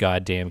weirdest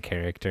goddamn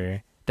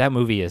character. That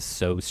movie is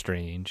so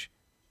strange.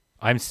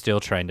 I'm still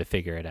trying to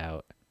figure it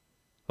out.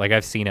 Like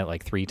I've seen it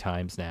like 3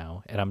 times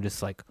now, and I'm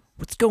just like,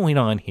 what's going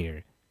on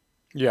here?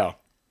 Yeah.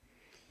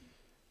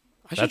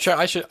 I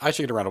should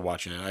get around to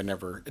watching it.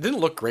 It didn't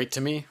look great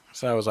to me,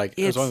 so I was like,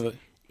 it was one of the.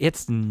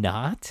 It's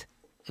not.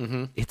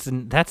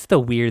 Mm-hmm. That's the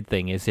weird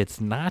thing is it's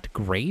not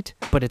great,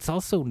 but it's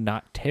also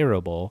not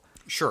terrible.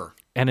 Sure.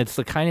 And it's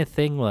the kind of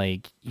thing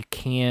like you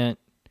can't,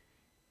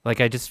 like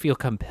I just feel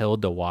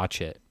compelled to watch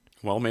it.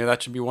 Well, maybe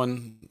that should be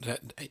one that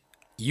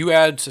you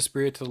add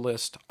Suspiria to the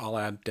list. I'll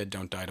add Dead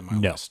Don't Die to my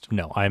list.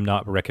 No, I'm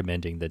not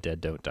recommending The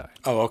Dead Don't Die.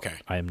 Oh, okay.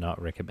 I am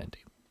not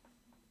recommending.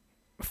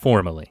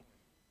 Formally.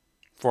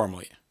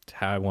 Formally.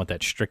 I want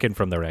that stricken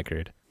from the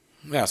record.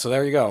 Yeah, so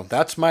there you go.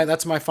 That's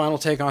my final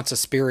take on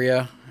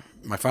Suspiria.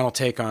 My final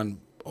take on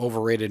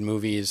overrated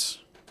movies.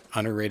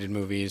 underrated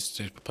movies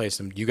to place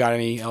them. You got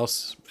any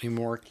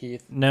more,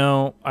 Keith?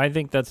 No, I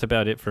think that's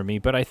about it for me.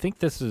 But I think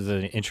this is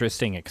an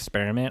interesting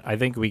experiment. I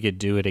think we could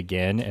do it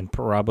again and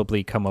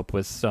probably come up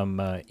with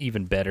some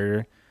even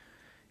better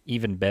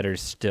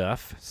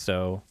stuff.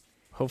 So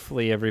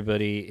hopefully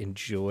everybody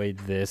enjoyed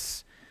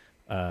this.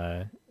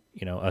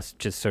 Us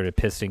just sort of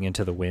pissing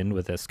into the wind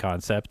with this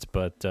concept.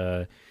 But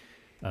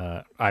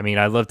I mean,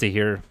 I'd love to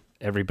hear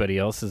everybody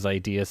else's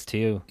ideas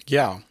too.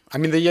 Yeah. I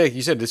mean,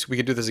 you said this. We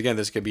could do this again.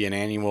 This could be an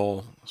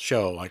annual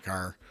show, like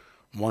our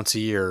once a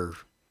year.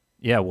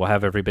 Yeah, we'll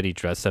have everybody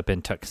dress up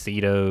in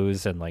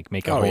tuxedos and like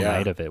make a whole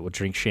night of it. We'll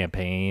drink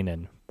champagne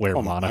and wear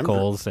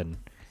monocles and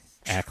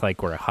act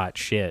like we're hot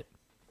shit.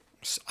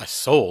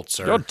 Sold,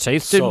 sir. Your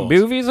taste in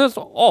movies is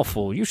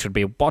awful. You should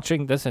be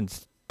watching this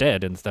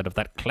instead of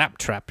that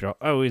claptrap you're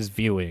always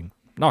viewing.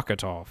 Knock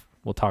it off.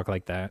 We'll talk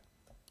like that.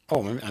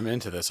 Oh, I'm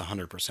into this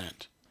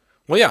 100%.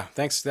 Well, yeah,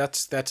 thanks.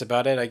 That's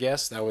about it, I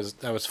guess. That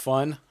was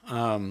fun.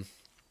 Hope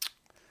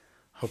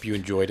you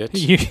enjoyed it.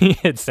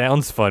 It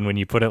sounds fun when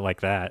you put it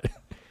like that.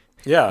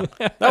 Yeah,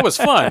 that was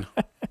fun.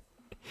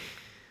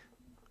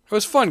 It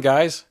was fun,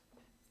 guys.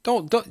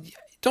 Don't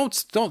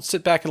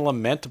sit back and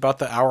lament about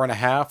the hour and a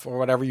half or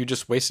whatever you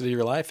just wasted of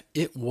your life.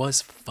 It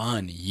was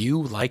fun.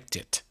 You liked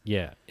it.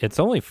 Yeah, it's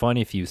only fun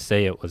if you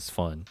say it was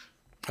fun.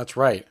 That's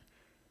right.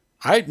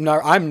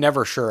 I'm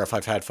never sure if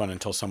I've had fun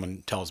until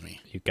someone tells me.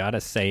 You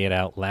gotta say it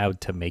out loud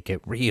to make it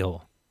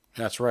real.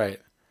 That's right.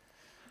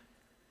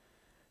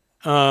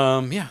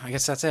 Yeah, I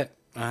guess that's it.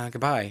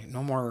 Goodbye.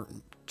 No more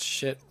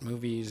shit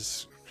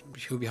movies,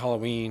 Hubie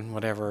Halloween,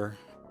 whatever.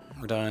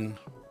 We're done.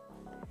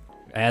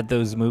 Add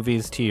those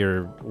movies to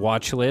your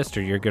watch list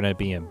or you're gonna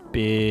be in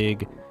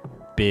big,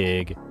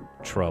 big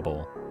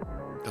trouble.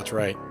 That's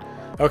right.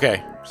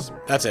 Okay,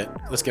 that's it.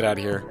 Let's get out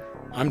of here.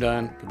 I'm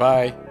done.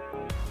 Goodbye.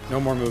 No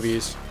more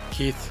movies.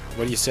 Keith,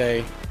 what do you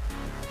say?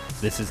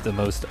 This is the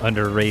most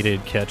underrated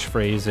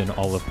catchphrase in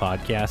all of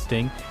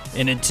podcasting.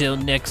 And until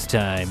next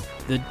time,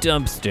 the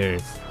dumpster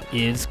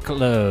is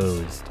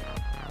closed.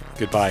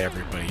 Goodbye,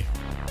 everybody.